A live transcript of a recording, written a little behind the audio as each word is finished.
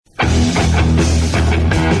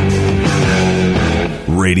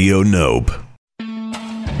Radio Nope.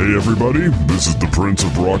 Hey everybody, this is the Prince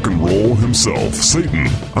of Rock and Roll himself, Satan.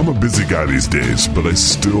 I'm a busy guy these days, but I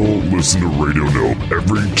still listen to Radio Nope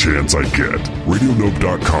every chance I get.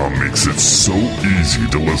 RadioNope.com makes it so easy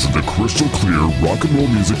to listen to crystal clear rock and roll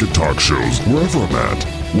music and talk shows wherever I'm at.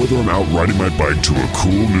 Whether I'm out riding my bike to a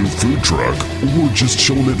cool new food truck or just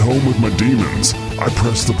chilling at home with my demons, I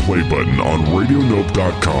press the play button on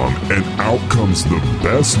RadioNope.com and out comes the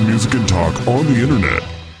best music and talk on the internet.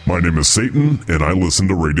 My name is Satan, and I listen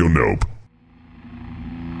to Radio Nope.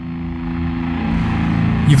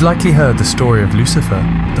 You've likely heard the story of Lucifer,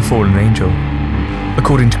 the fallen angel.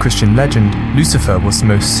 According to Christian legend, Lucifer was the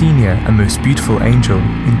most senior and most beautiful angel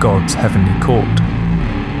in God's heavenly court.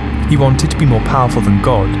 He wanted to be more powerful than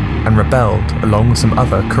God and rebelled along with some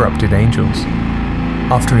other corrupted angels.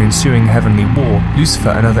 After an ensuing heavenly war, Lucifer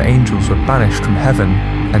and other angels were banished from heaven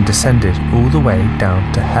and descended all the way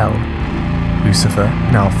down to hell. Lucifer,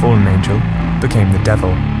 now a fallen angel, became the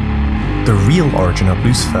devil. The real origin of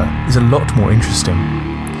Lucifer is a lot more interesting.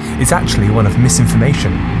 It's actually one of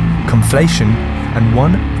misinformation, conflation, and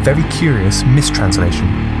one very curious mistranslation.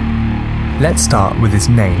 Let's start with his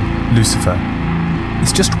name, Lucifer.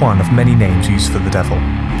 It's just one of many names used for the devil,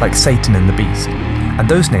 like Satan and the beast, and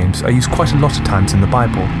those names are used quite a lot of times in the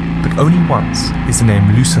Bible, but only once is the name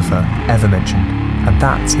Lucifer ever mentioned, and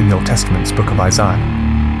that's in the Old Testament's book of Isaiah.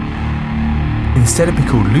 Instead of being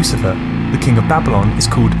called Lucifer, the king of Babylon is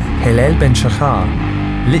called Helel ben Shachar,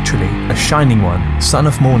 literally a shining one, son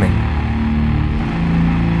of morning.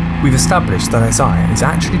 We've established that Isaiah is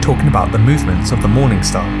actually talking about the movements of the morning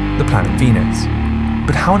star, the planet Venus.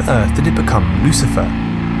 But how on earth did it become Lucifer?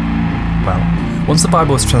 Well, once the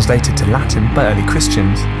Bible was translated to Latin by early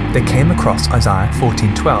Christians, they came across Isaiah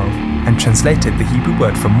 14:12 and translated the Hebrew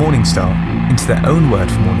word for morning star into their own word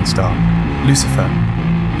for morning star, Lucifer.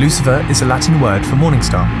 Lucifer is a Latin word for morning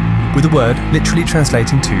star, with the word literally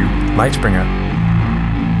translating to light bringer.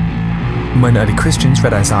 When early Christians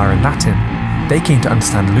read Isaiah in Latin, they came to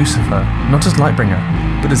understand Lucifer not as light bringer,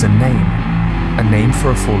 but as a name for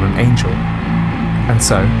a fallen angel. And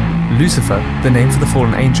so, Lucifer, the name for the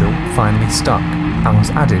fallen angel, finally stuck and was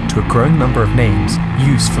added to a growing number of names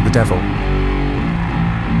used for the devil.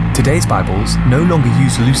 Today's Bibles no longer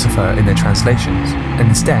use Lucifer in their translations, and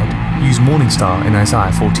instead use morning star in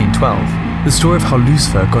Isaiah 14:12. The story of how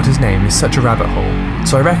Lucifer got his name is such a rabbit hole,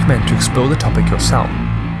 so I recommend to explore the topic yourself.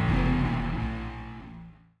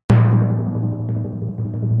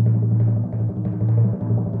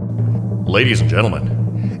 Ladies and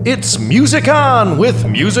gentlemen, it's Music On with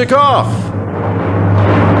Music Off!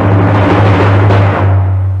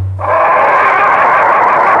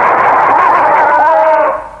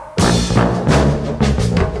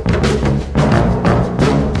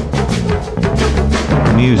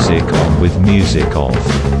 Music On with Music Off.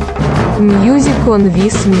 Music On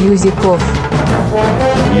with Music Off.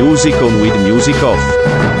 Music On with Music Off.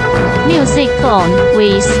 Music On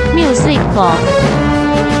with Music Off.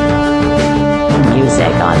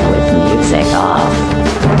 Music On with Music Off.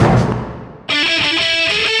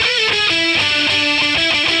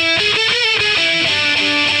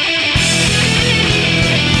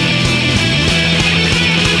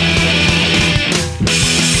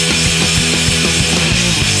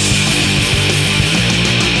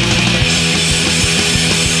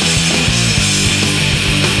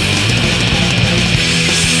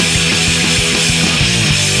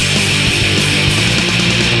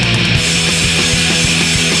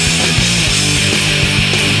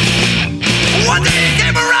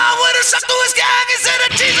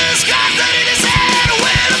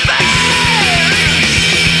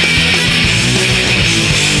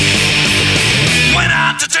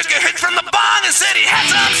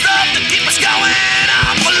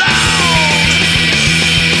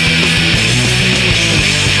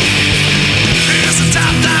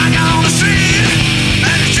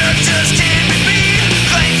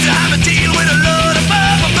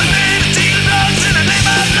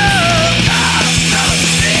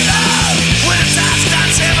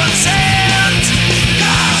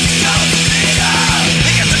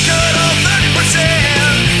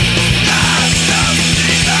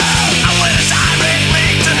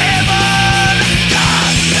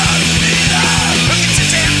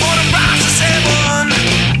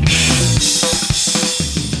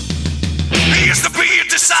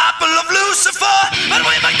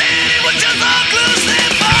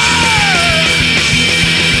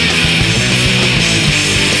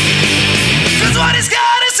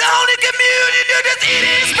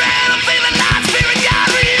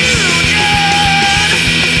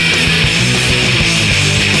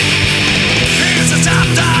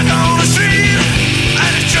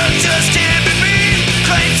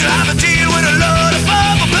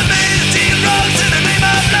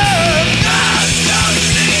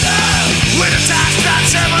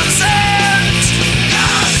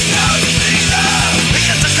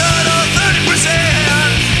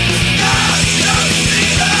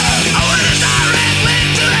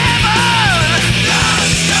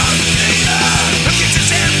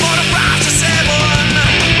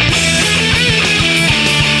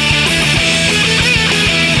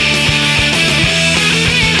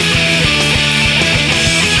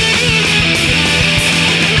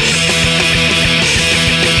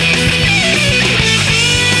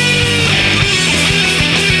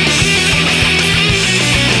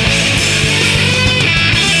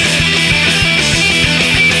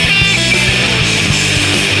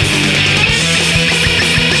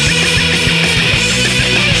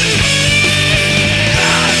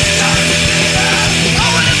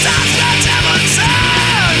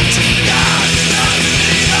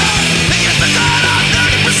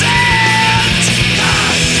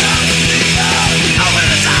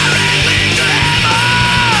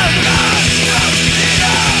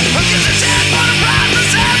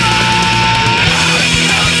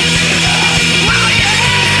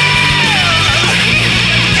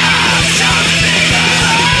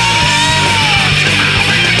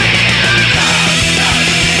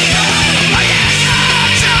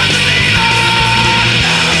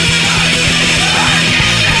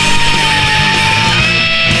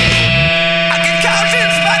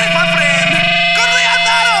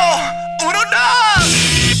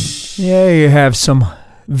 you have some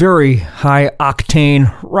very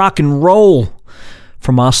high-octane rock and roll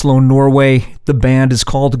from Oslo, Norway. The band is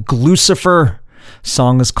called Gluecifer.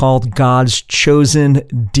 Song is called God's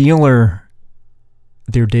Chosen Dealer.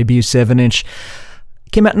 Their debut 7-inch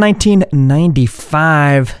came out in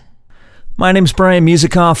 1995. My name's Brian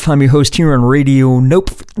Musikoff. I'm your host here on Radio Nope.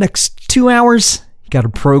 For the next 2 hours, you got a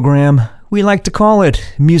program we like to call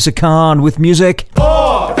it Music On with Music.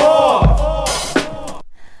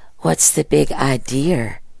 What's the big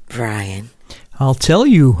idea, Brian? I'll tell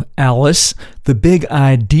you, Alice, the big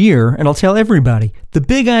idea, and I'll tell everybody, the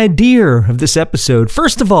big idea of this episode.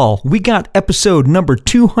 First of all, we got episode number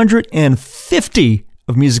 250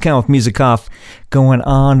 of Music On with Musikoff going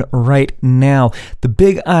on right now. The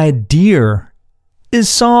big idea is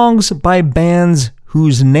songs by bands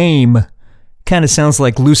whose name kind of sounds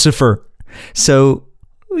like Lucifer. So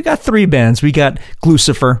we got 3 bands. We got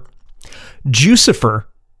Gluecifer, Jucifer,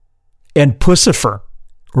 and Puscifer,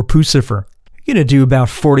 or Puscifer. We're going to do about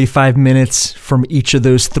 45 minutes from each of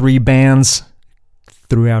those 3 bands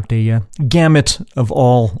throughout the gamut of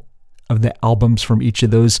all of the albums from each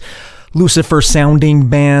of those Lucifer-sounding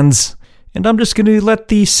bands. And I'm just going to let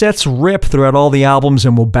the sets rip throughout all the albums,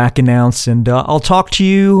 and we'll back announce, and I'll talk to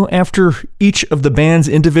you after each of the band's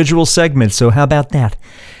individual segments. So how about that?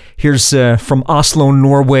 Here's from Oslo,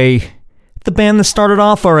 Norway, the band that started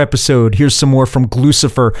off our episode. Here's some more from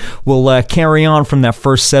Gluecifer. We'll carry on from that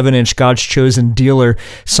first 7-inch God's Chosen Dealer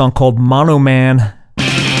song called Monoman.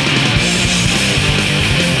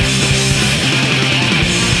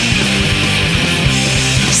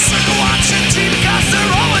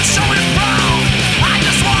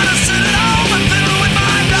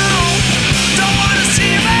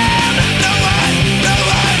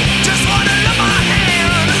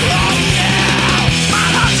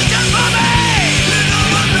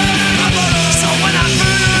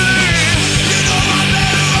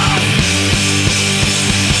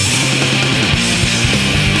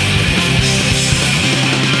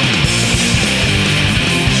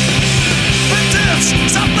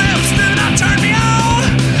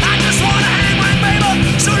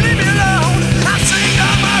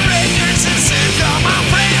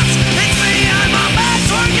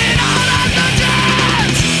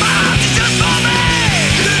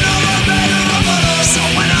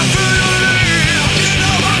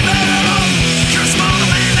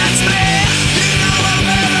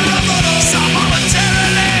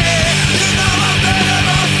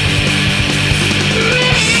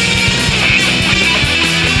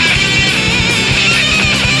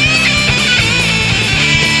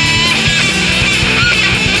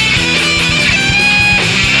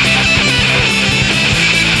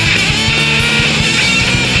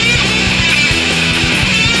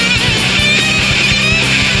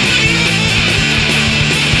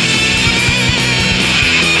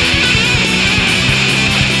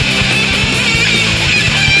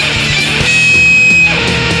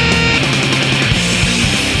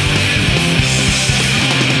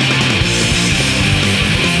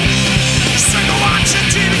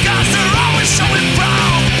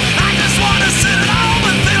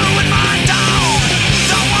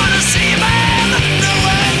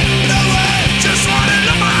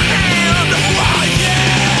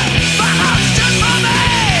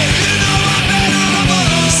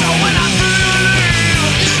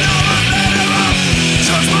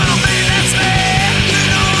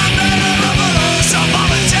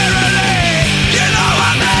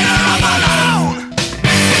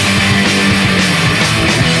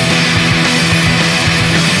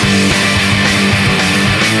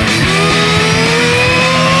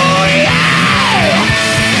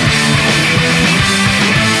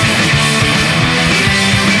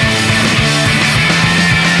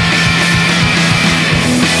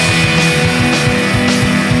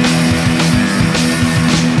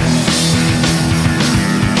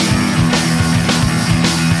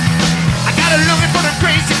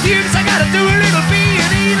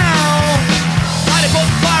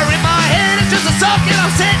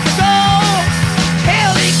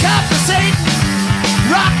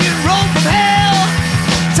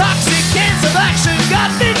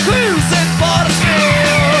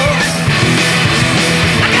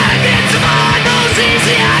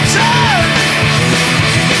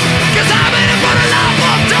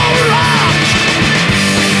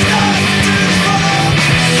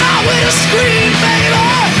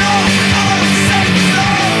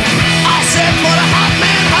 All set for the hot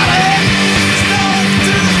man, hot head.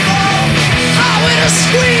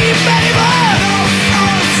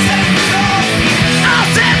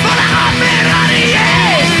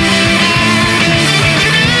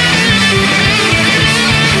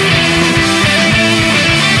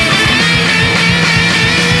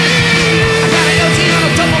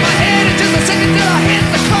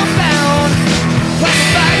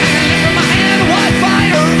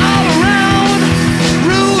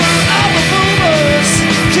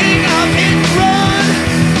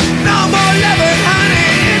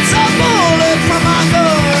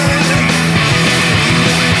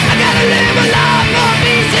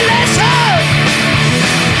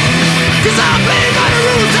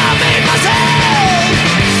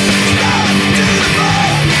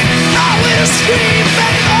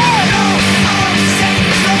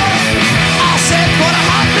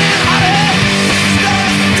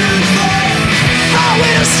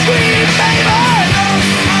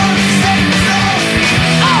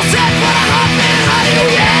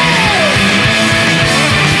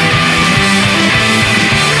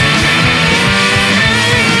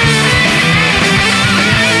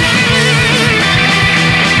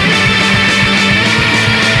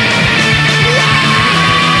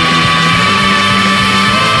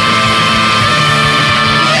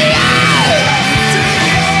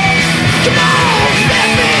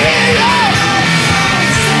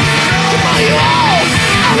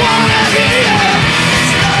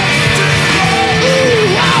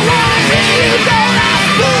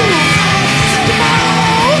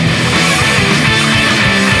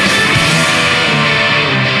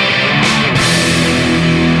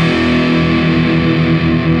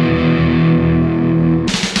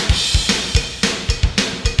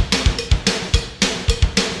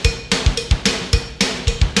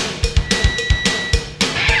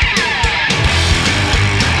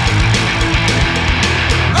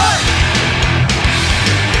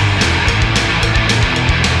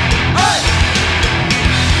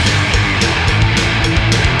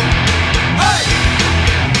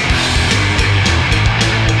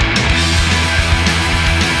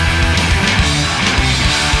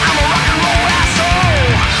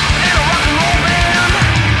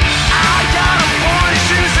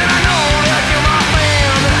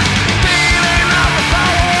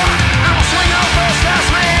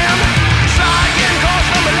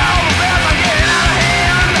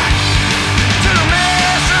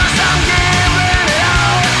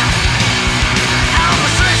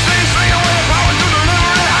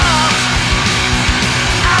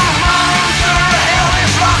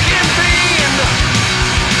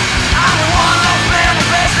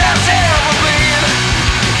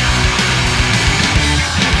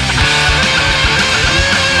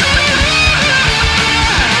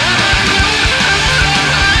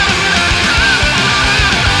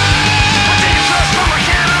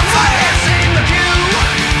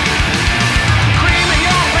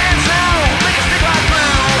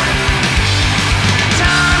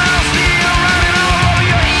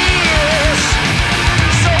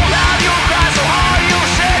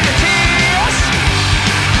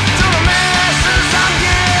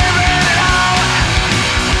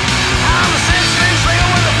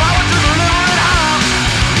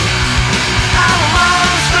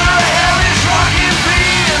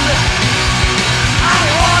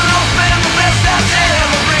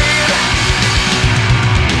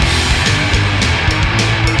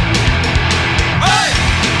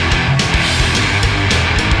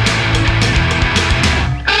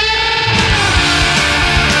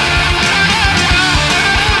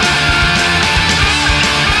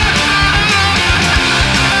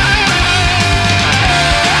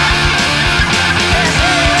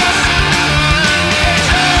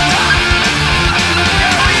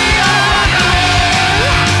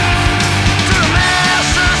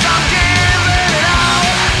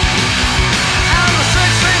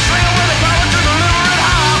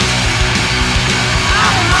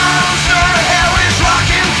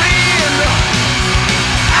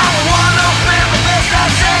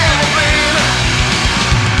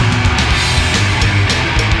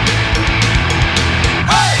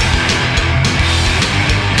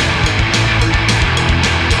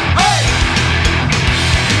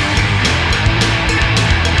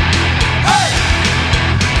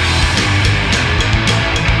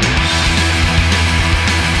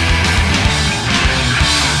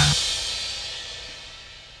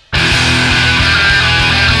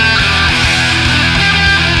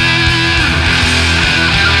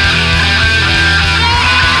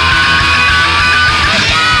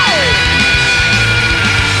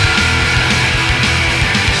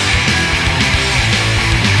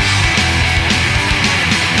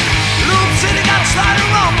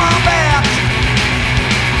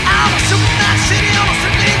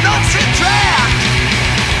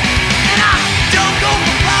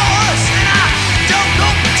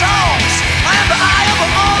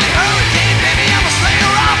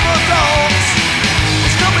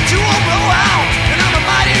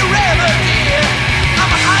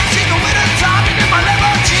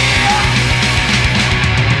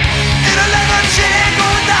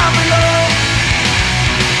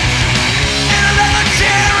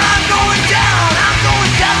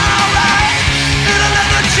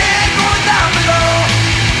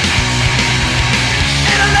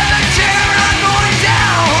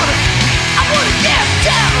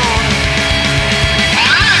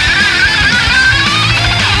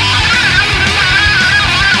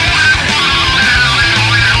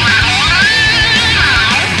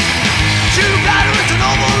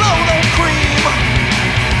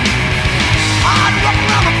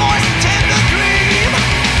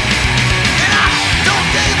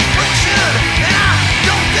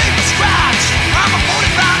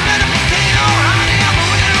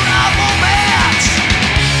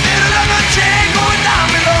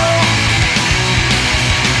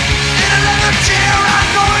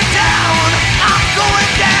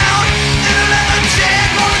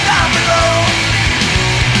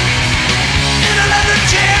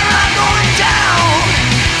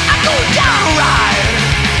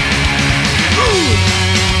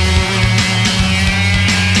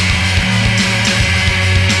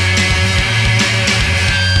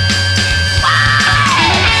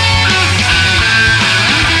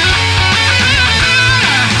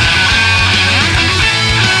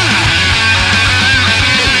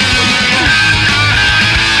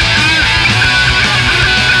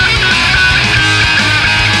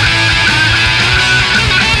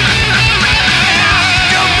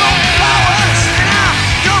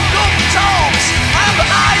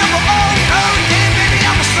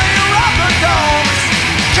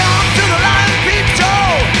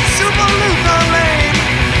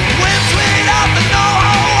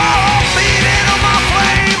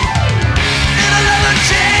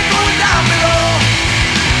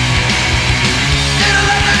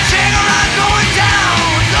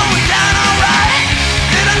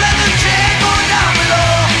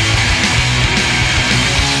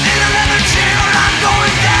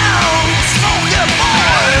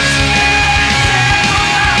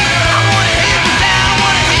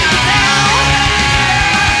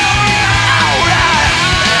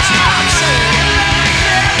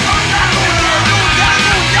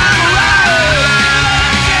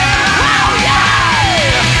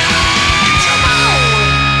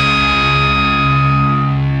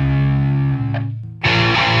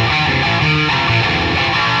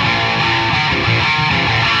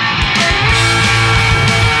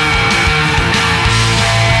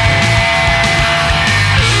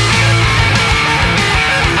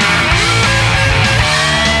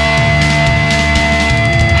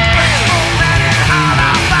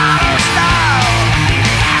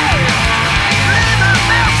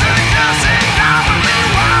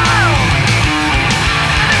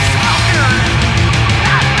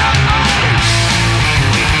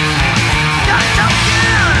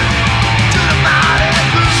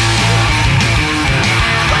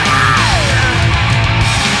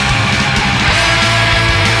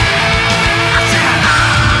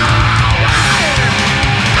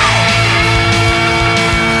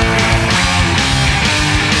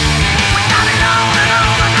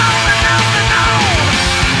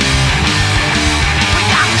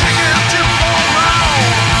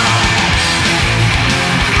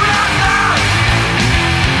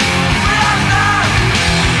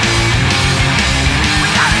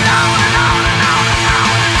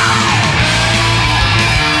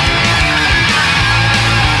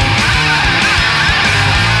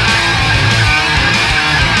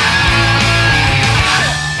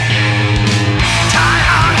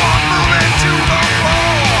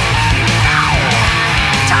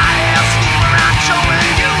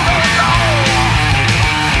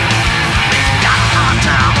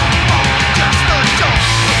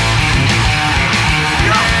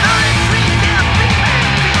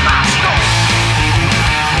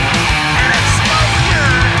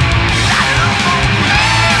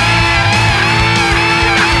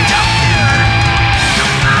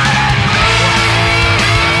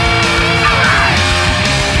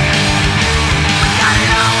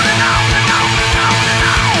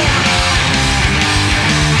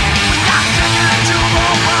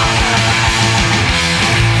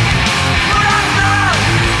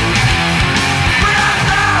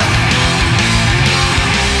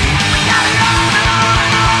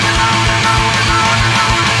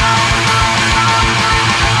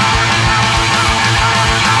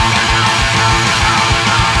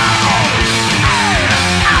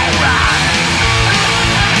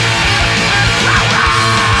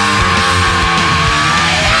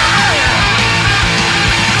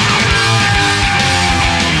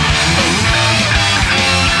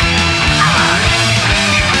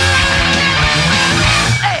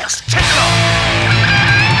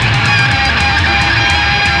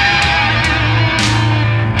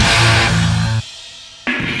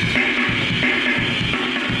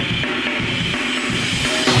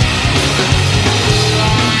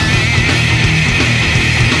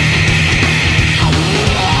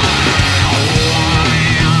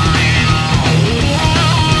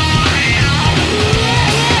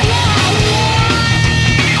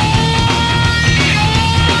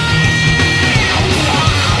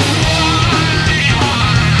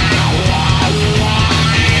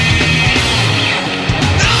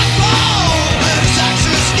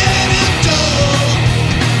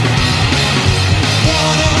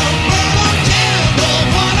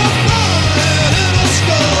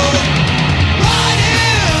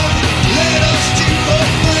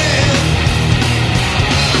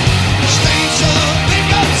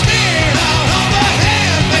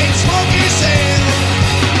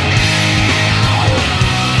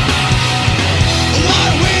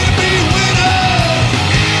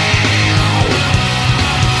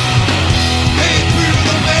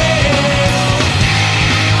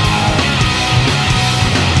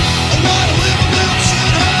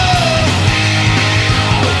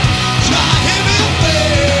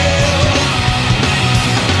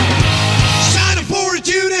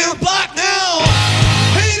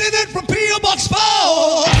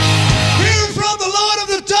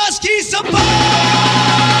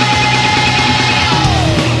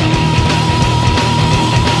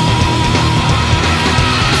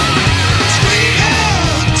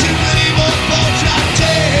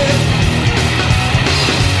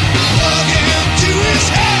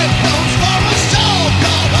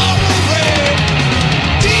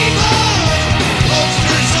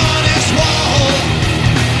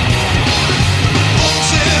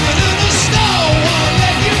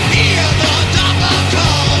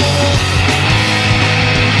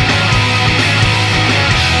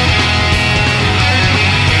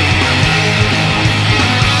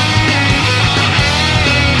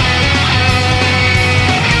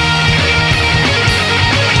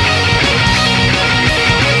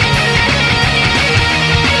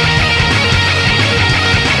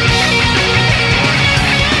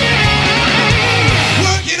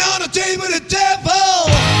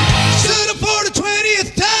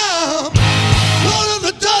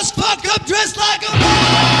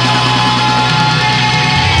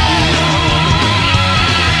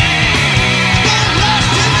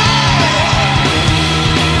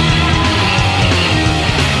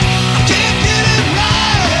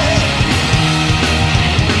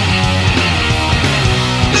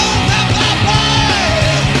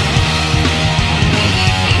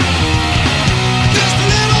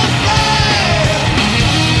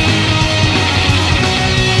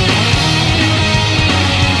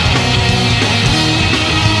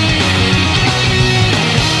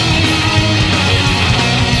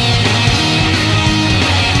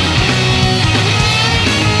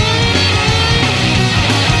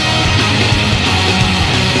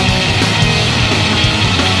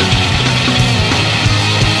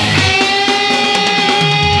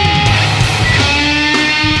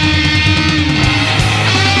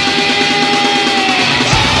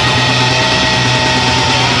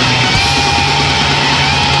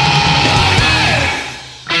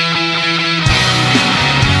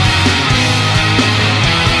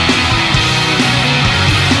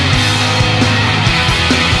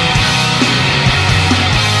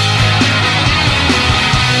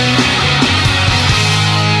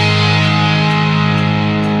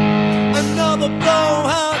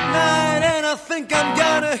 think I'm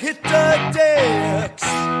gonna hit the decks.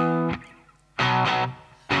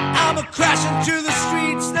 I'm a crashing through the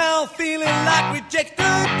streets now, feeling like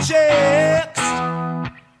rejected checks.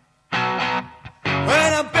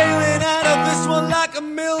 And I'm bailing out of this one like a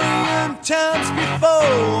million times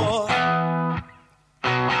before.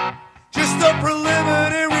 Just a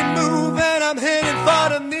preliminary move and I'm heading for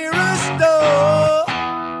the nearest door.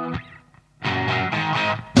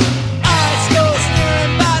 Eyes closed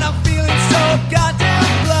staring, but I'm feeling so goddamn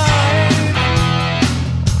blind.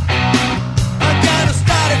 I'm gonna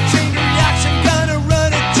start a chain reaction, gonna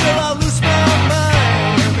run it till I lose my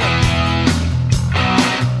mind.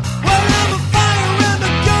 Well, I'm a fire and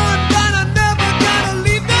a gun, but I'm never gonna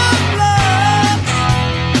leave the blocks.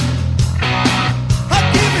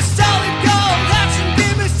 Give me solid gold, action,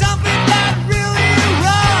 give me something that really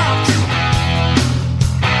rocks.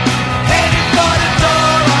 Heading for the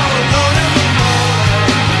door, all alone in the morning.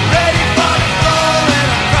 Ready for the floor and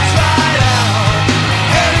I crash right out.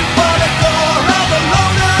 Heading for the door, all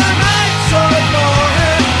alone tonight, so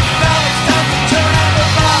boring. Now it's time to turn out the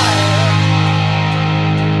fire.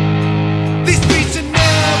 These beats are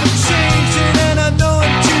never changing and I know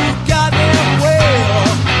them too goddamn well.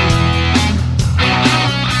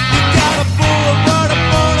 You got a boulevard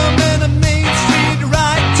upon them and a main street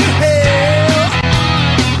right to hell.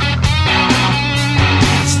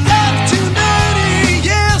 Stuck too many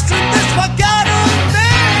years in this forgotten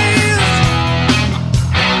maze.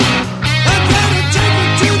 I'm gonna take you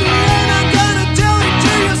to the end, I'm gonna tell you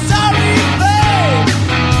to your sorry face.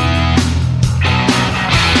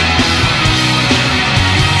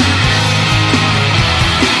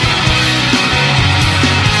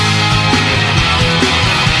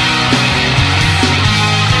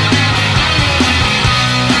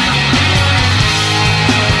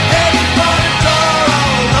 Heading for the door,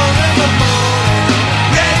 all alone in the morning.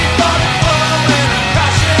 Ready for the floor and I'm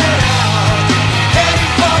crashing out.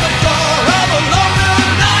 Heading for the door, all alone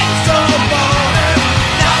tonight, so boring.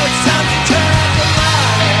 Now it's time to turn out the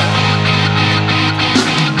light.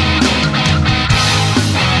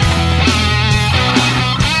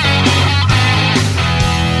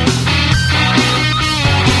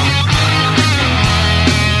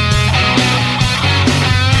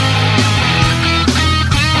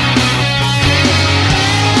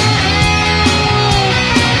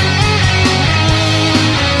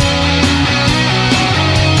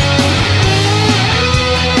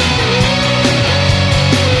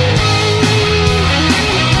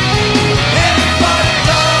 Heading for the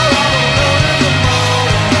door, all alone in the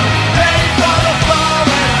morning. Ready for the floor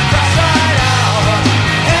and I crash right out.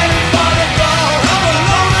 Heading for the door, all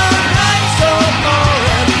alone tonight, so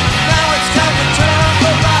boring. Now it's time to turn out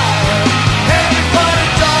the light. Heading for the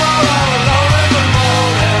door, all alone in the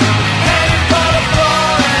morning. Heading for the floor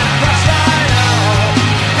and I crash right out.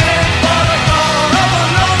 Heading for the door, all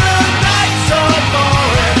alone tonight, so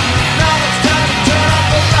boring. Now it's time to turn out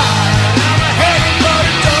the light. I'm heading for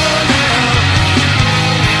the door now.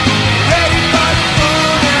 Ready for the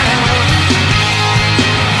floor now.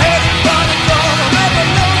 Heading for the door, all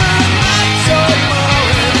alone tonight, so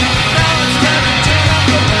boring. Now it's time to turn out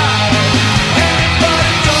the light. Heading for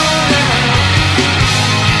the door now.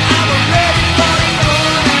 I'm ready for the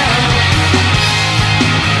door now.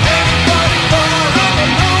 Heading for the door, all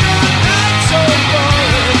alone tonight, so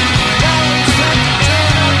boring. Now it's time to turn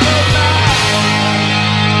out the light.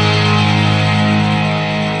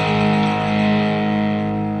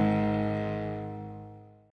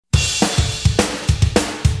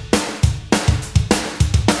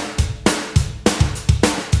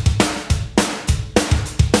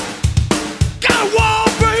 Got a wall,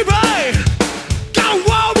 baby. Got a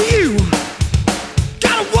wall with you.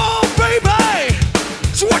 Got a wall, baby.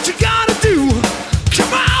 So what you gotta do?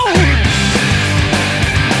 Come on.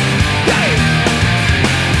 Hey.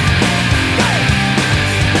 Hey.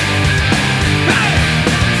 Hey.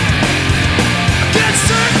 I get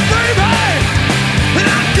sick, baby, and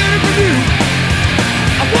I get it from you.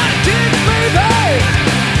 I wanna get it, baby.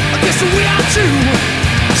 I guess we are too.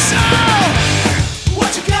 So,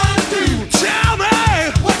 what you gotta do? Tell me.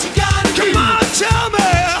 What you gotta do? Come on, tell me.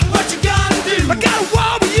 What you gotta do? I got a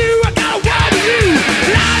wall with you. I got a wall with you.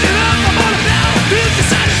 Light it up, I'm on it now. This is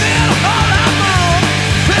how you feel all I'm on.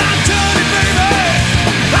 But I'm dirty, baby.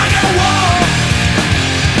 I got a wall.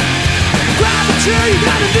 Grab a chair, you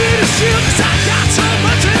gotta need a shield, 'cause I got so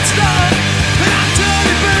much in stock. But I'm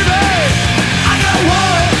dirty, baby. I got a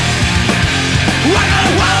wall. I got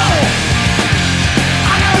a wall.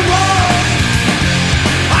 I got a wall.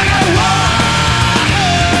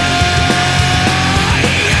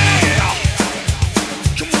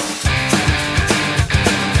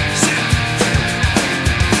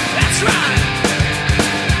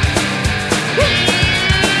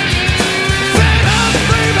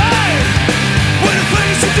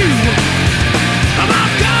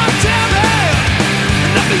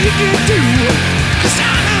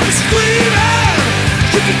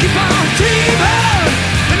 keep on dreaming,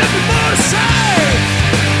 and nothing more to say,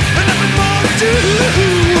 and nothing more to do.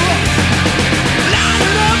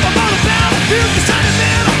 Lining up, I'm on the battlefield, cause I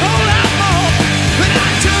demand a whole lot more. And I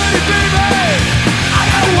tell you, baby, I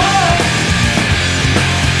gotta walk.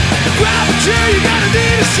 Grab a chair, you gotta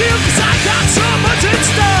need a shield, cause I got so much in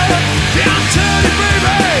store. Yeah, I'm telling you,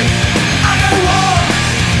 baby, I gotta walk.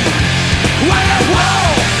 I gotta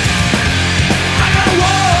walk. I gotta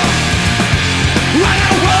walk. I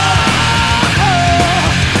gotta walk.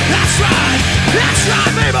 That's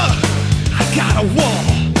right, baby. I gotta walk.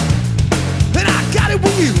 And I got it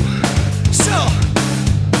with you. So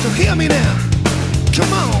hear me now.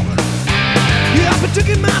 Come on. Yeah, I've been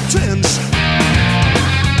digging my trends.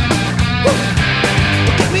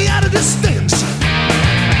 Get me out of this stench. 'Cause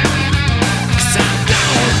I'm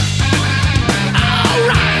down.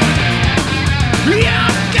 Alright. Yeah,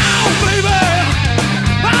 I'm down, baby.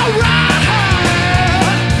 Alright.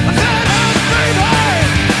 I'm fed up, baby.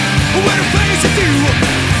 When I'm faced with you,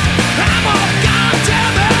 I'm all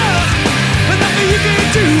goddamn it. And nothing you can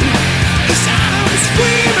do. 'Cause I'm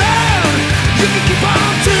screaming. You can keep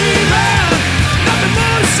on dreaming. Nothing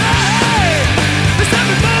more to say. There's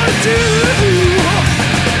nothing more to do.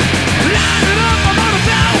 Lining up, I'm on a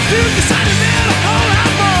battlefield, cause I demand a whole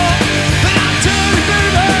lot more. And I'm telling you,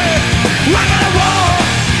 baby, I gotta walk.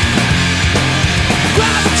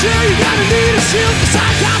 Grab a chair, you gotta need a shield, cause I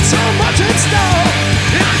got so much in store.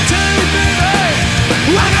 And I'm telling you, baby,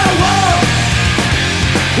 I gotta walk.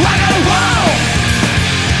 I gotta walk.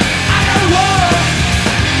 I gotta walk.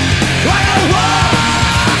 I gotta walk.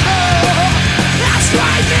 That's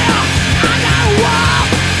right now. I gotta walk.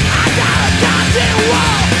 I gotta goddamn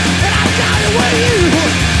walk. And I got it with you.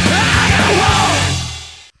 I gotta walk.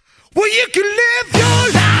 Well, you can live your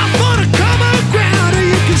life on a common ground, or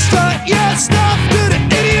you can start your stuff to the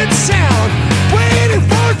idiot sound. Waiting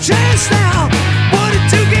for a chance now. Wanted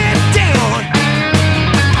to get down.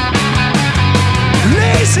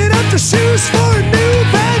 Lacing up the shoes for a new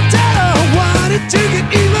vendetta. Wanted to get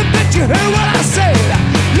even, bet you heard what I said.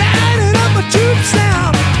 Lining up my troops now.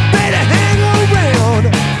 Better hang around.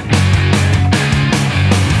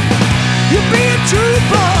 You'll be a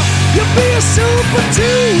trooper. You'll be a super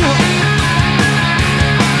too.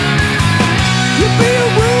 You'll be a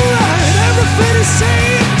ruler and everything is say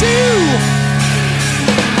and do.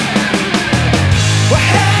 We're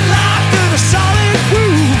headlocked in a solid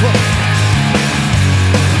groove.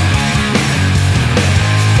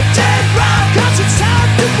 A dead rock, 'cause it's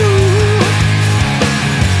time to move.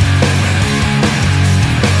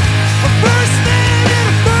 A first man and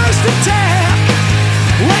a first attack.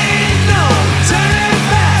 Ain't no turning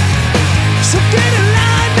back. So get in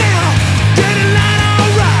line now. Get in line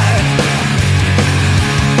alright.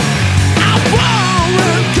 I'm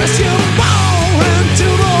warring 'cause you're warring to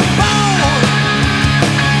the bone.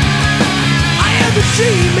 I am the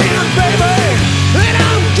G-Man, baby, and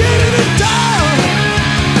I'm getting it done.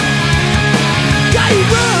 Got you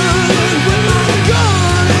running with my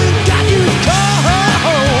gun and got you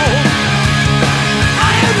cold. I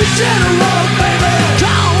am the general, baby,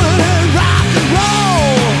 calling it rock and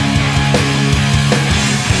roll.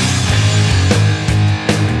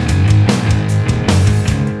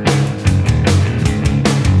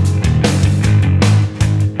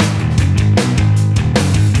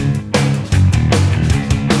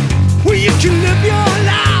 Well, you can live your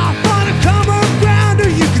life on a common ground, or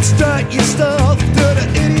you can start your stuff to the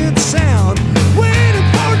idiot sound. Waiting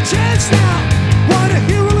for a chance now. Wanna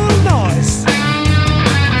hear a little noise?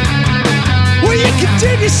 Well, you can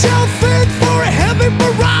dig yourself in for a heavy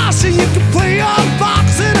barrage, so you can play on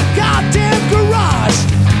box in a goddamn garage.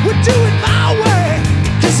 We'll do it my way,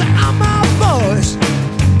 'cause I'm my voice.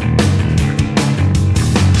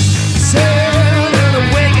 Sailing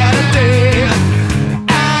away, got a day.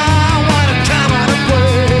 I wanna come out of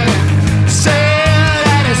play. Say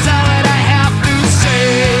that is all that I have to say.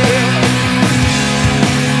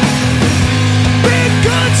 Big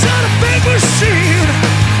guns on a big machine.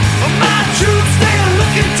 My troops, they are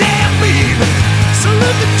looking damn mean.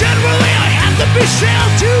 Salute the general, I have to be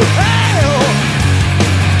shelled to hell.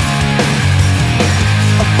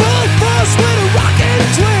 A full force with a rocket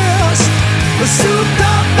twist. A souped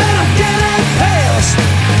up and I'm getting pissed.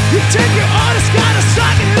 You take your orders, gotta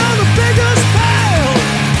suck it on the biggest pail.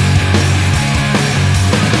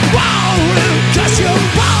 Warring, 'cause you're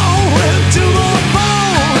warring to the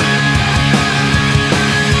bone.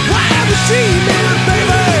 I am the G-Man,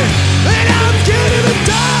 baby, and I'm getting it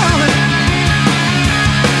done.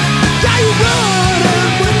 Got you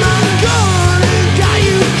running with my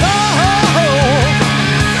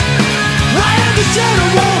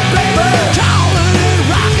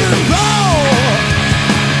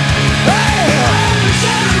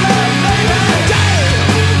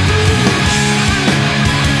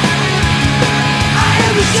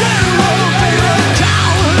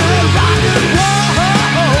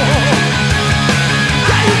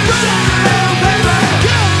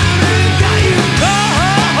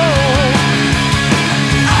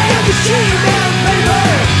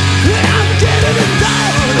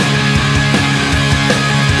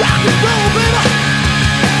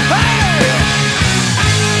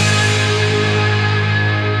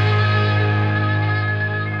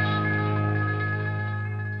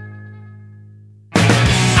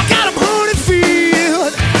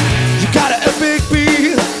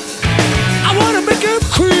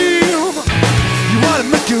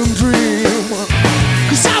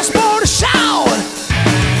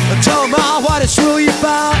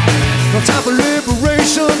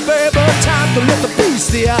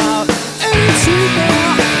out. Ain't it sweet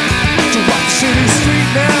now to walk the city street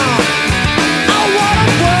now? I wanna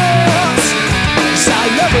bust, 'cause I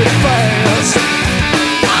love it fast.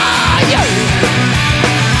 Ah, yeah.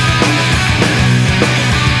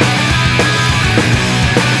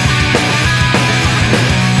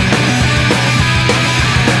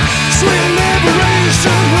 Sweet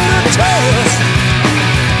liberation with a taste.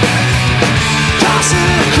 Tossing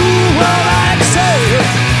in a cool world I exhale.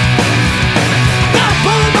 Gotta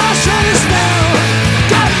pull my shoulders down.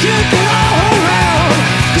 Gotta kick it all around.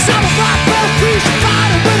 'Cause I'm a black belt creature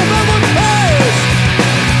fighting with a rubber face.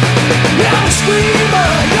 Yeah, I'm a screamer,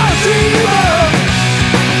 you're a dreamer.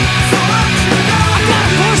 I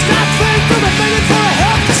gotta push that thing through the thing for a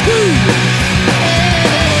hefty screw.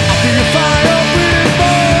 I feel your fire, big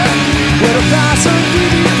boy. With a thousand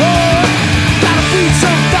greedy boy. Gotta beat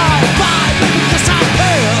some fire, fire, baby, 'cause I'm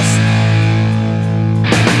pissed.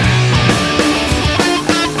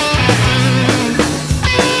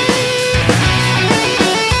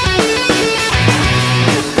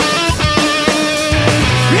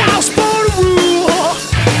 Yeah, I was born to rule,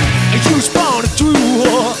 and you was born to do.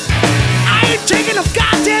 I ain't taking no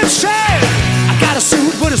goddamn shit. I got a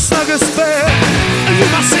suit with a slugger's fair.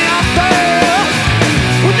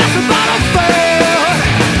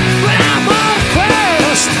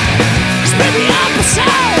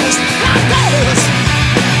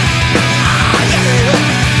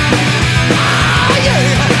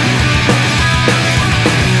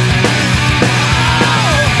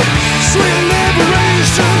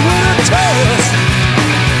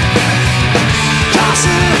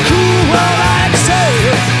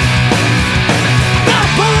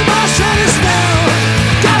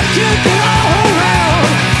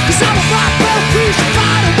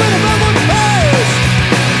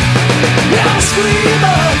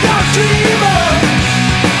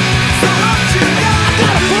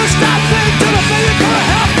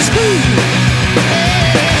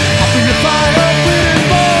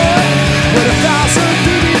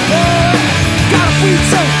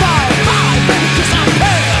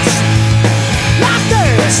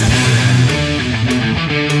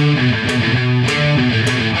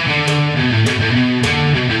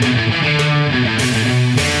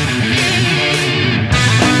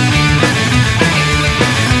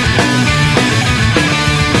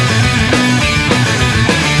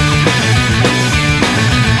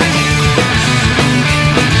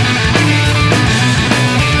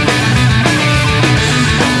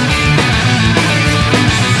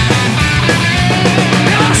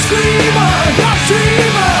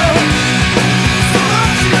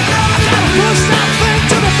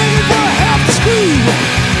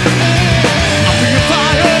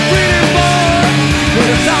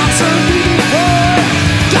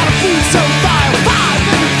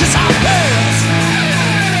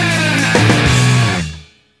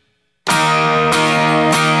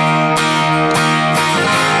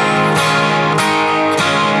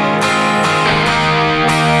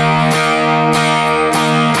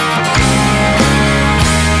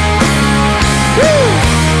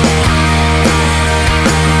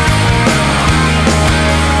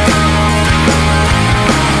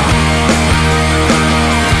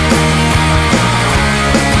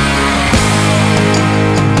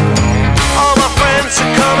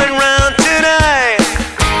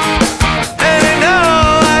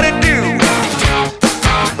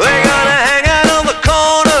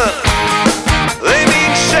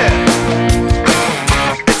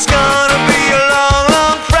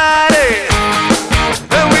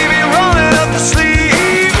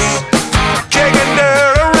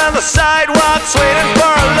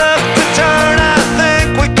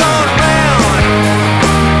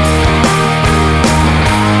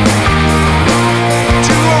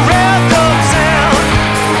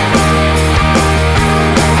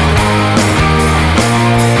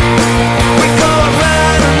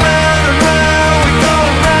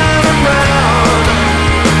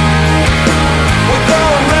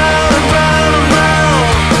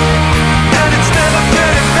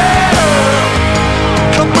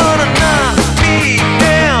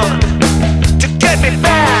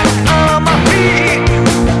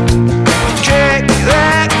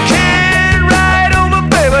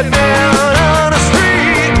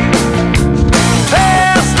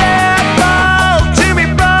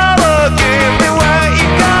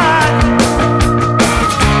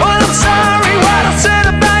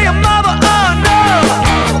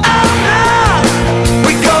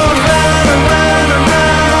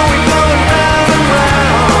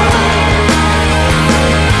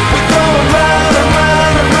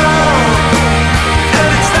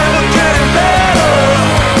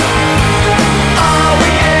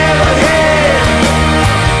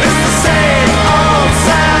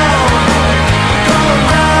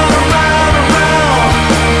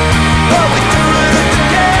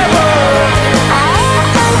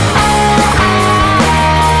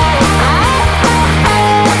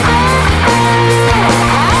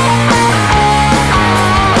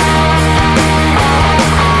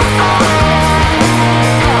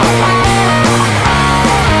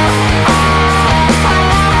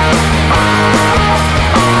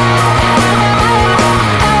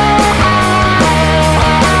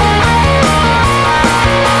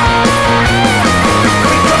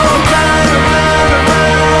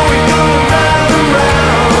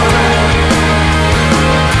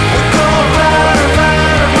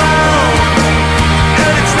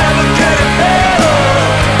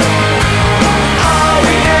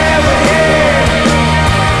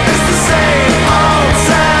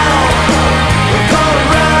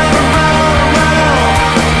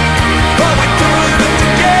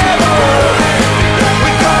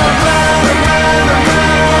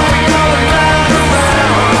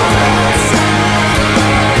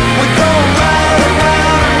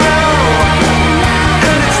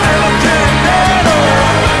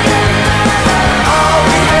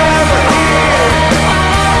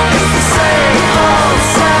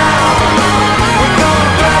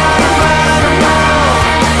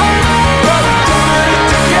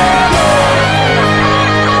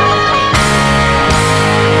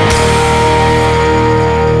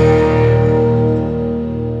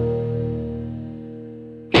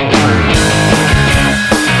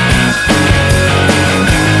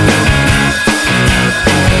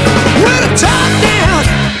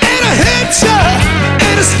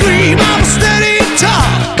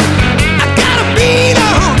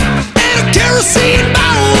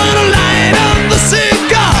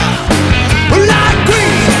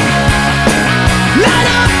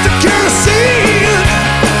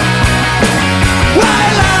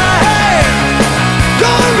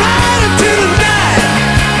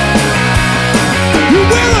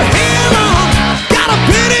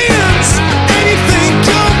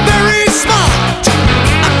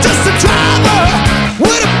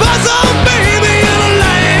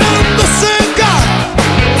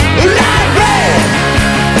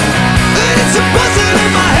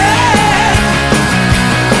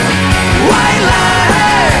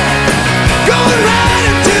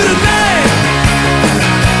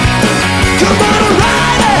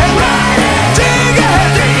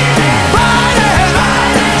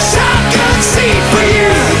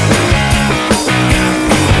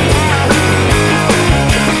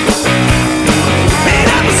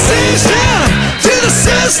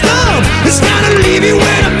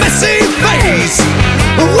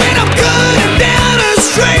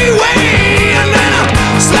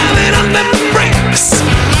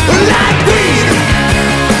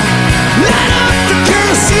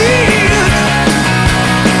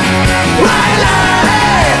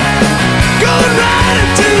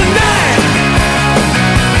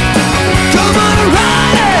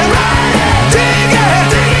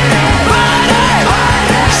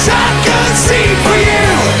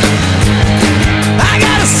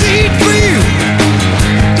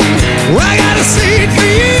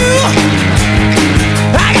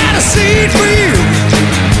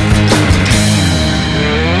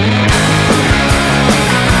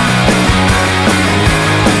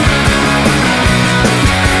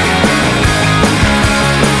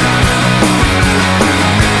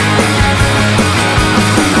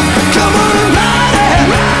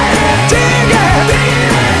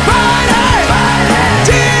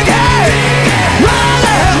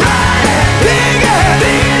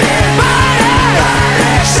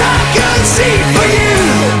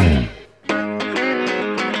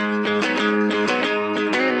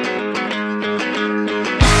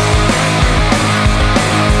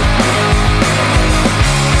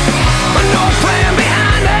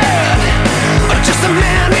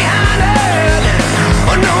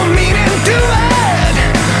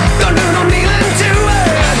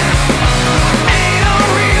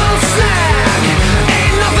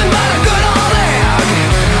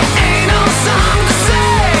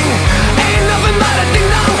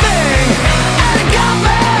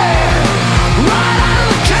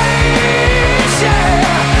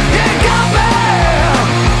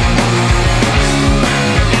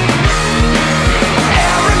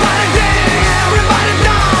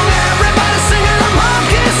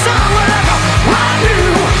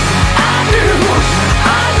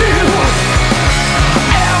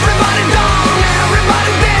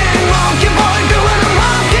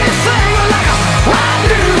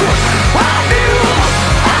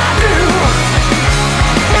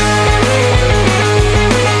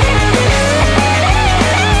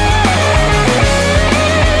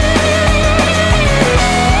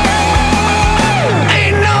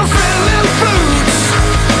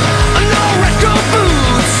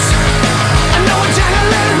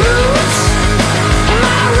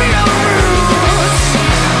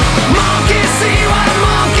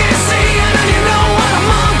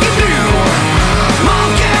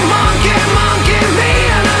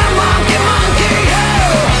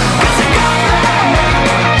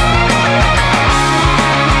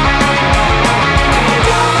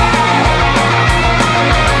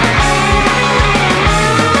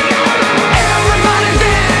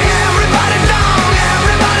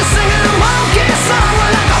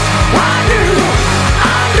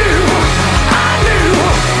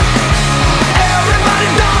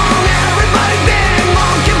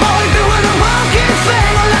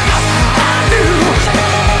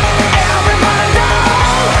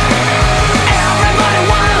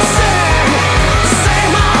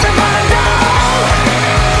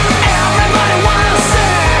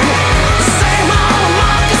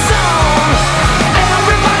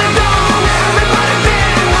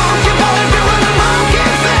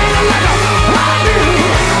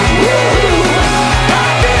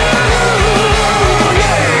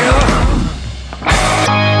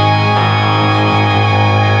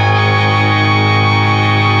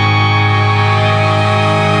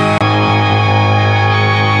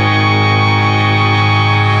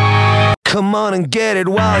 Come on and get it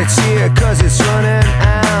while it's here, 'cause it's running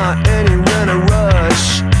out and you're in a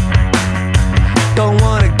rush. Don't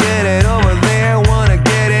wanna get it over there, wanna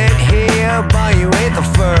get it here, but you ain't the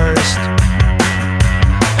first.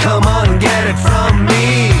 Come on and get it from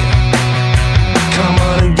me. Come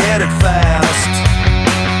on and get it fast.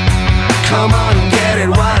 Come on and get it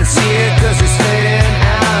while it's here, 'cause it's fading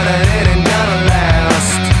out and it ain't gonna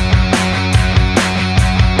last.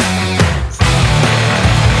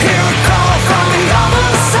 Hear a call from the other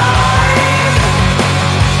side.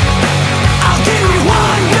 I'll give you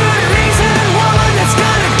one good reason, one that's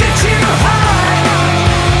gonna get you high.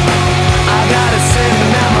 I got it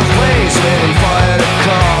sitting at my place, waiting for you to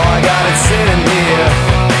call. I got it sitting here.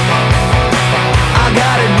 I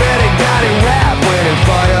got it ready, got it wrapped, waiting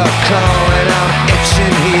for your call, and I'm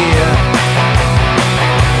itching here.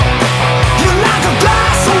 You're like a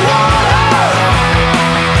glass of water,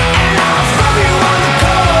 and I'll throw you on the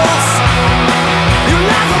coast. You're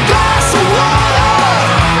like a glass of water,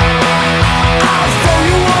 I'll throw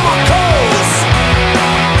you on my coast.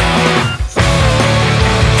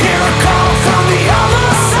 Hear a call from the other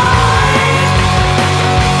side.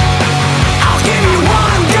 I'll give you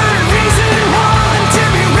one good reason, one to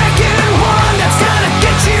be reckoned, one that's gonna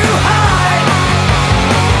get you high.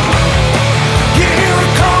 You hear a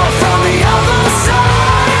call from the other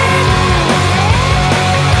side.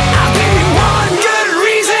 I'll give you one good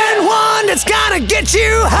reason, one that's gonna get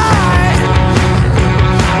you high.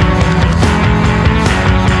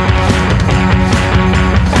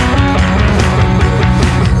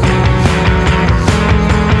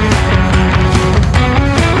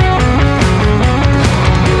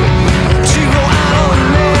 To go out on a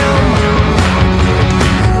limb,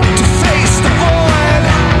 to face the void,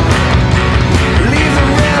 leave the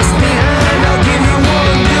rest behind. I'll give you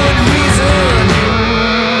one good reason.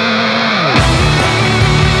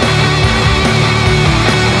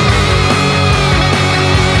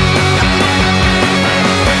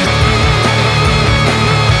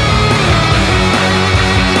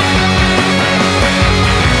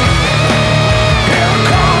 Hear a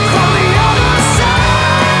call from the other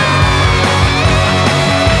side.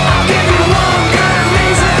 I'll give you one good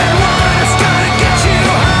reason, one that's gonna get you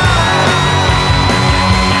high.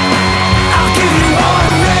 I'll give you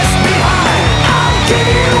one rest behind. I'll give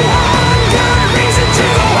you one good reason to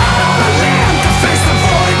go out on a limb, to face the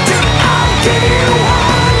void. I'll give you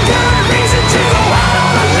one good reason to go out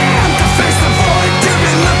on a limb, to face the void, to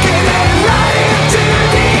be looking it right into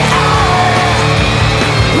the eye.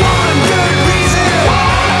 One good reason,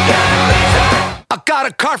 one good reason. I got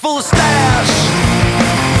a car full of stash,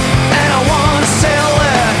 and I wanna sell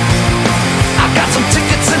it. I got some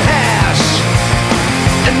tickets and hash,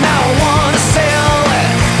 and now I wanna sell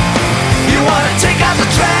it. You wanna take out the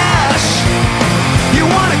trash, you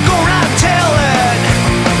wanna go around and tell it.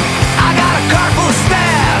 I got a car full of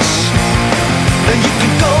stash, and you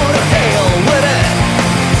can go to hell with it.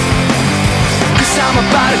 'Cause I'm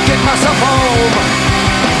about to get myself home,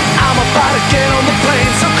 I'm about to get on the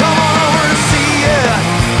plane, so come on over and see it.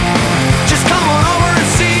 Just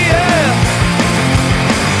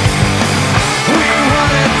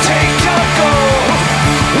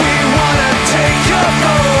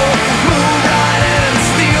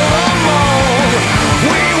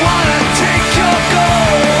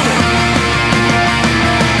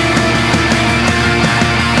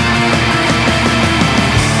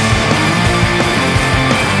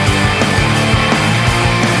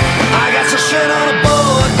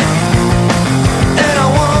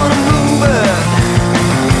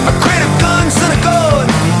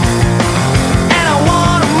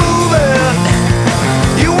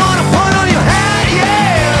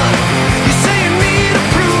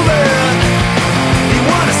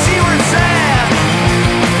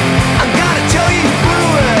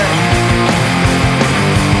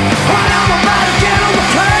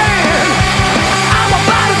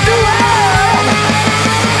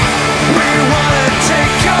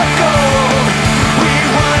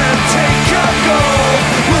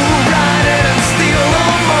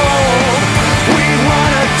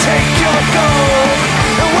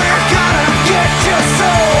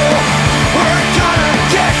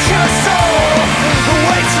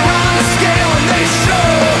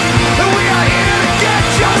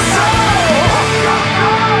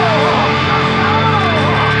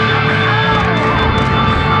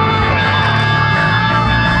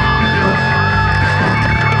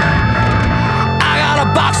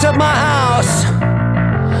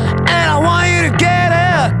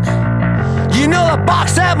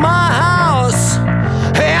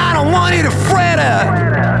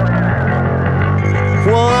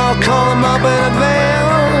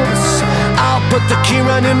put the key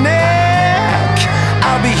around your neck.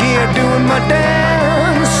 I'll be here doing my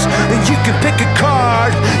dance. You can pick a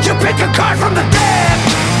card. You pick a card from the deck.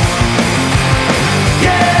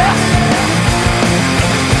 Yeah.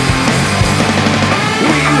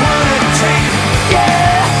 We wanna take,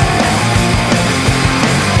 yeah.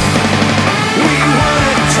 We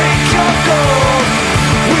wanna take your gold.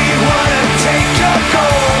 We wanna take your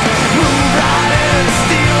gold. Move right in and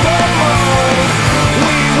steal the mold.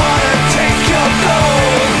 We wanna take your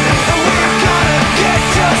gold. And we're gonna get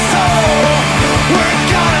your soul. We're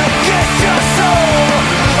gonna get your soul.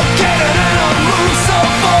 Get it in a move so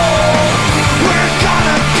bold. We're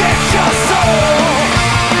gonna get your soul.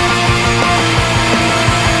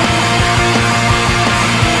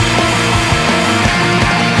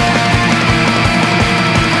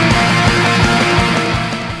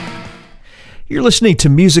 You're listening to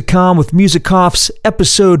Musicom with Musicoff's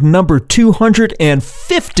episode number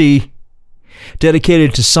 250,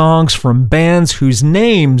 dedicated to songs from bands whose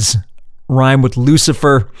names rhyme with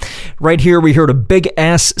Lucifer. Right here we heard a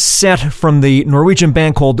big-ass set from the Norwegian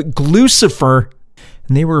band called Gluecifer,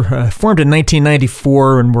 and they were formed in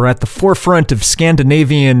 1994 and were at the forefront of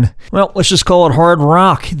Scandinavian, well, let's just call it hard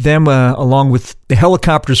rock. Them, along with the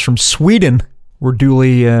Helicopters from Sweden, were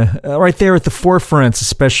duly right there at the forefronts,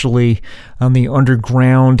 especially on the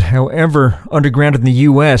underground. However, underground in the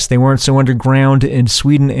U.S., they weren't so underground in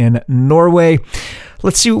Sweden and Norway.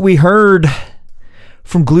 Let's see what we heard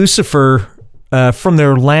from Gluecifer from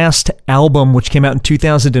their last album, which came out in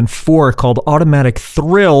 2004, called Automatic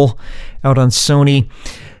Thrill, out on Sony.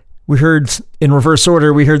 We heard, in reverse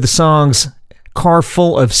order, we heard the songs Car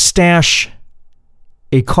Full of Stash,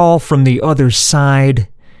 A Call from the Other Side,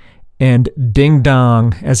 and Ding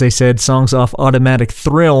Dong, as I said, songs off Automatic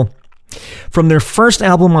Thrill. From their first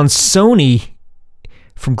album on Sony,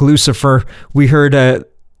 from Gluecifer, we heard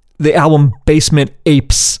the album Basement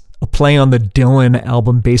Apes, a play on the Dylan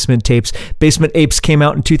album Basement Tapes. Basement Apes came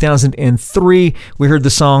out in 2003. We heard the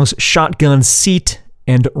songs Shotgun Seat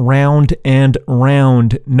and Round and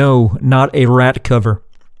Round. No, not a Rat cover.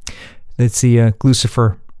 That's the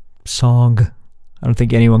Gluecifer song. I don't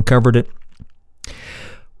think anyone covered it.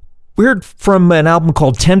 We heard from an album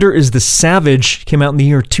called Tender is the Savage, came out in the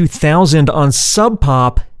year 2000 on Sub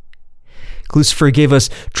Pop. Gluecifer gave us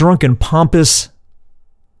Drunk and Pompous,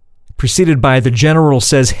 preceded by The General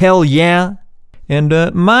Says Hell Yeah,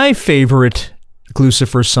 and my favorite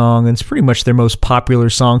Gluecifer song, and it's pretty much their most popular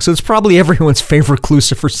song, so it's probably everyone's favorite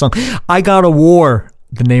Gluecifer song, I Got a War,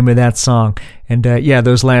 the name of that song. And yeah,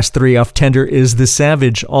 those last three off Tender is the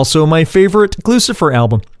Savage, also my favorite Gluecifer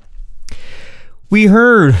album. We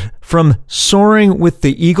heard from Soaring with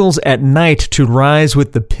the Eagles at Night to Rise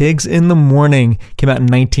with the Pigs in the Morning. Came out in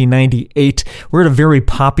 1998. We heard a very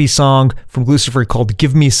poppy song from Gluecifer called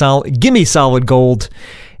Gimme Solid Gold.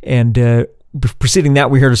 And preceding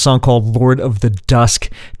that, we heard a song called Lord of the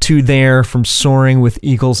Dusk. Two there from Soaring with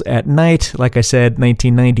Eagles at Night. Like I said,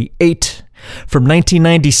 1998. From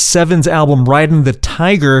 1997's album Ridin the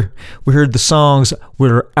Tiger, we heard the songs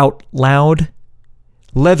We're Out Loud,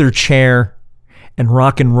 Leather Chair, and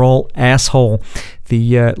Rock and Roll Asshole.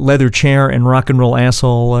 The Leather Chair and Rock and Roll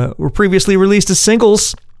Asshole were previously released as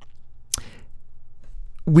singles.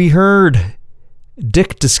 We heard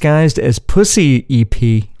Dick Disguised as Pussy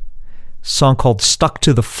EP, song called Stuck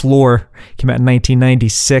to the Floor, came out in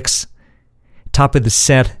 1996. Top of the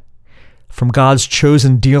set from God's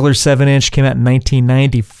Chosen Dealer 7-inch, came out in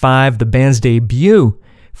 1995, the band's debut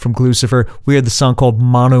from Gluecifer. We heard the song called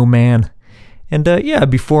Monoman. And yeah,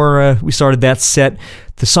 before we started that set,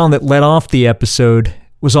 the song that led off the episode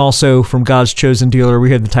was also from God's Chosen Dealer. We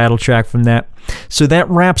heard the title track from that. So that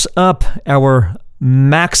wraps up our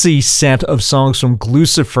maxi set of songs from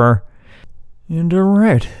Gluecifer. And all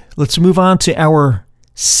right, let's move on to our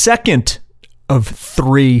second of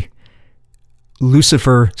three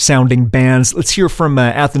Lucifer sounding bands. Let's hear from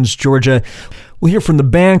Athens, Georgia. We'll hear from the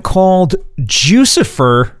band called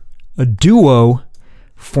Jucifer, a duo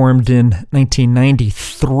formed in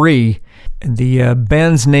 1993. And the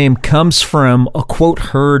band's name comes from a quote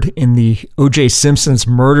heard in the O.J. Simpson's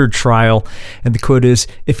murder trial. And the quote is,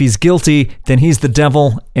 "If he's guilty, then he's the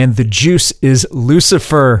devil, and the juice is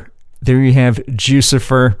Lucifer." There you have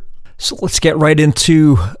Jucifer. So let's get right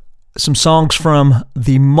into some songs from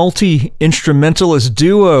the multi-instrumentalist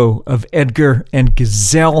duo of Edgar and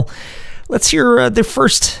Gazelle. Let's hear their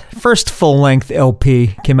first full-length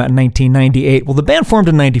LP. Came out in 1998. Well, the band formed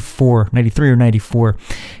in 93 or 94.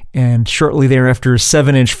 And shortly thereafter, a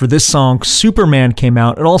 7-inch for this song, Superman, came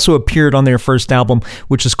out. It also appeared on their first album,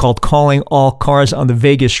 which is called Calling All Cars on the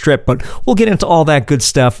Vegas Strip. But we'll get into all that good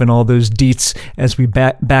stuff and all those deets as we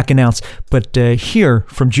back announce. But here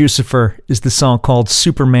from Jucifer is the song called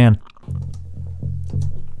Superman.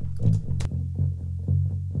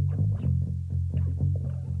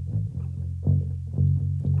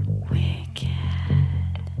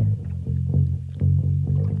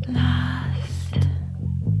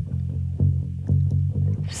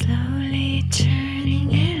 Slowly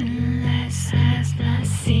turning endless as the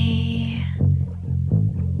sea.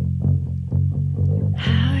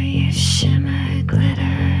 How you shimmer,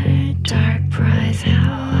 glitter, dark prize.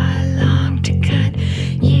 How I long to cut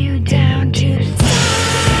you down to the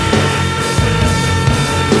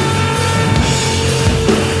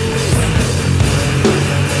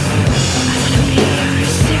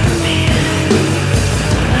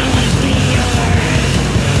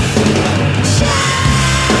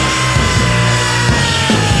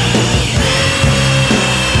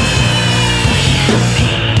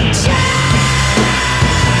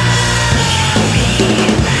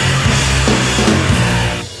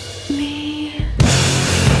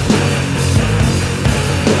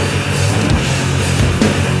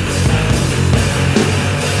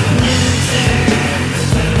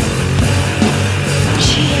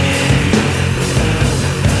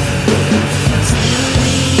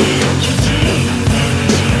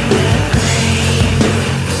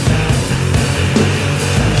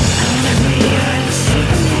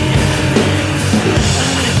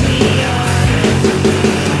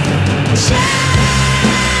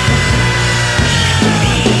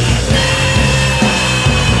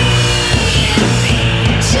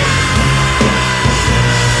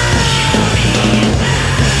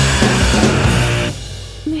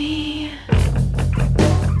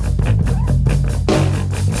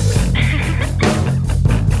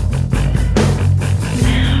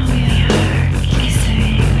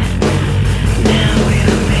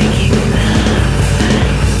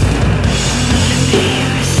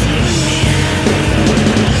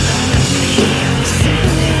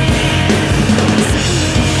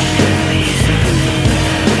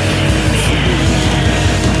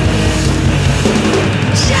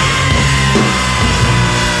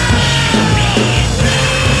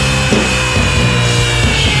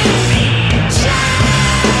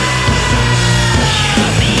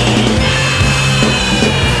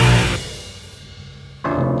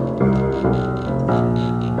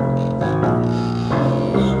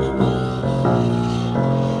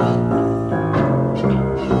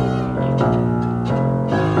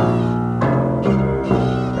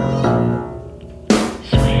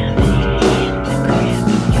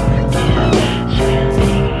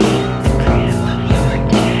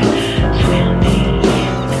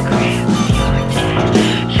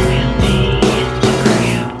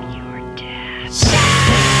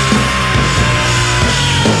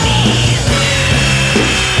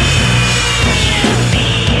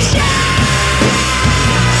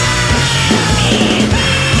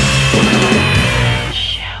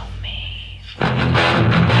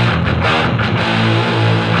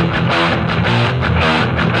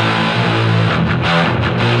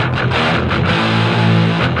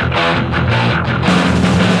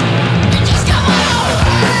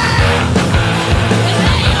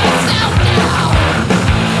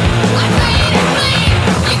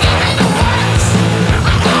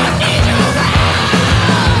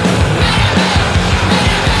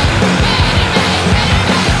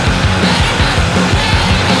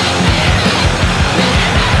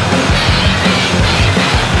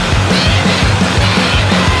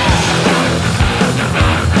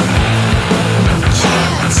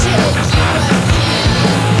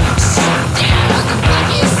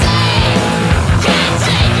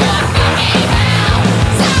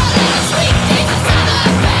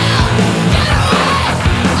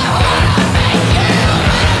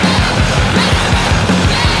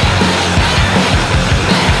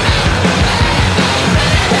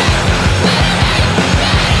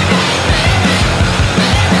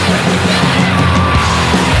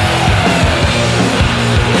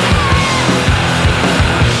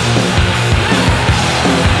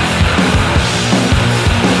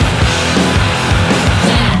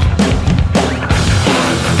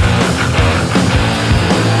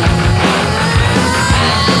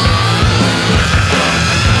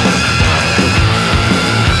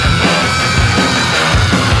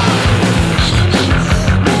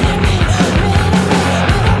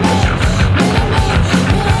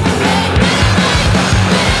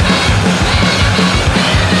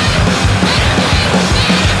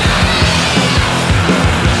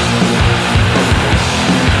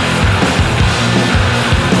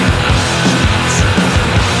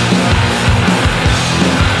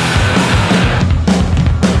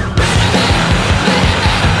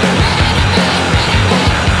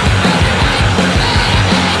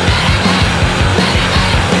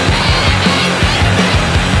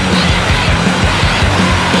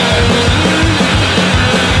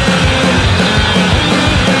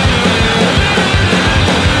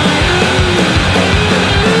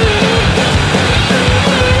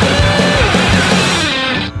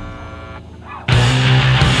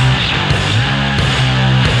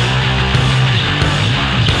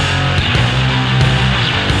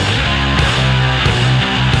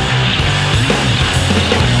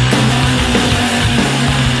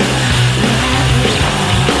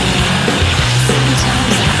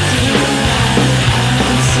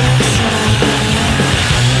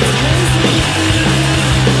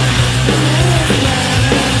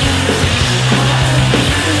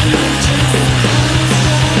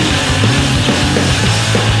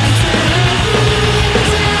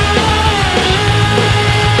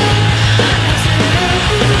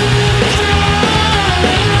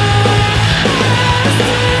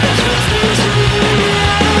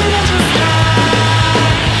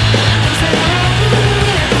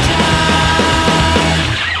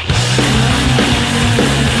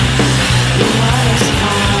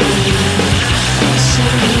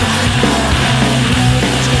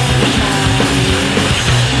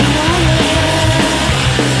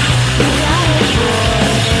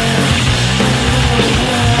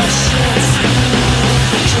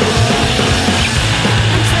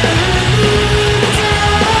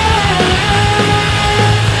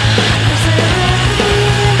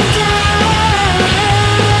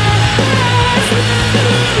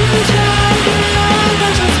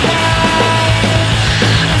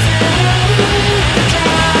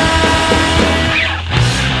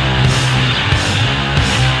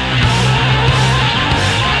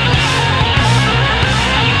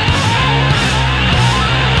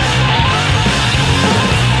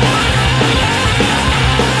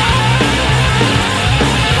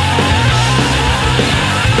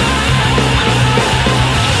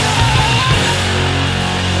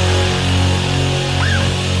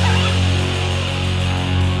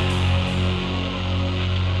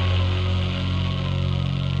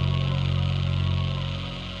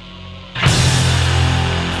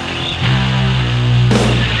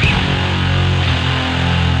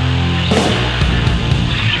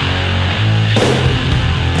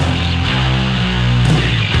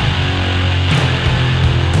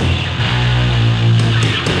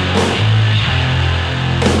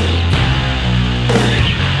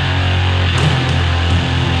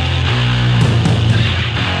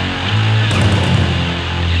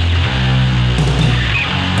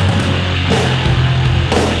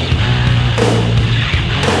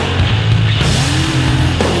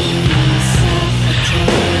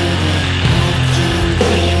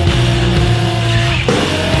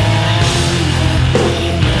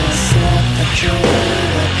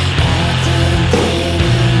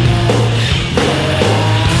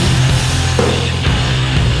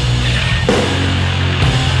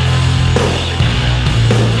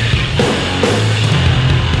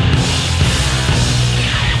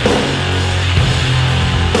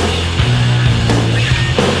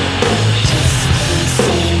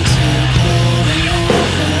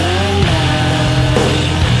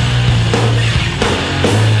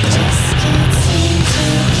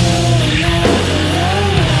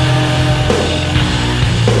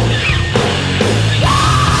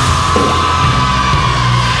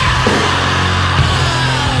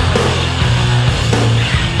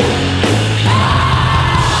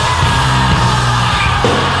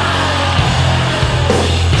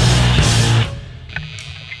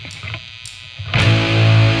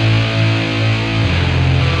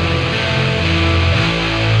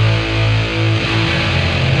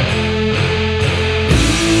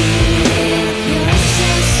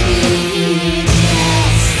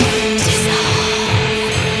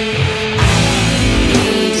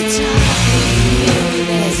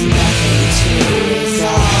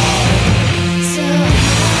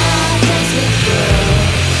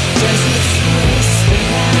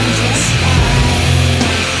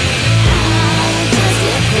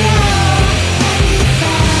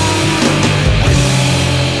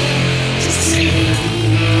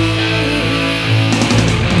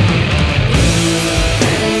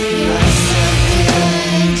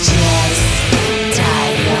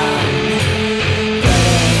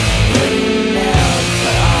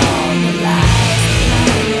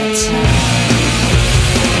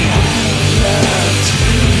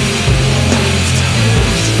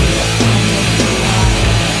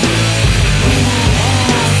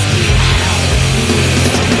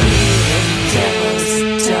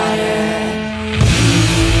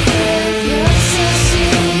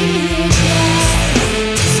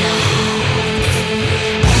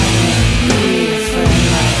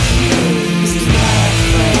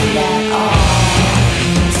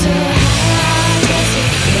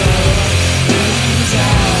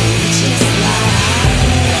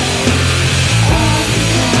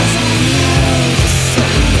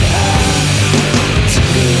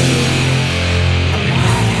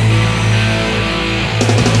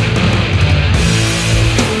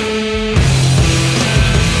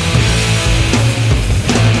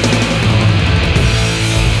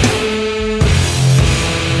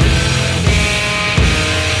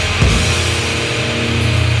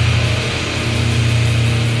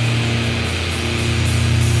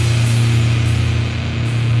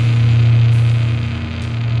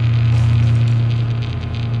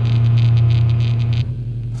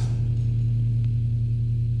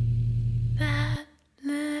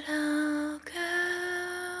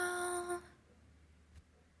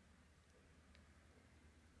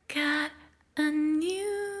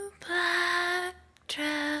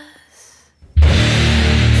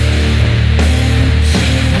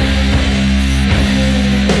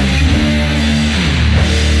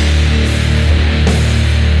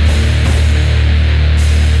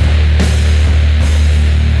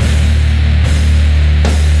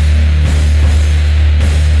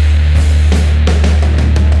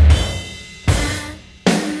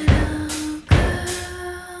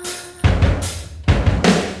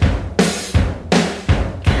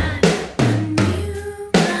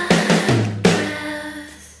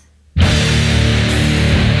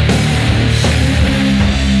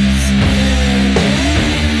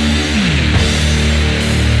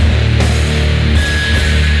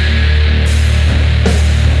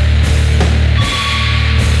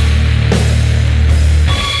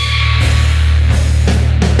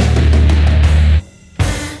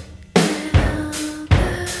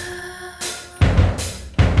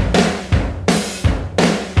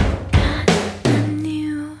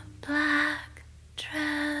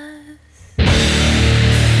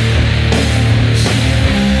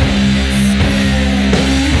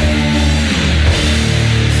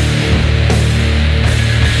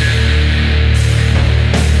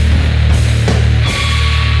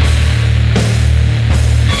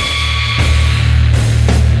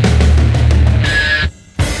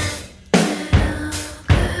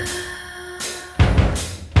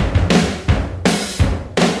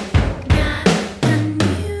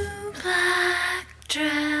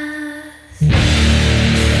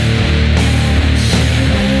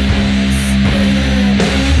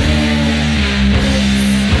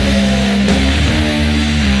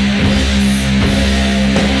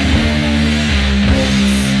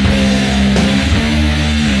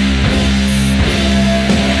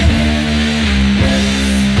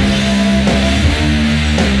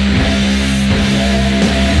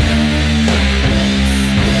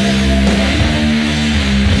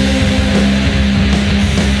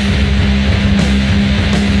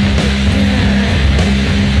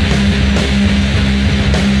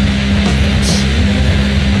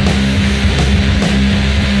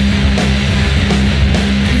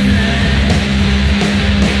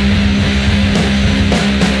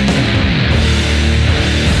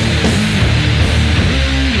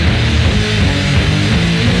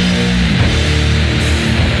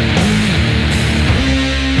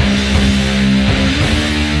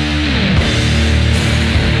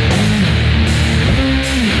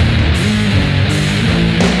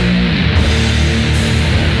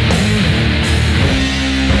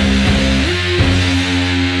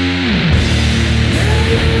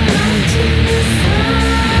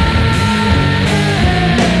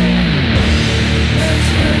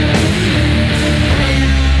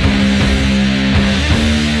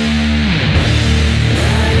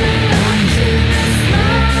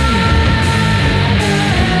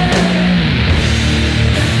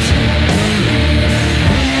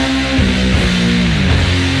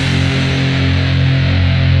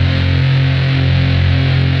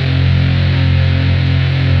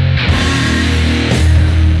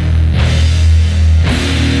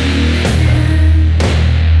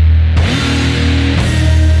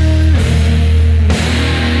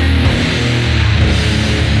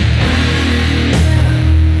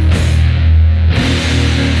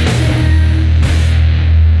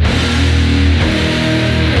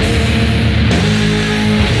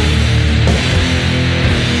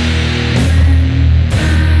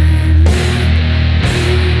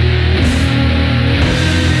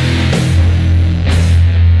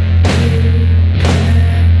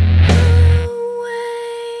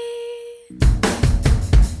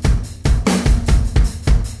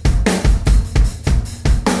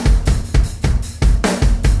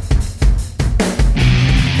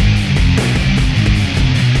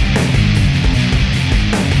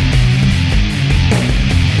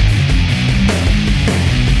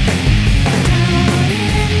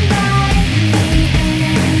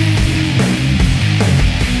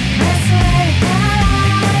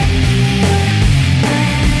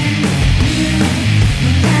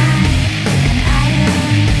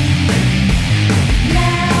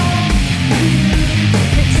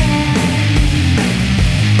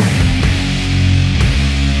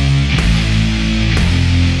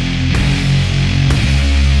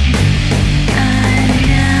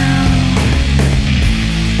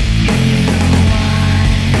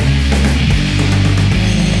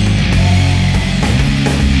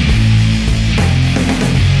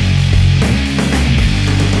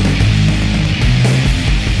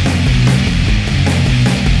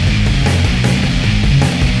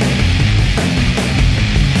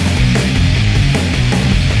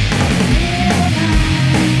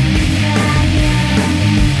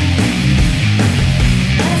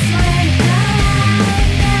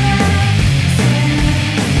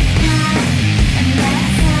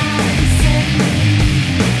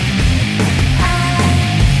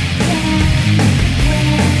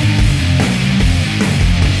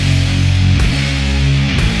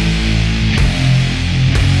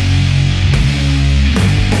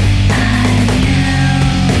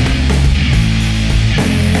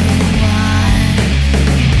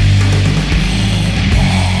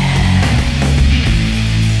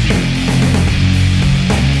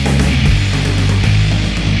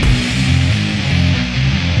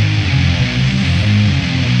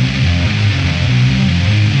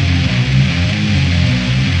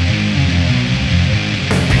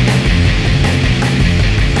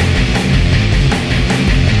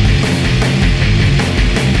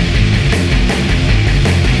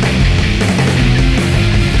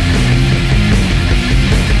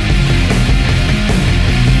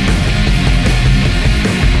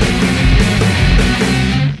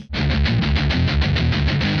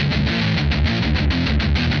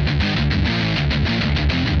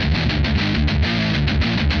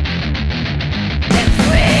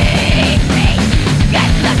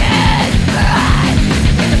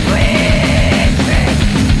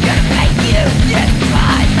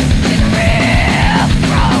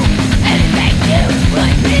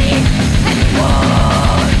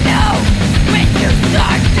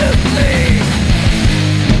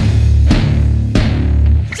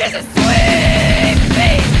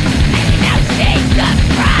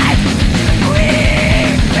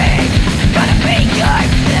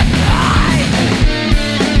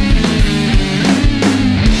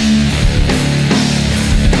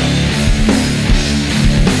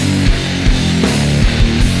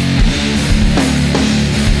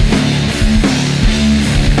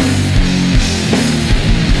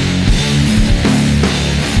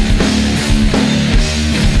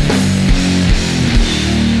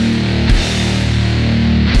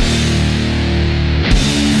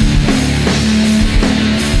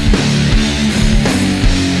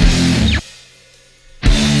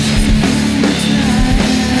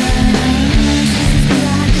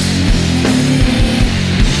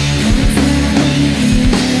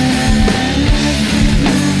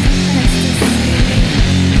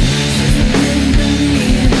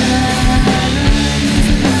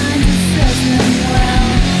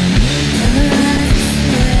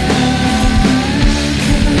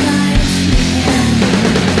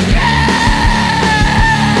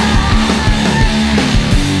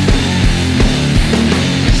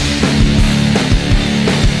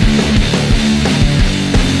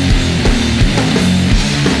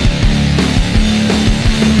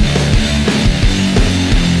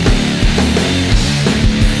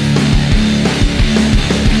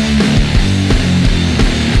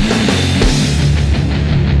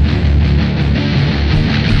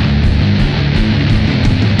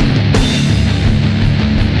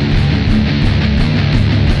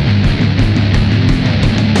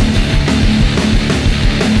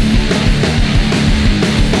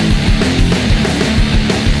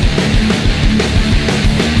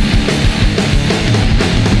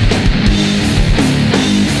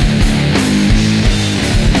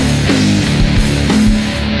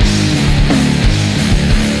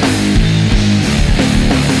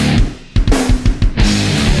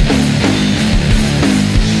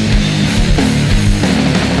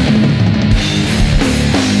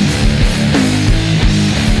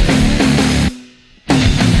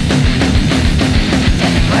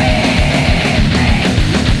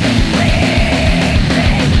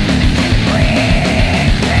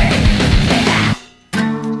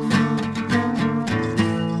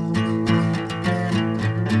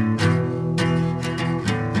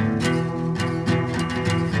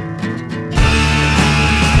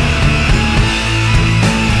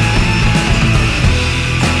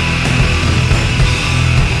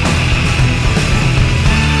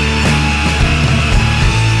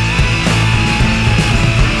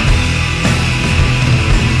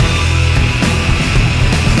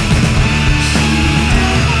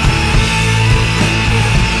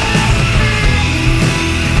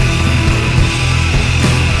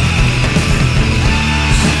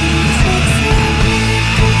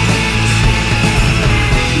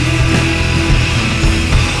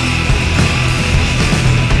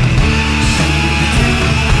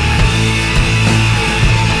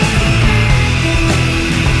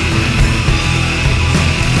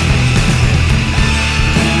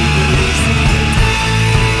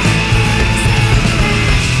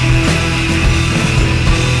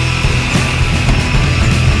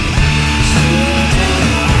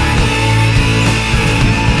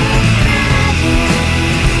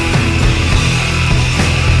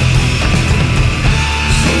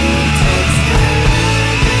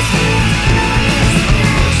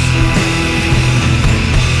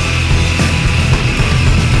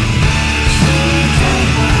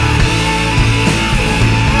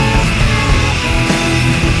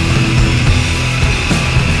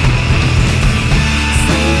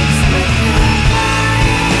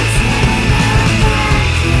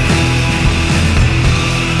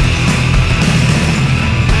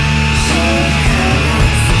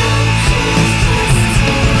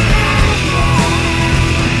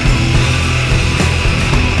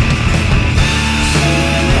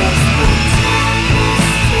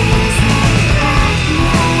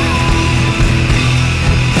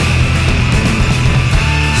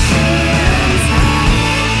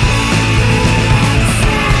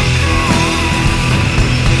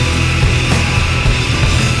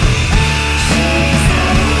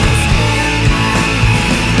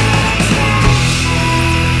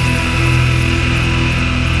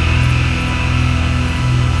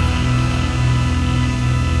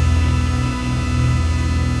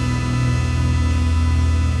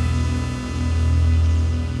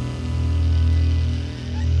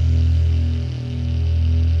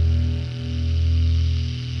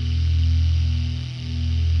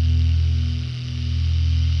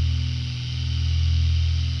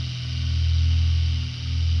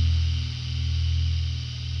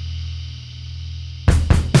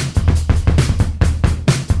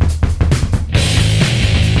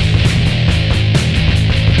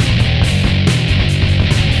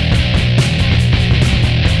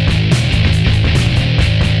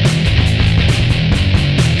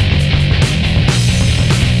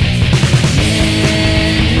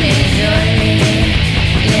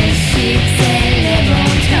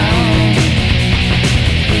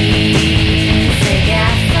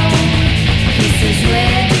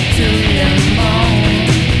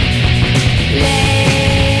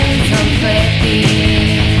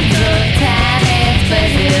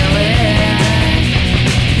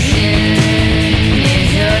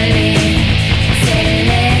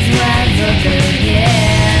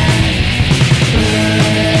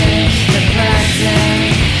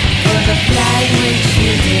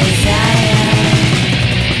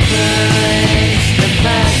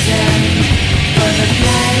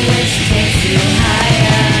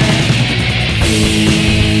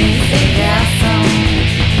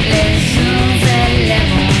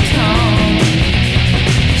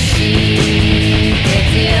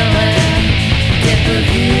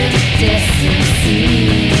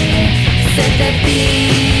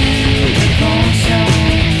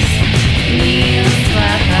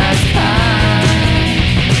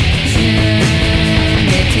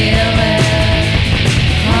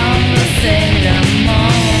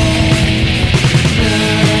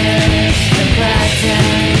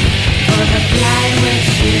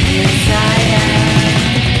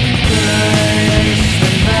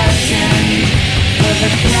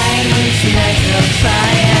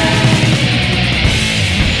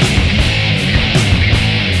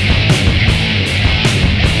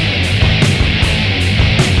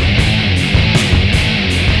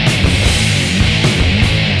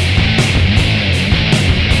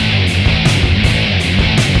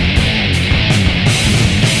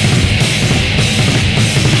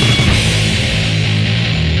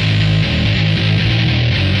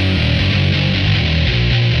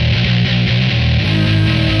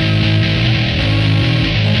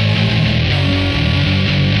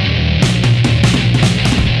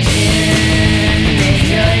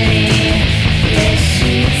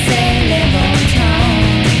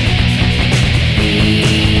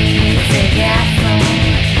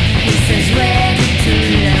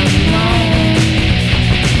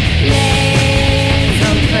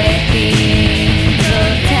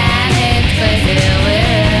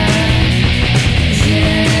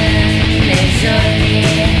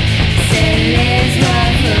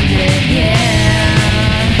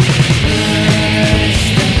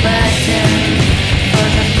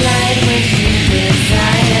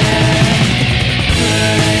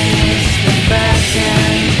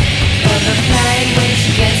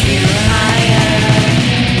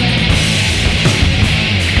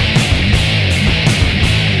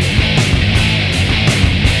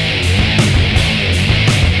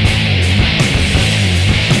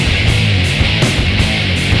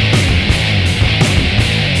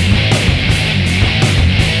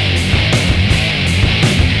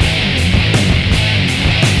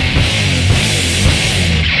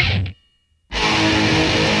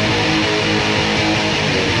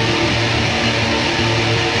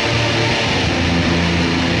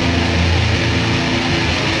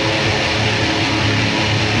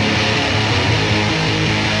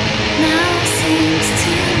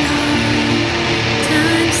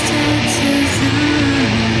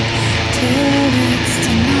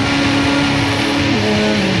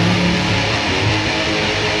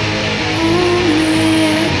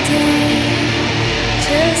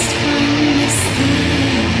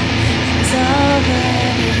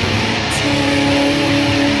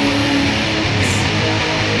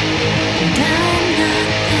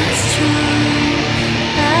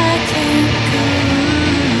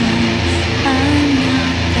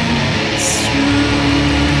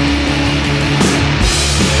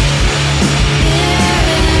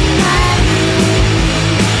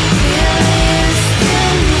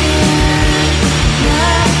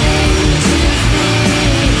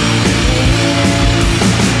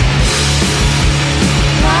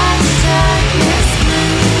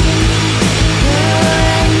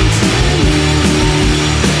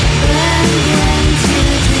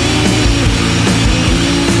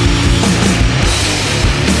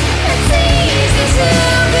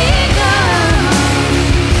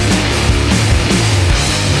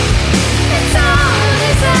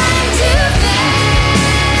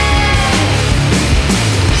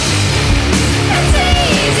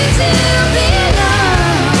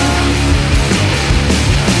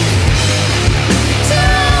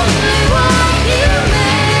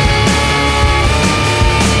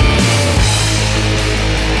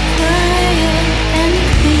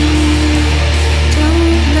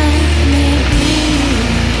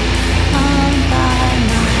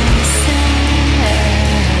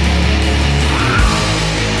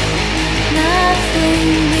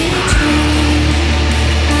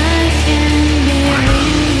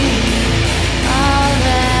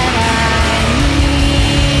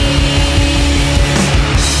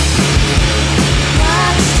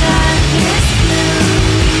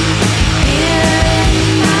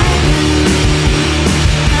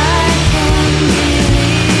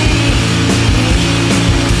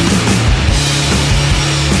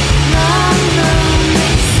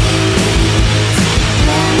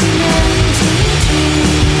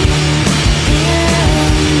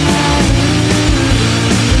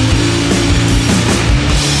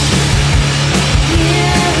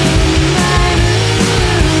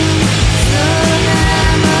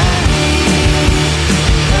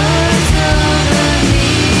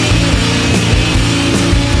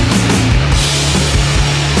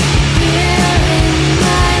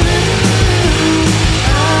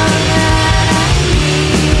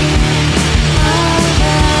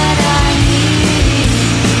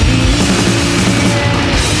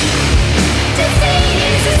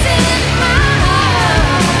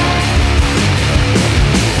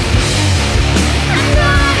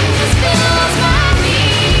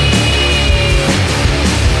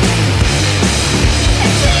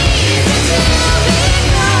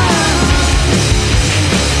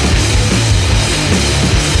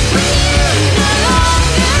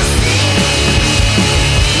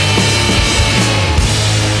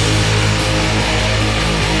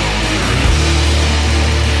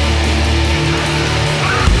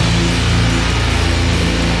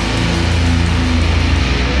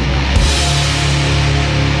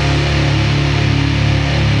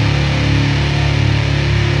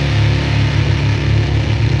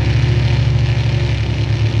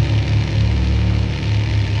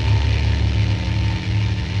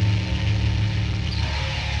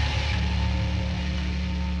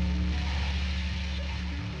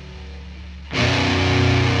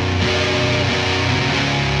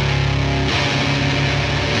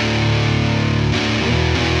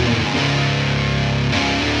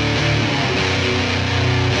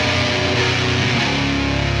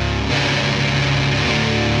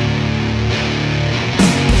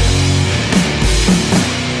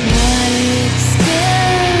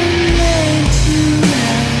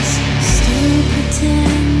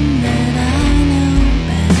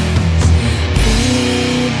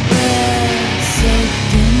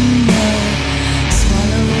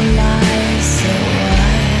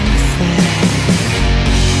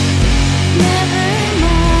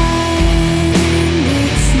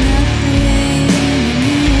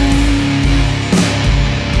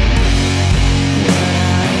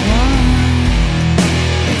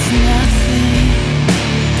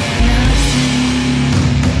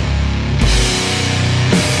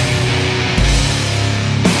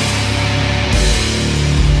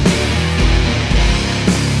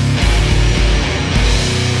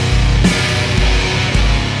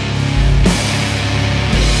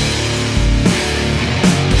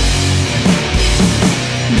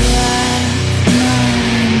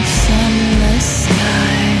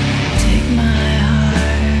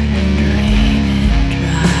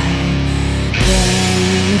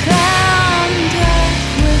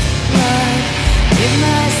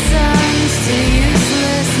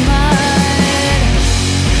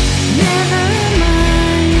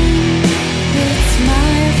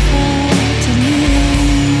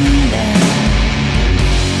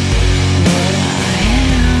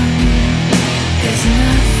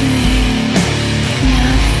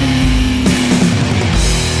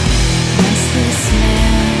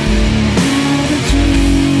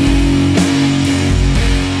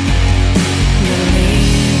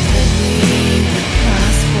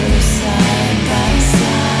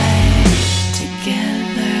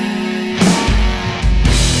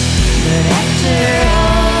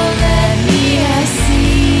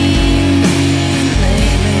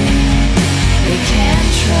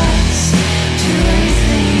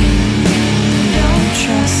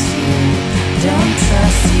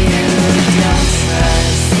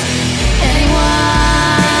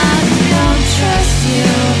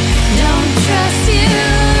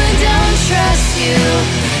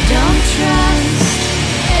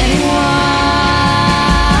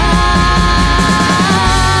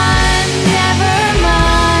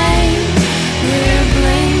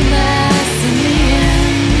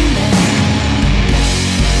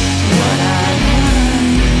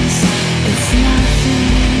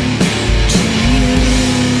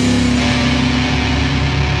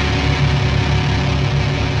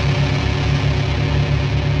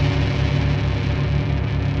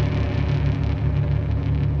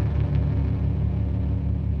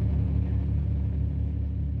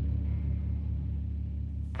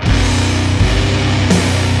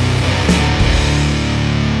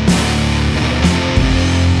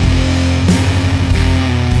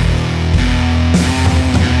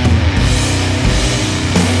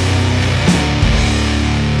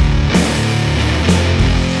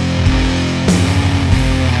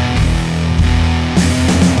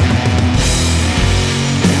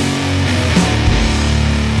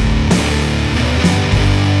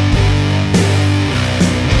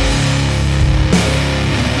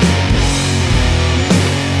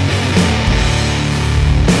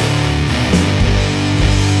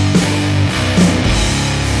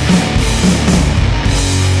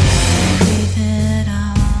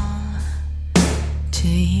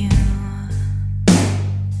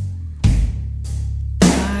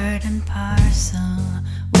castle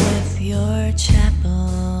with your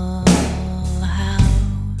chapel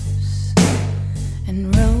house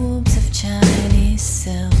and robes of Chinese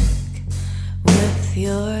silk with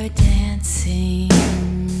your dancing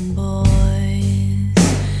boys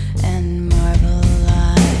and marble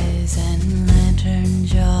eyes and lantern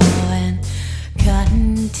jaw and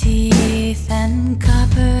cotton teeth and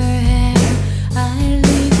copper hair. I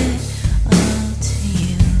leave it all to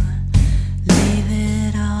you, leave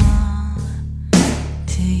it all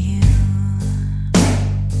to you.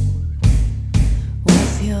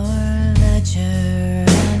 With your ledger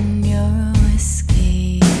and your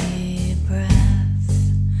whiskey breath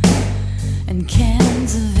and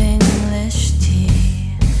cans of English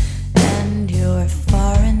tea and your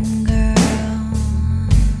foreign girls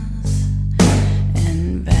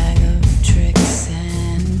and bag of tricks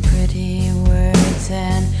and pretty words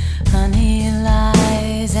and honey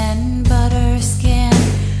lies and butter skin.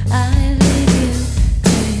 I leave you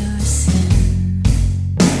to your sin.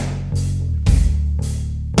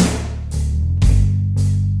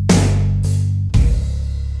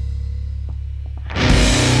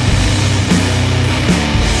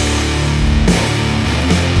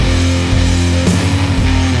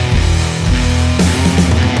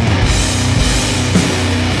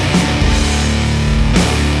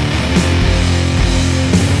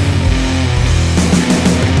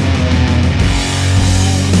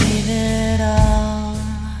 Leave it all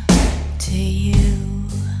to you,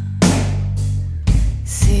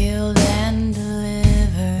 sealed and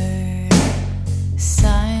delivered,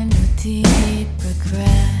 signed with deep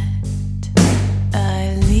regret.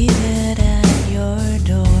 I leave it at your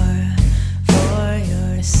door for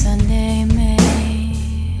your Sunday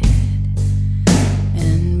maid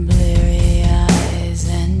and bleary eyes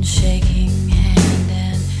and shaking hand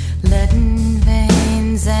and leaden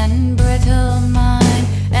veins and brittle mind,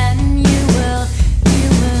 and you will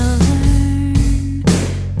learn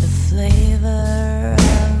the flavor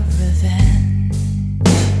of revenge.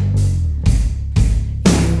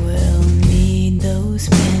 You will need those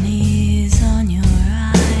pennies on your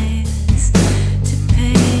eyes to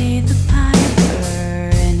pay the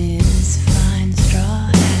piper in his fine straw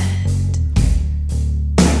hat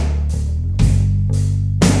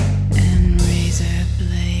and razor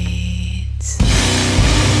blades.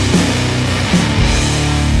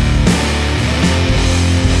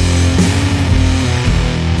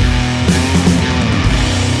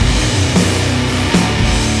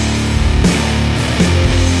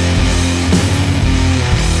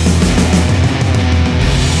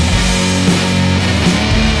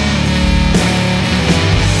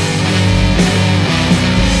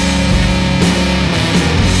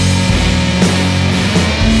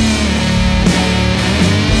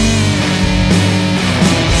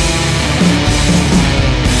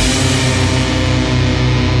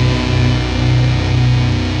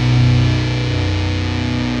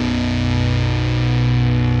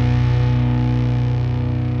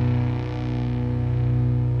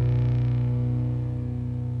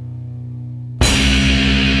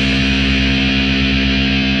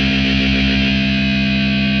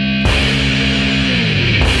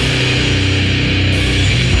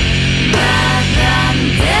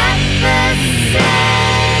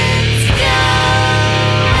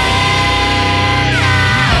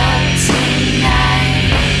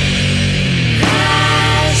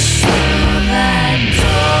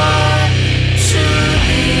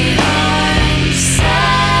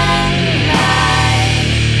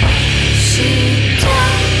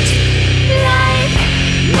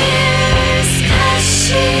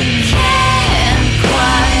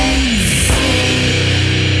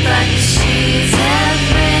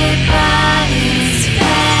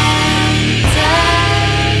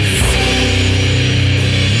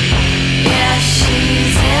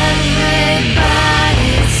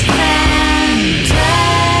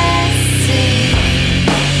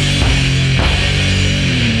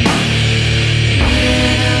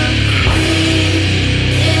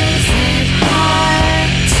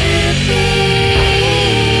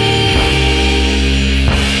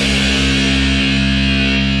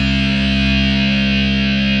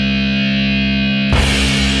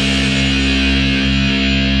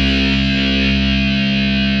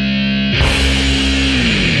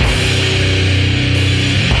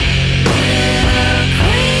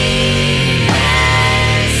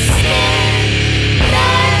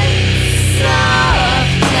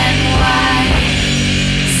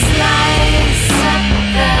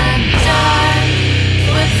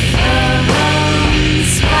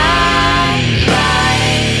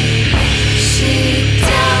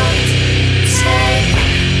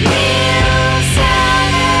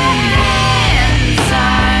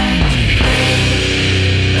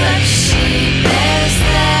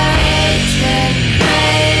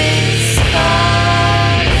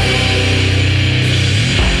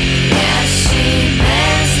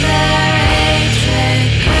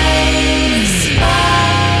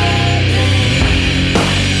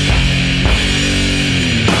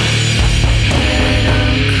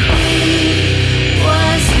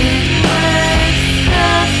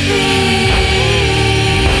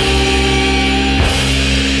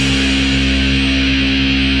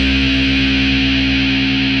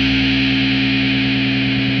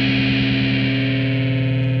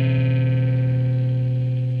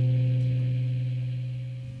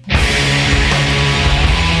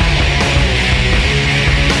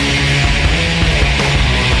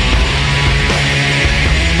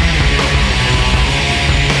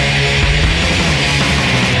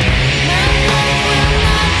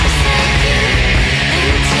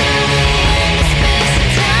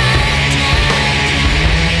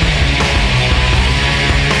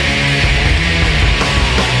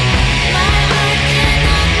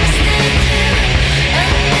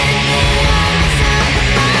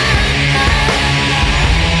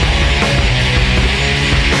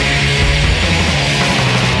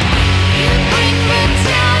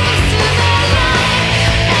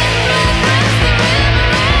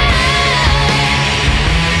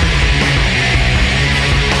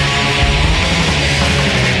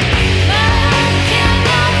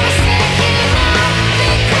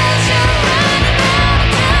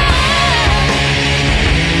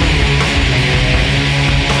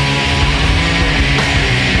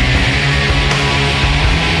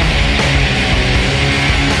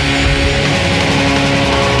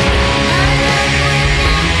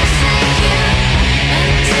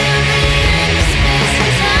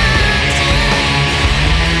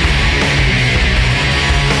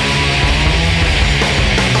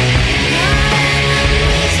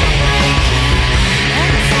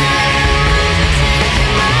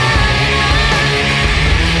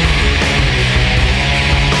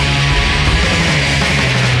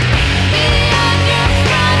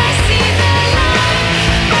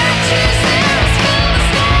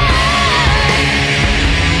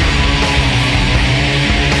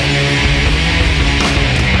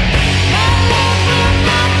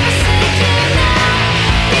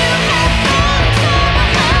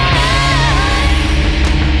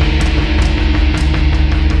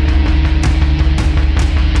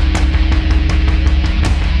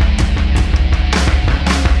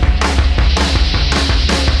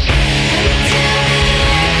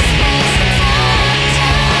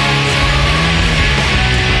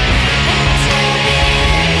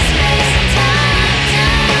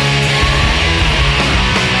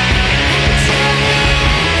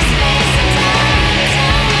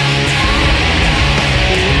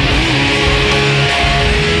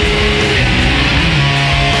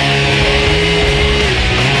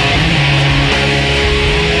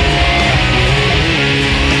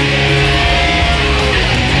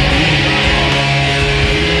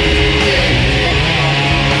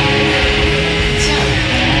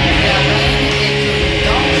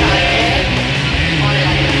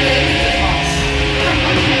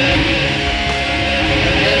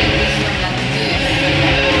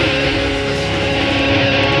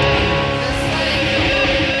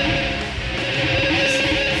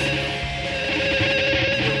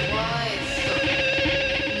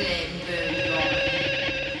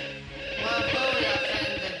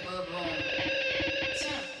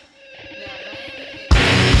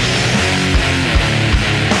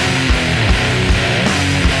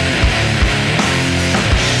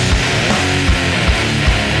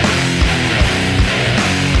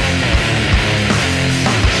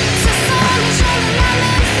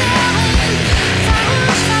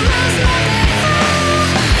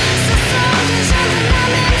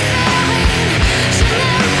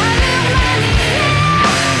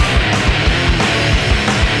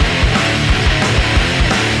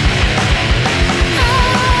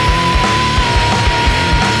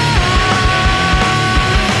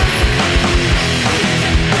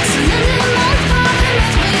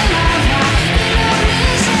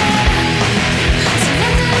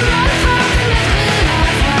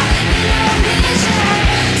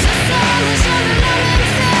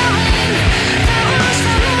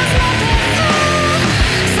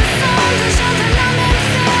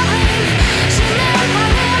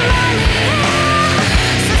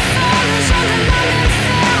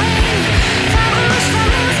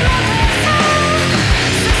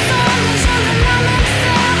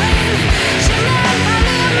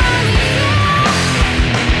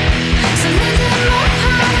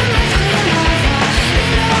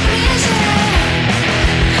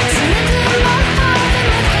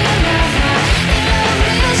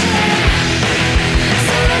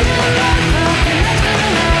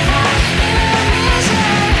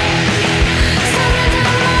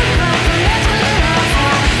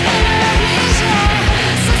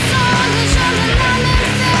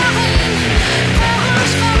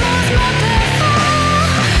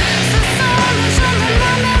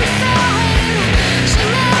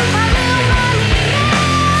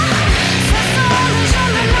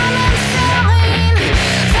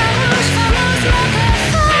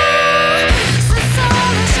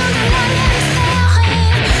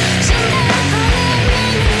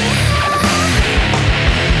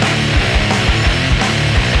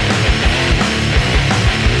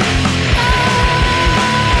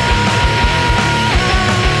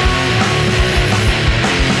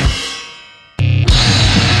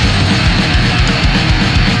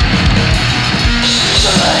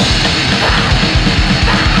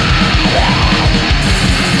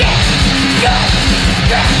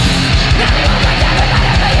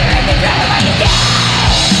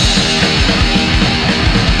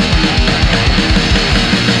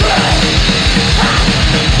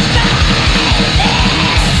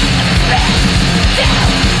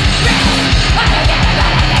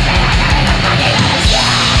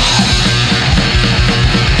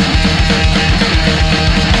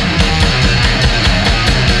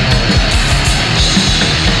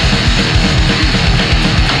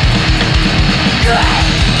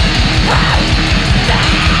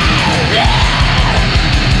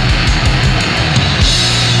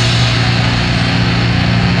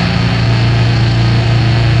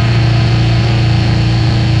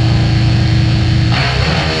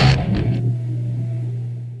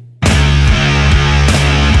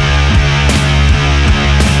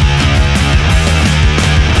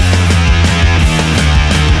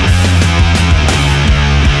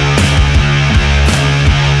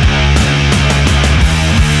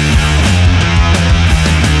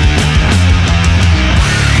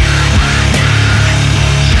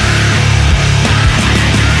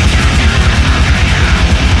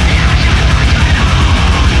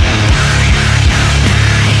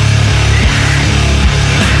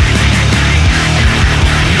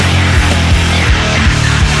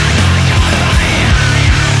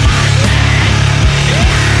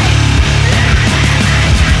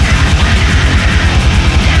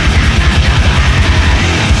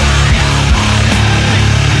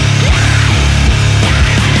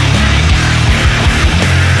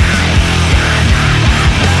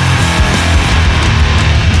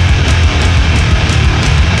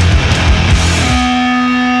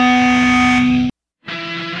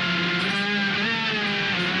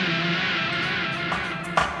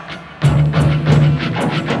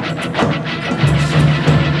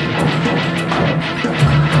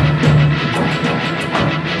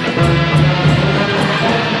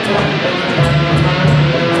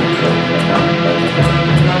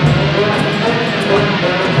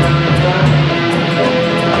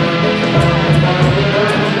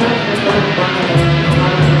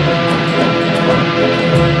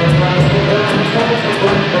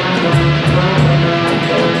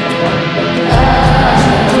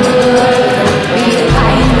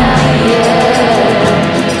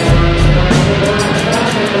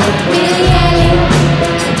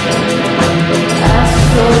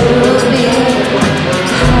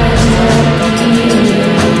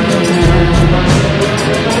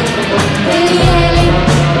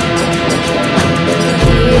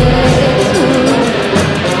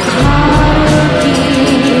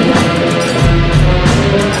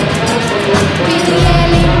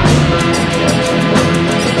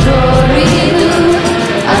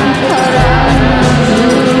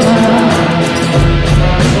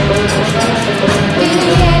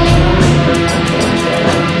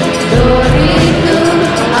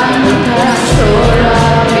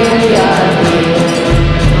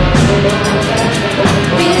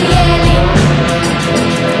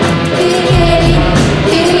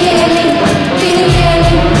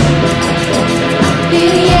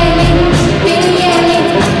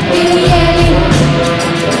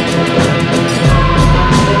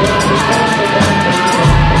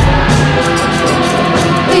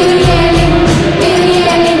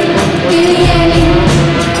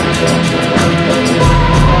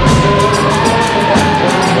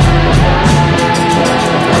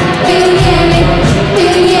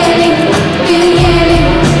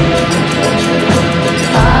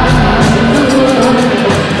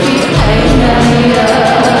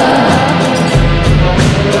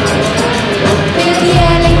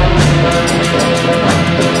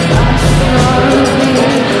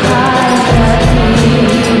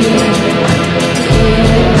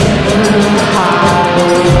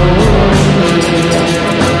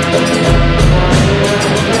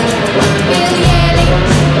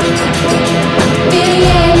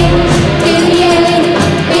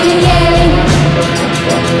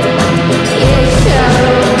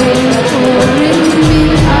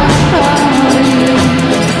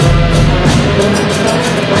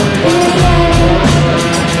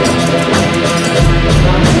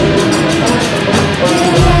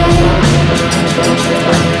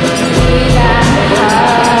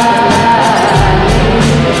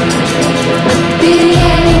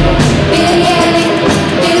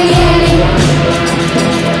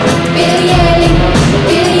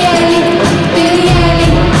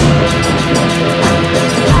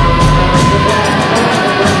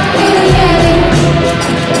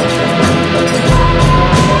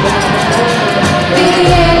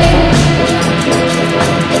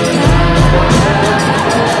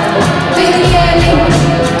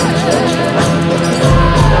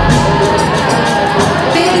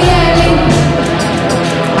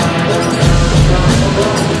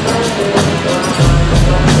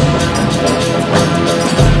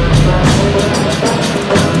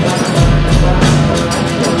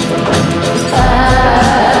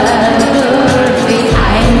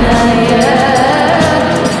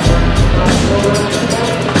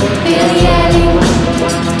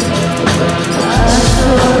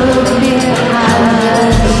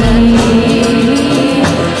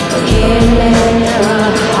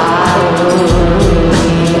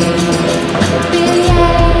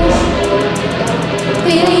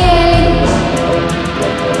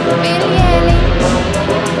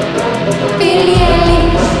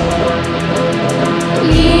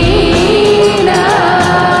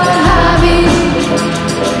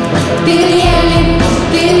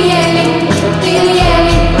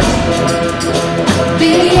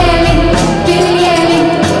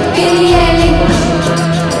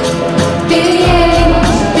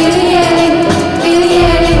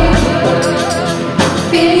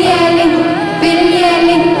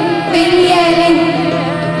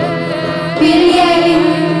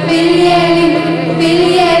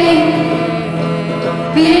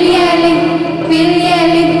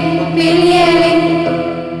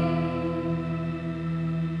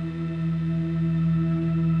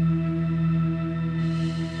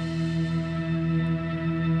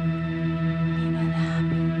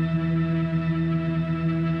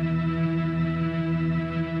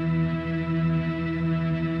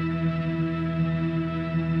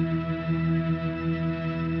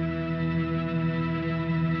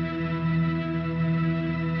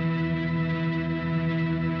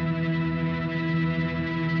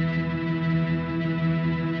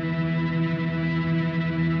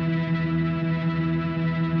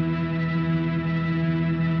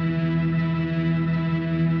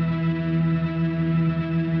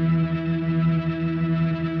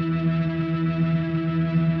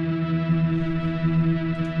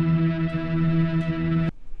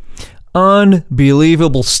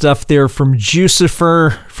 Unbelievable stuff there from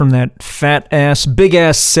Jucifer, from that fat-ass,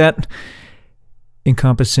 big-ass set,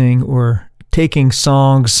 encompassing or taking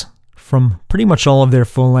songs from pretty much all of their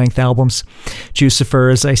full-length albums.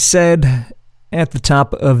 Jucifer, as I said at the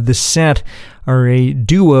top of the set, are a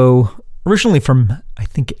duo originally from, I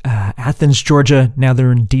think, Athens, Georgia. Now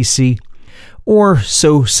they're in D.C., or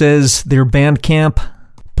so says their Bandcamp.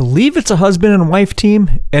 Believe it's a husband and wife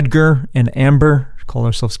team, Edgar and Amber. Call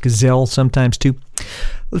ourselves Gazelle sometimes too.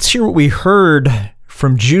 Let's hear what we heard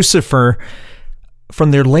from Jucifer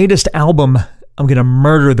from their latest album. I'm going to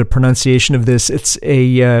murder the pronunciation of this. It's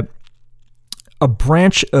a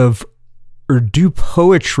branch of Urdu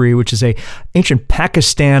poetry, which is a ancient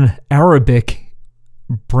Pakistan Arabic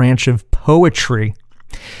branch of poetry,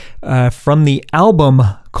 from the album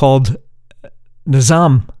called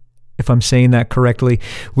Nizam, if I'm saying that correctly.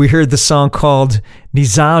 We heard the song called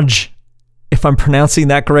Mizaj. If I'm pronouncing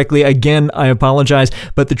that correctly, again, I apologize,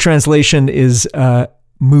 but the translation is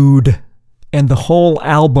mood, and the whole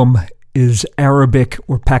album is Arabic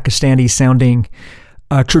or Pakistani sounding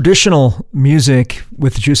traditional music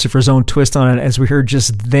with Jucifer's own twist on it, as we heard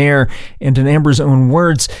just there, and in Amber's own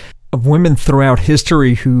words, of women throughout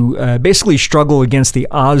history who basically struggle against the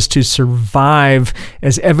odds to survive,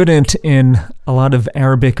 as evident in a lot of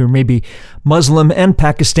Arabic or maybe Muslim and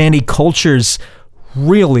Pakistani cultures.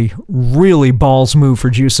 Really, really balls move for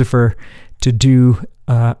Jucifer to do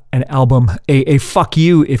an album, a fuck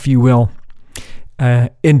you, if you will,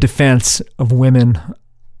 in defense of women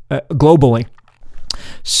globally.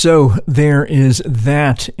 So there is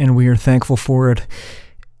that, and we are thankful for it.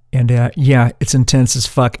 And yeah, it's intense as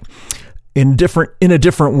fuck. In a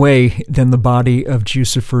different way than the body of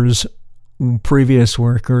Jucifer's previous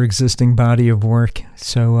work or existing body of work.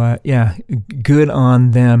 So yeah, good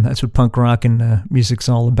on them. That's what punk rock and music's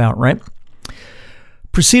all about, right?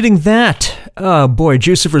 Preceding that, oh boy,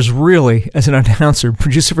 Jucifer's really, as an announcer,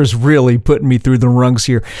 Jucifer's really putting me through the rungs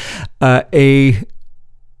here. A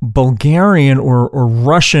Bulgarian or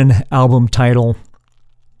Russian album title.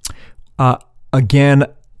 Again,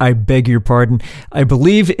 I beg your pardon. I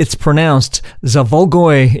believe it's pronounced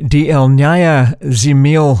Zavolgoy Dielnyaya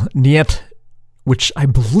Zemil Niet, which I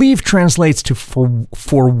believe translates to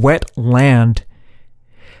for wet land.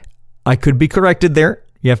 I could be corrected there.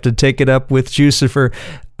 You have to take it up with Jucifer.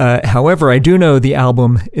 However, I do know the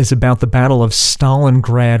album is about the Battle of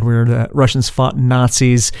Stalingrad, where the Russians fought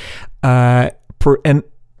Nazis, and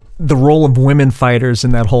the role of women fighters in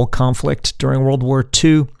that whole conflict during World War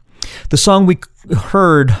II. The song we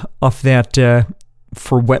heard off that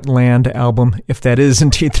For Wetland album, if that is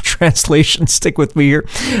indeed the translation, stick with me here.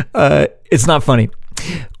 It's not funny.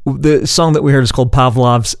 The song that we heard is called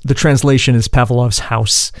Pavlov's. The translation is Pavlov's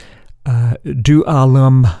house. Du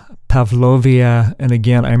Alam Pavlovia. And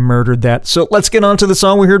again, I murdered that. So let's get on to the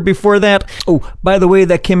song we heard before that. Oh, by the way,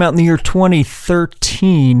 that came out in the year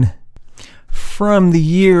 2013. From the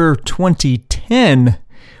year 2010,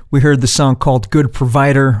 we heard the song called Good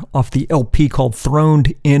Provider off the LP called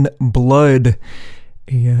Throned in Blood.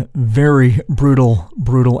 A very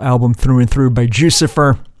brutal album through and through by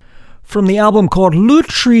Jucifer. From the album called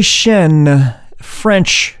L'Autrichienne,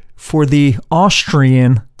 French for the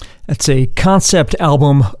Austrian. That's a concept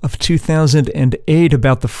album of 2008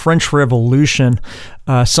 about the French Revolution.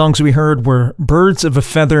 Songs we heard were Birds of a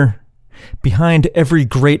Feather, Behind Every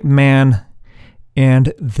Great Man,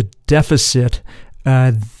 and The Deficit.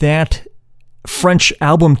 That French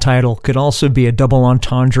album title could also be a double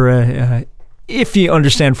entendre if you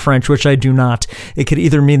understand French, which I do not. It could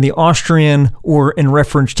either mean the Austrian, or in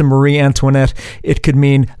reference to Marie Antoinette, it could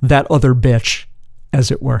mean that other bitch,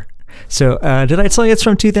 as it were. So did I tell you it's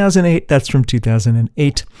from 2008? That's from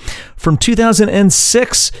 2008. From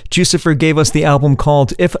 2006, Jucifer gave us the album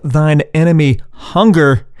called If Thine Enemy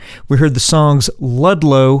Hunger. We heard the songs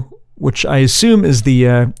Ludlow, which I assume is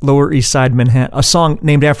the Lower East Side Manhattan, a song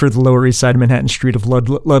named after the Lower East Side Manhattan street of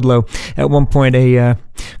Ludlow, at one point a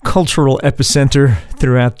cultural epicenter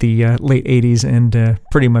throughout the late 80s and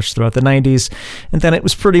pretty much throughout the 90s. And then it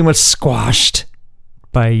was pretty much squashed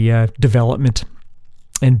by development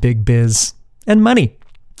and big biz and money.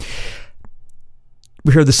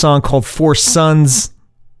 We heard the song called Four Sons.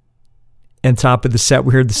 And top of the set,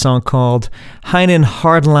 we heard the song called Hennin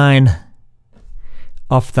Hardine,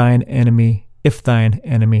 Off Thine Enemy, If Thine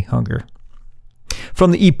Enemy Hunger.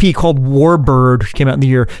 From the EP called Warbird, came out in the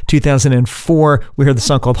year 2004, we heard the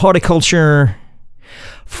song called Haute Couture.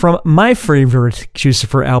 From my favorite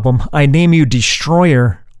Jucifer album, I Name You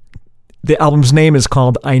Destroyer. The album's name is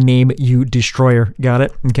called I Name You Destroyer. Got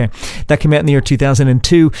it? Okay. That came out in the year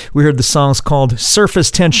 2002. We heard the songs called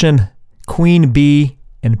Surface Tension, Queen Bee,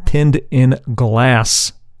 and Pinned in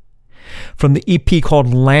Glass. From the EP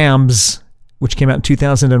called Lambs, which came out in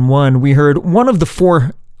 2001, we heard one of the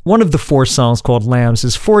four songs called Lambs.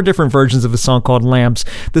 There's 4 different versions of a song called Lambs.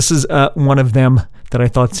 This is one of them that I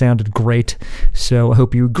thought sounded great. So I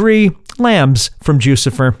hope you agree. Lambs from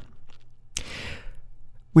Jucifer.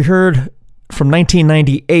 We heard from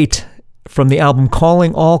 1998 from the album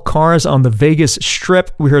Calling All Cars on the Vegas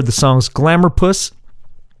Strip. We heard the songs Glamourspuss.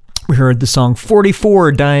 We heard the song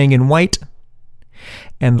 44, Dying in White.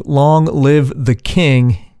 And Long Live the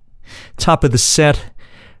King. Top of the set.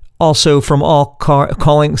 Also from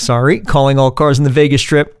Calling All Cars on the Vegas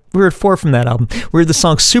Strip. We heard 4 from that album. We heard the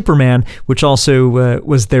song Superman, which also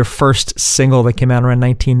was their first single that came out around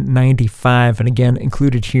 1995, and again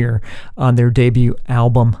included here on their debut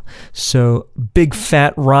album. So big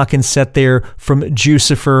fat rockin' set there from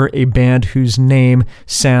Jucifer, a band whose name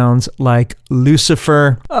sounds like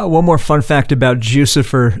Lucifer. One more fun fact about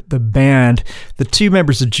Jucifer, the band. The 2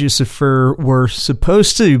 members of Jucifer were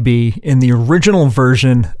supposed to be in the original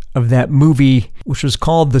version of that movie, which was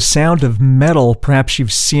called The Sound of Metal. Perhaps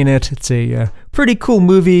you've seen it. It's a pretty cool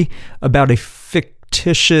movie about a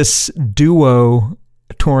fictitious duo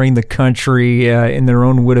touring the country in their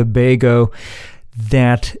own Winnebago,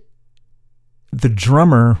 that the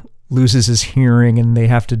drummer loses his hearing and they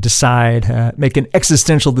have to decide, make an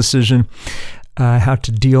existential decision how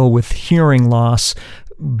to deal with hearing loss.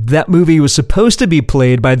 That movie was supposed to be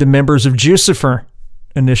played by the members of Jucifer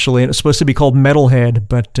initially, and it was supposed to be called Metalhead,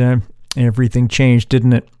 but everything changed,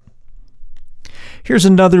 didn't it? Here's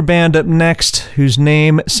another band up next whose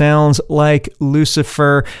name sounds like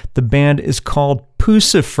Lucifer. The band is called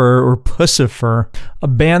Puscifer, or Puscifer, a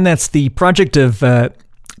band that's the project of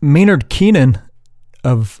Maynard Keenan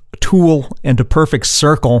of Tool and A Perfect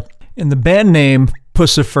Circle. And the band name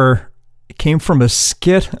Puscifer came from a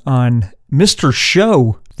skit on Mr.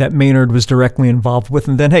 Show that Maynard was directly involved with,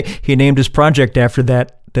 and then he named his project after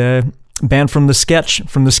that band from the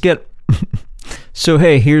skit. So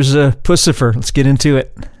here's Puscifer. Let's get into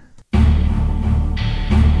it.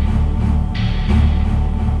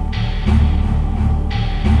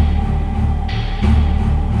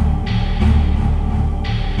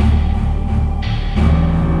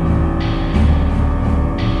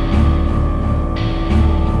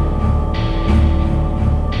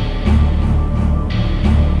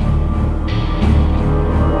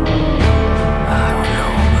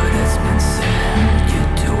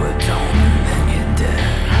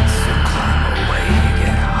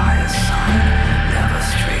 Get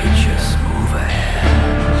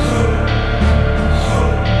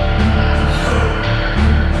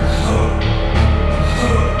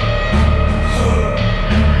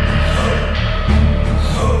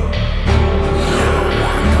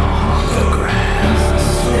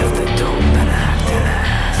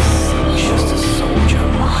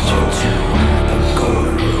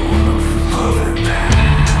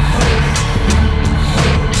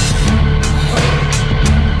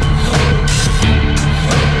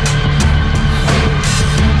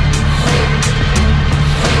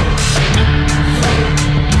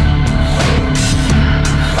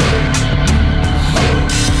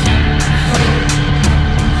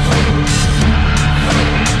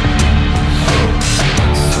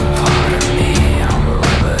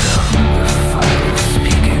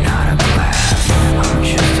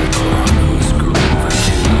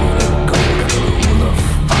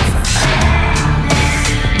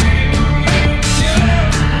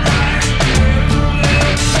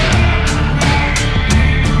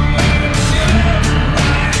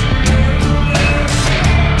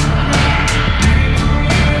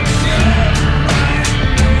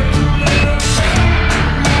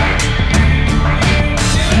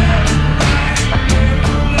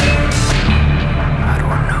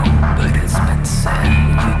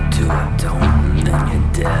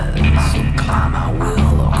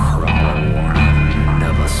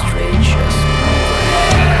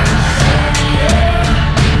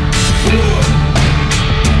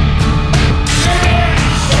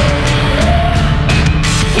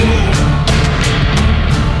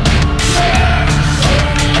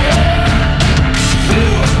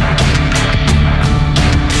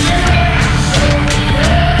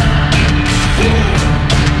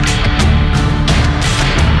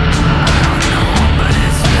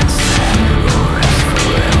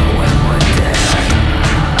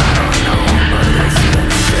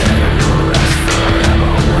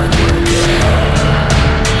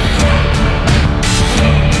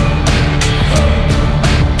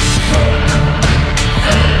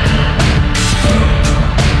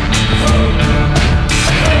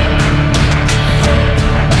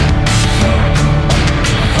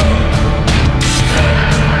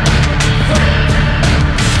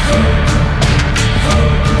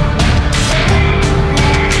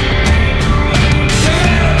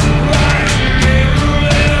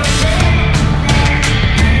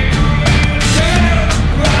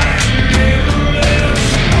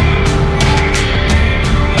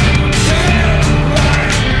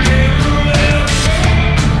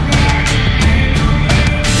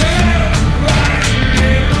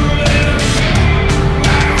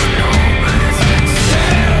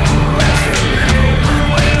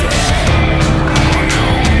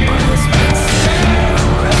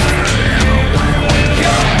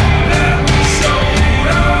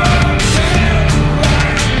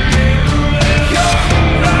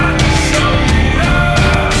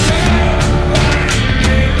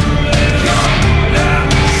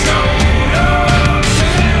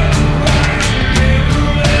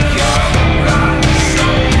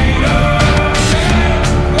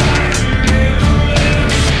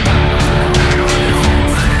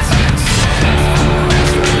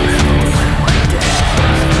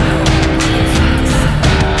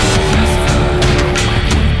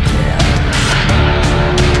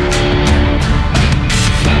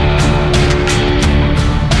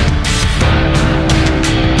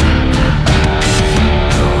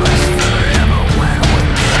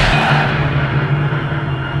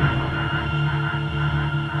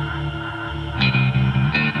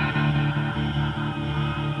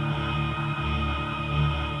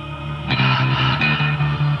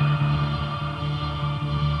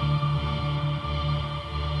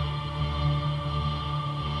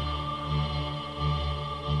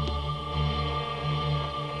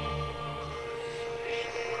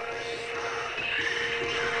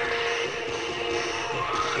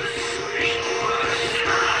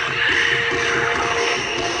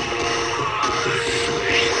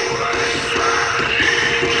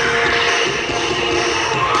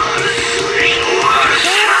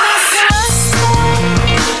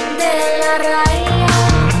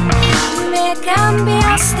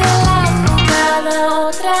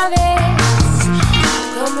otra vez.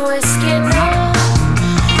 ¿Cómo es que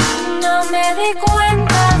no me di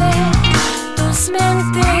cuenta de tus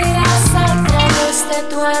mentiras a través de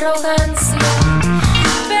tu arrogancia?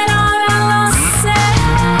 Pero ahora lo sé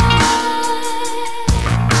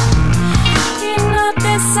y no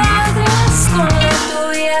te saldrás con la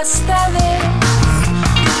tuya esta vez.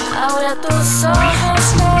 Ahora tus ojos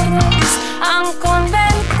verdes han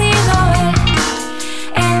convertido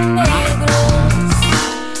en negros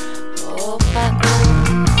opacos.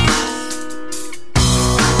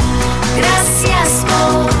 Gracias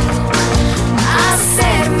por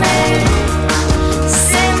hacerme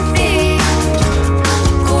sentir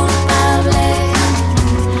culpable,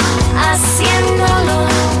 haciéndolo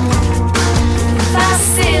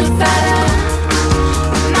fácil para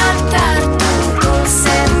matar tu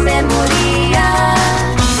dulce memoria.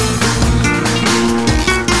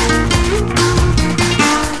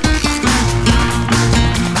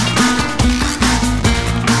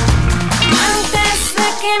 Antes de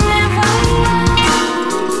que me vaya,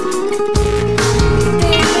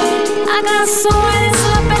 dime, ¿acaso eres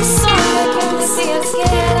la persona que decías que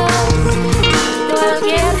eras? De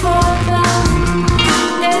cualquier forma,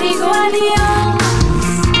 te digo adiós,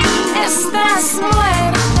 estás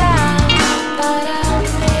muerta para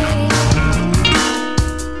mí.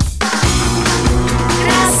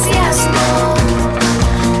 Gracias por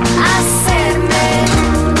hacerme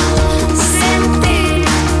sentir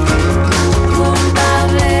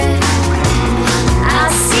culpable,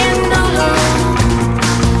 haciéndolo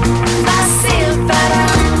fácil para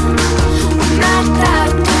matar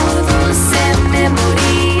tu dulce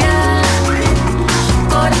memoria,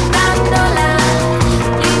 cortando la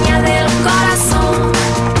línea del corazón,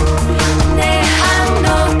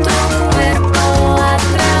 dejando tu cuerpo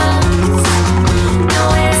atrás. No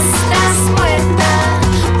estás muerta,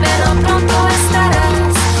 pero pronto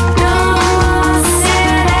estarás. No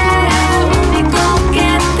seré el único que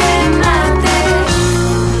te mate.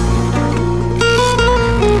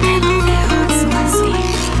 Te lo dejo eso así.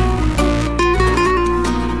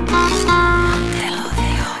 Te lo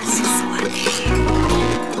dejo eso a ti.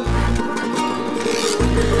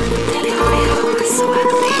 Te lo dejo eso a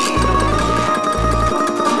ti.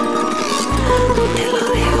 Te lo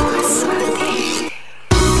dejo eso a ti.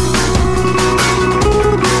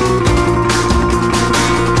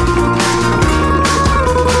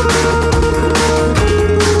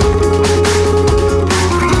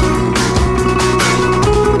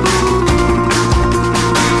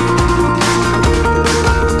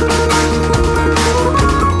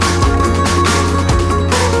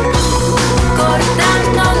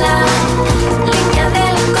 Cortando la línea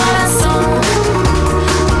del corazón,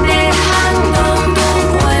 dejando tu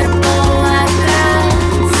cuerpo atrás.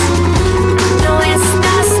 No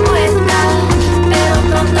estás muerta, pero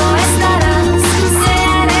pronto estarás.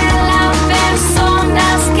 Seré la persona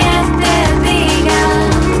que te diga,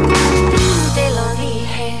 te lo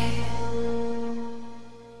dije.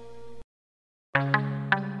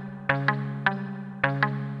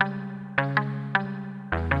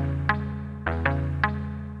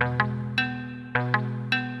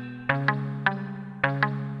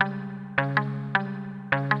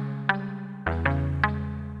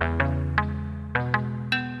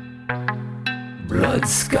 Blood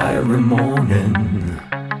sky every morning.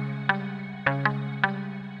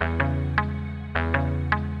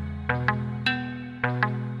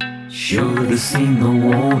 Should have seen the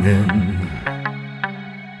warning.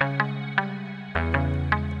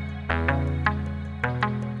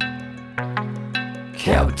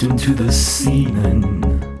 Captain to the seaman.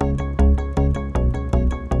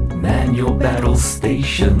 Man your battle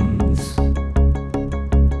stations.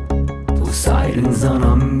 Poseidon's on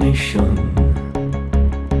a mission.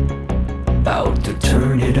 About to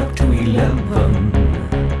turn it up to 11.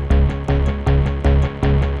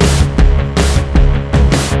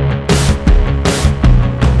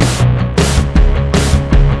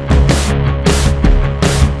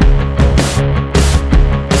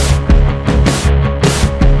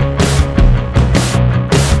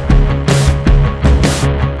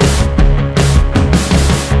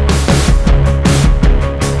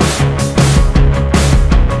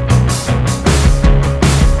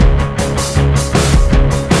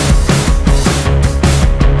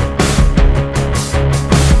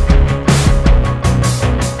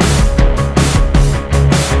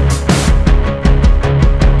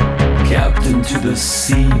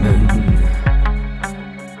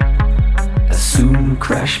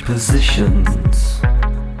 crash positions.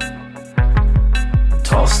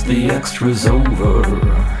 Toss the extras over.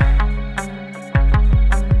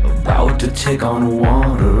 About to take on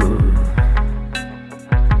water.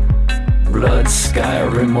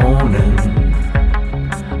 every morning.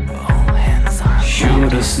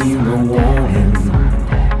 Should have seen the warning.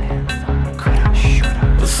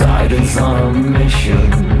 Poseidon's on a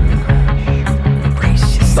mission.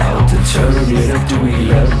 About to turn it up to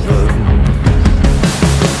 11.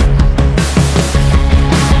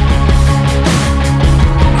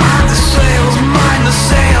 Mind the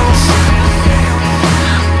sails.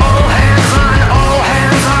 All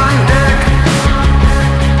hands on deck.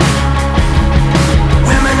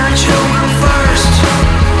 Women and children first.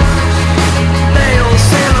 Bail,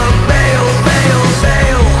 sailor, bail, bail,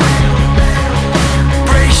 bail.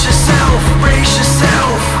 Brace yourself, brace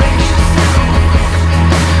yourself.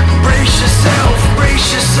 Brace yourself, brace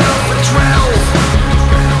yourself for 12.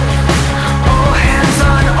 All hands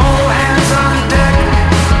on deck.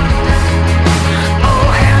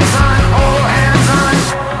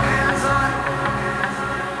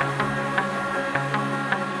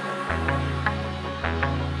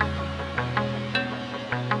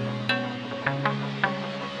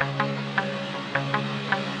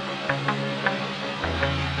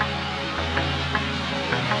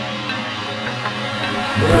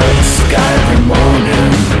 Sky every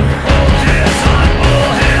morning.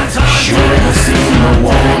 Should have seen the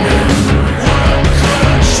warning.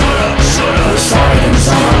 Poseidon's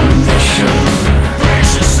on a mission.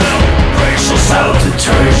 About to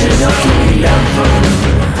turn it up to 11.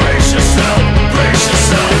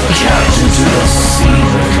 Captain to the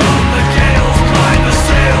seaman.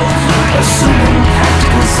 Assuming packed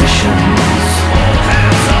positions.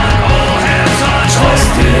 Toss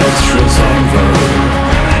the extras over.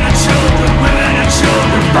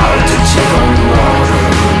 About to check on water.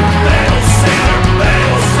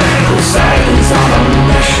 Poseidon's on a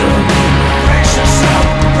mission.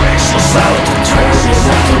 About to turn it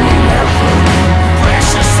up to 11.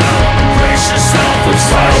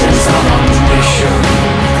 Poseidon's on a mission.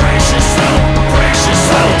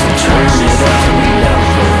 About to turn it up to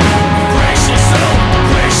 11. Brace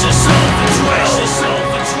yourself for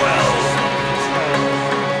 12.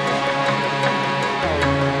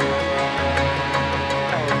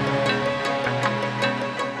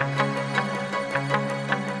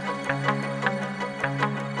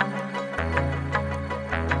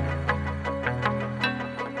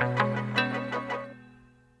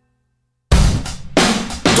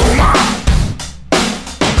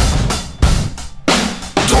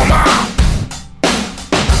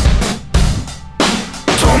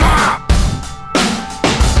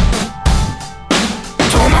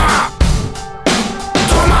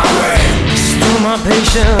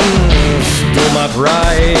 Patience, stole my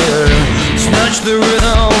pride, snatched the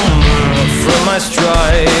rhythm from my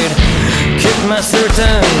stride, kicked my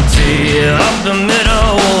certainty up the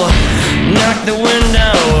middle, knocked the wind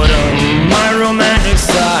out of my romantic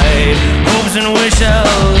side, hopes and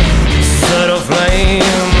wishes set aflame.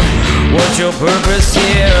 What's your purpose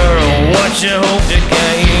here? What you hope to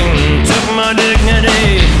gain? Took my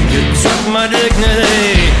dignity, you took my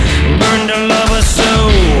dignity, burned a lover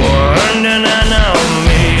so undeniable.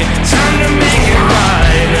 Time to make it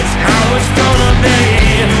right, it's how it's gonna be.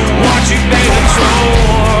 Watch you pay the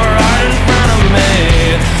toll right in front of me.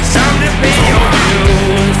 Time to pay your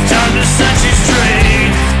dues, time to set you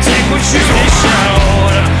straight. Take what you dish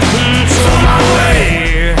out, throw my way.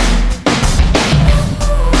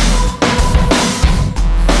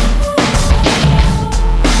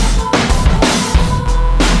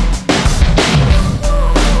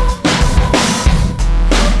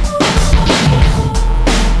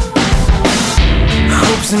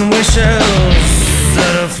 And wishes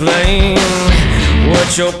set aflame.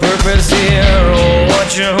 What's your purpose here?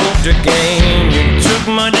 What you hope to gain? You took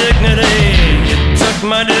my dignity, you took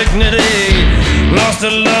my dignity, lost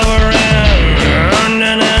a lover and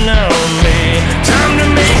undone on me. Time to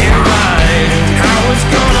make it right, how it's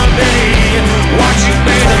gonna be. Watch you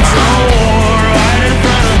pay the toll right in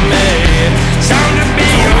front of me. Time to be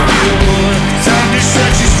your dude, time to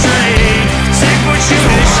set you straight. Take what you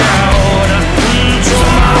dish out, throw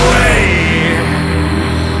my way.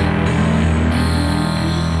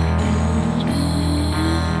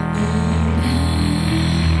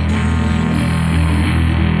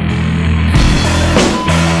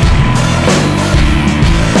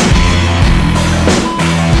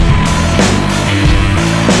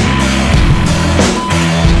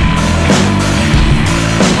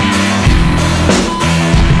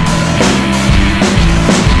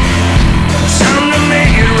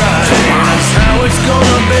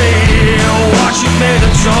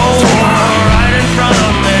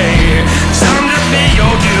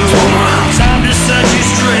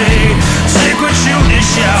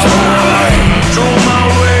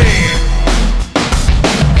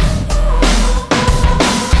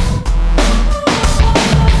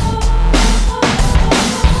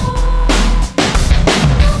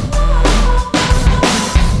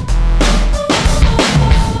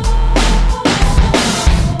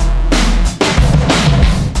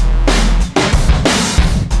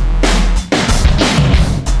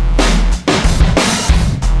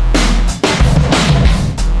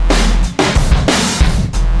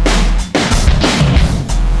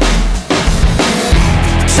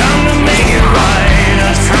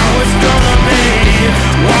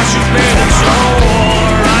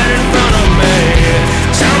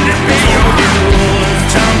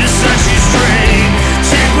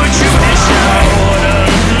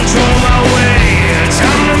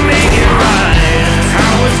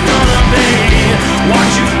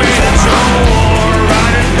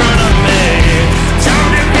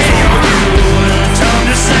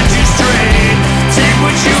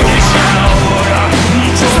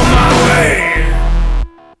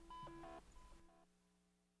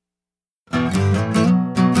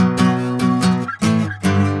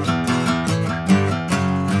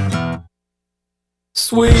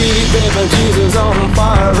 Sweet baby Jesus on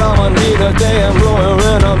fire, I'ma need a damn lawyer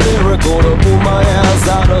and a miracle to pull my ass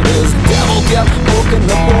out of this. Devil kept poking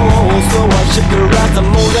the balls, so I shipped her out to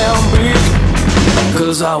Mozambique,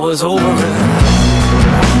 'cause I was over it.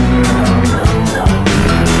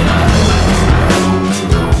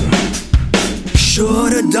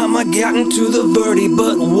 Should've done my getting to the birdie,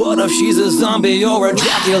 but what if she's a zombie or a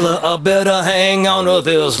Dracula? I better hang on to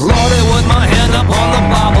this. Lordy, with my hand up on the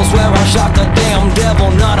Bible, swear I shot the damn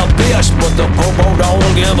devil, not a bitch, but the popo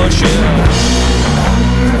don't give a shit.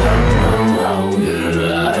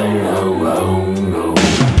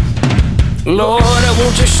 Lord,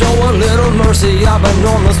 won't you show a little mercy? I've been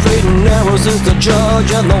on the straight and narrow since the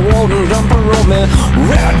judge and the warden done parole me.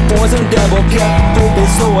 Rat boys and devil kept pooping,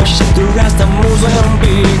 so I shipped the rest to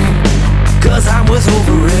Mozambique, 'cause I was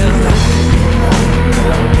over it.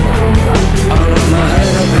 Out of my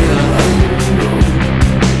head a bit.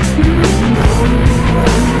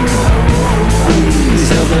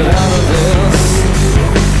 Tell me out of this.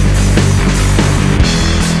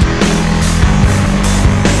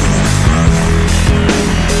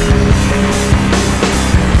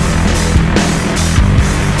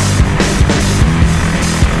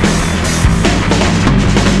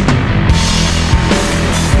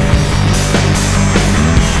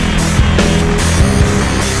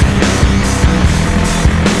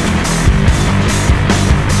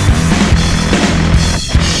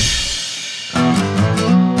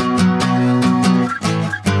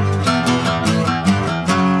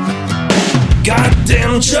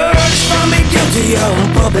 Church found me guilty of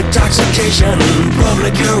public intoxication,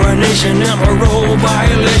 public urination, and parole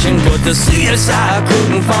violation. But the CSI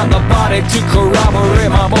couldn't find the body to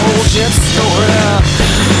corroborate my bullshit story.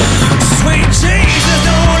 Sweet Jesus,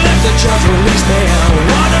 don't let the church release me.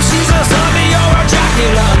 What if she's a zombie or a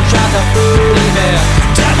Dracula and tried to fool me?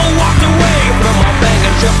 Devil walked away from my bank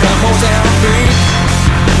and tripped to Mozambique.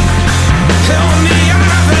 Help me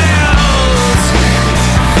out of this.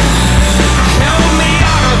 Help me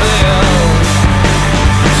out of it.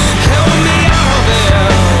 Help me out of it.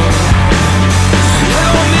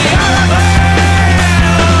 Help me out of it.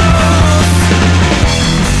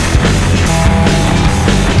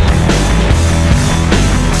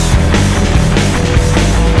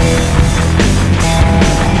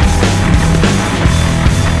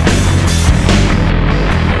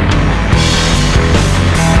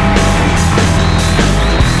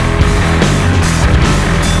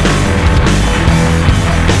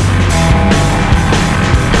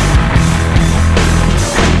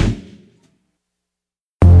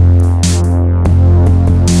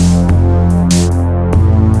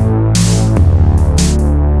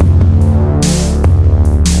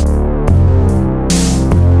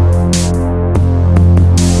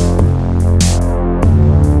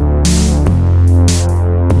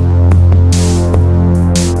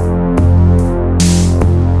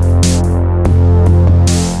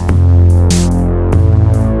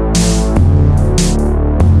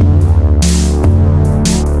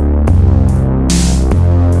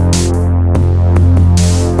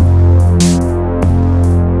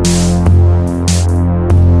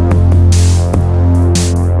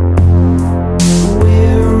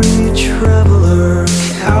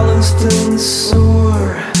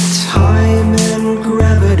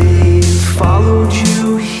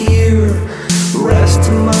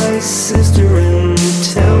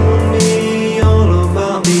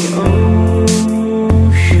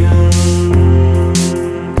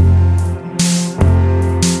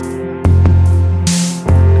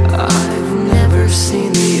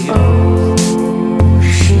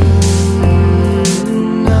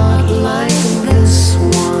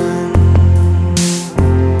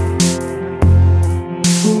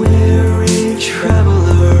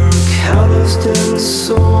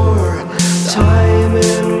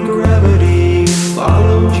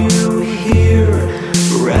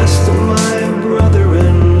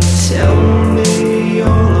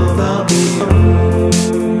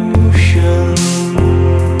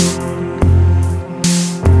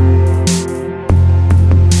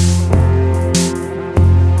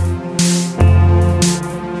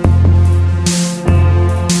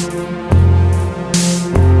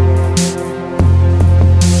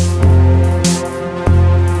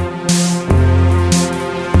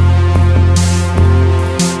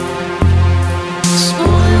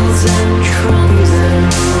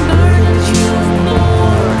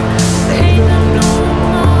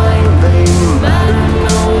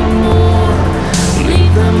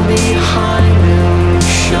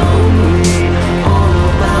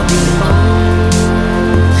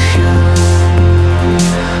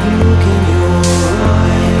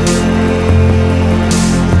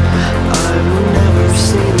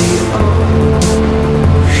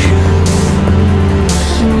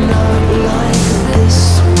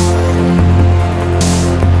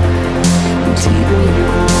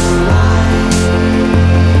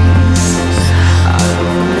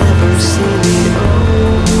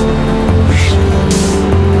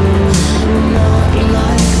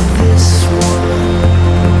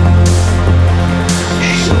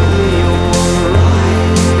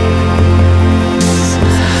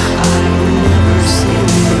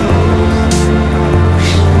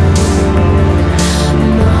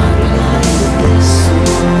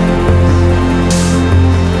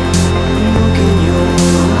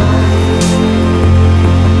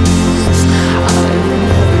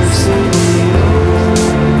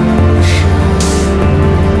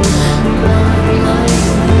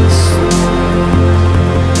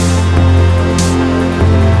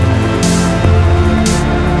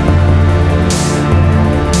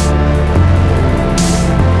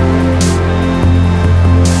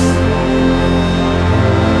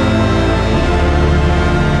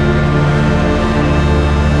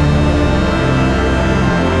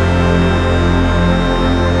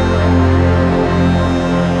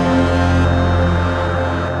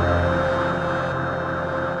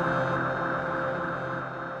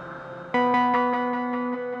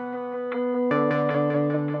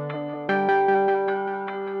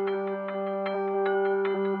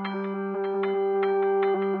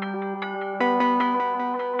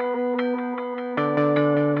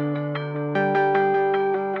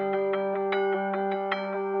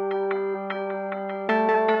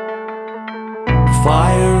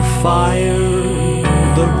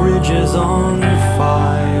 the bridges on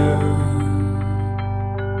fire.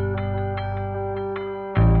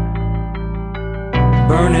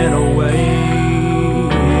 Burning away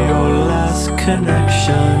your last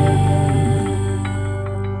connection.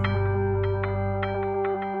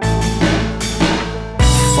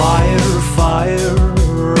 Fire, fire,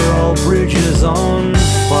 all bridges on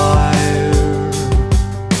fire.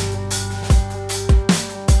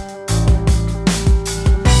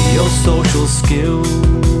 Your social skills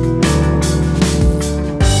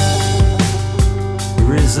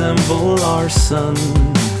resemble arson.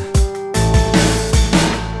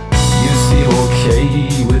 You seem okay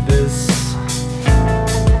with this.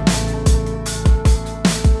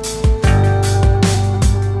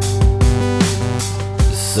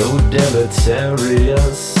 So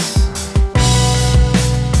deleterious.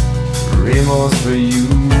 Remorse for you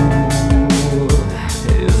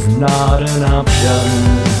is not an option.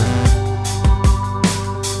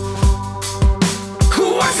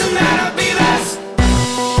 What's the matter, Beavis?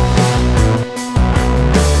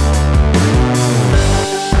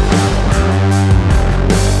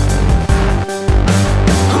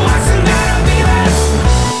 What's the matter, Beavis?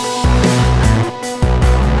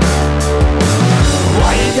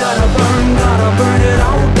 Why you gotta burn it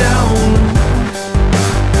all down?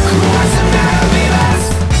 What's the matter, Beavis?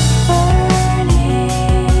 Burn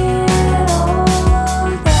it all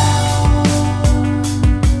down.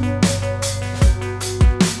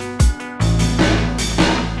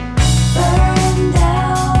 Burn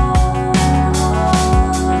down all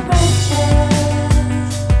bridges.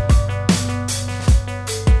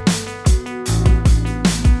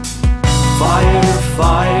 Fire,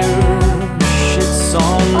 fire, shit's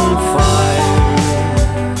on fire.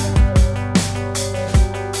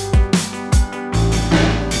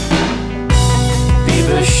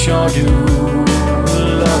 Beavis sure do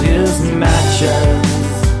love his matches.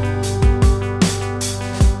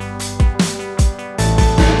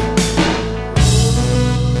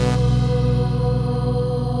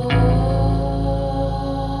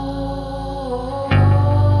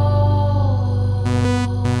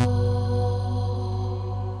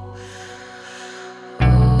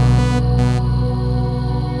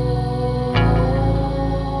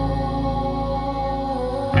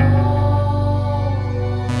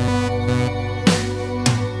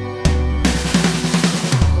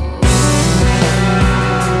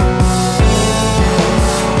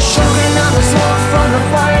 Choking on the smoke from the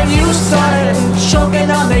fire you started, choking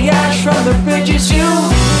on the ash from the bridges you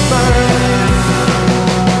burned.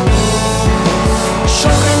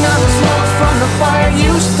 Choking on the smoke from the fire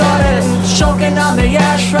you started, choking on the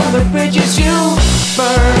ash from the bridges you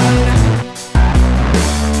burned.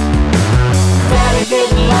 Daddy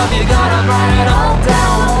didn't love you, gotta burn it all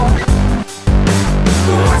down.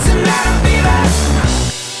 What's the matter, Beavis?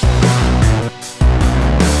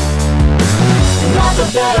 Not the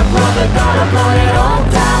better brother, gotta burn it all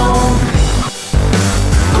down.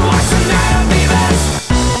 What's the matter, Beavis?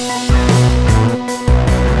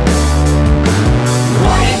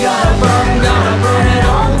 Why you gotta burn it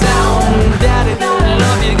all down? Daddy didn't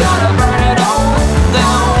love you, gotta burn it all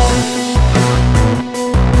down.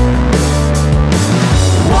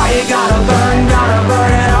 Why you gotta burn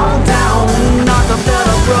it all down? Not the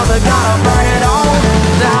better brother, gotta burn it all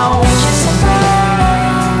down.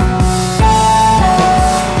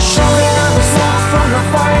 Choking on the smoke from the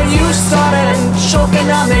fire you started, choking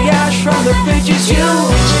on the ash from the bridges you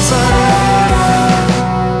burned.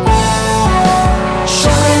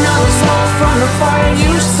 Choking on the smoke from the fire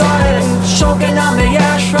you started, choking on the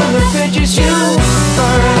ash from the bridges you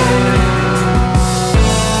burned.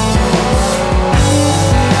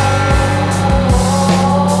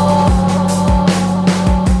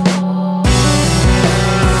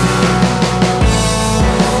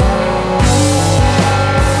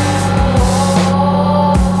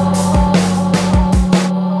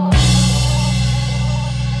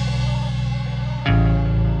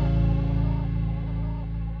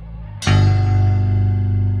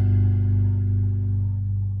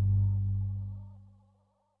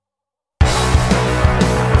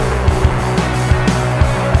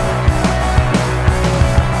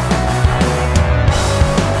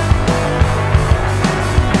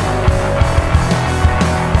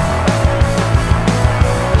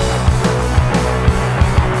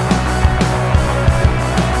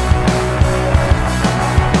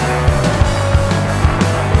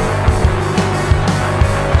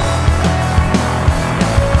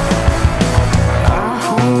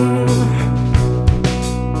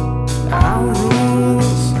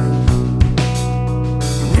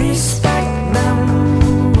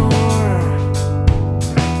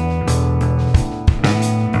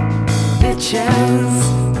 bitches.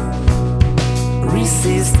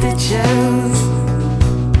 Receive stitches.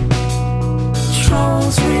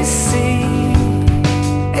 Trolls receive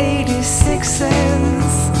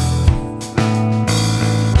 86s.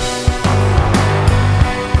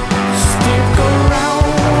 Stick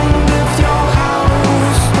around if your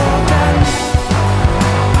house broken.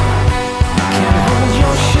 Can't hold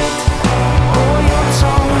your shit or your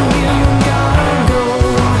tongue, you gotta go.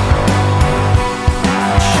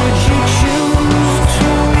 Should you choose to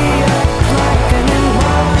react like an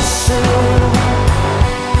imposter,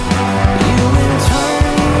 you in turn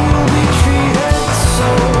will be treated so.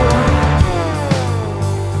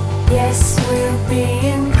 Yes, we're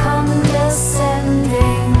being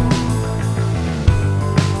condescending.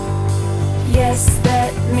 Yes,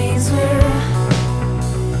 that means we're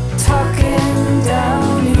talking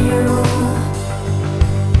down to you.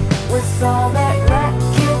 With all that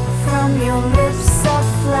racket from your lips are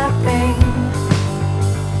flapping,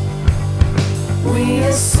 we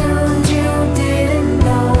assumed you didn't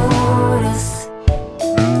notice.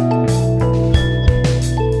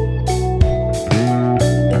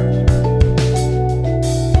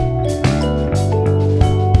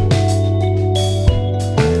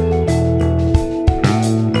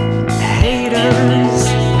 Haters,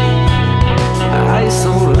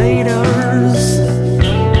 isolators,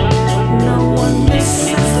 no one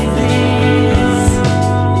misses these.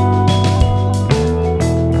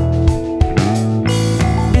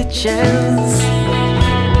 Bitches,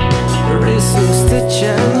 receive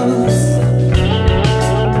stitches.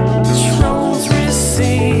 Trolls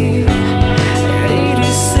receive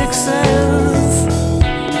 86s.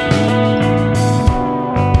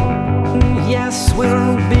 Yes,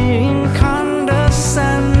 we're being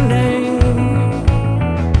condescending.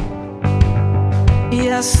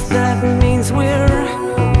 Yes, that means we're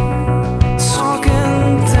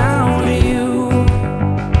talking down to you.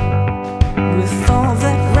 With all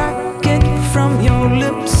that racket from your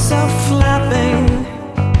lips are flapping,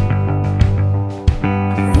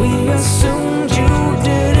 we assumed you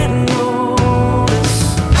didn't notice.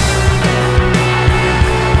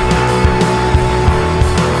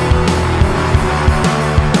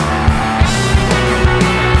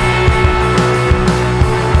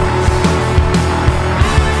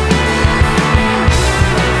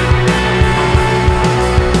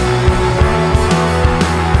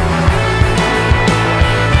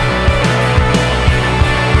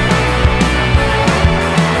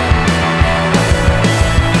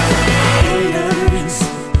 Haters,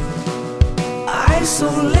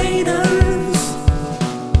 isolators,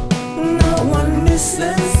 no one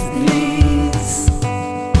misses these.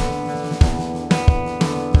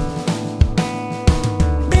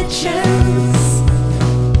 Bitches,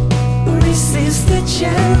 receive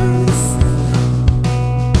stitches.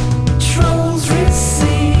 Trolls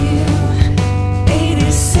receive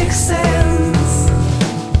 86s.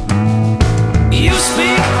 You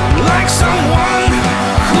speak like someone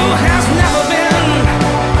who has never been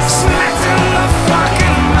smacked in the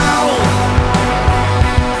fucking mouth.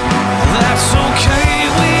 That's okay,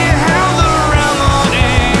 we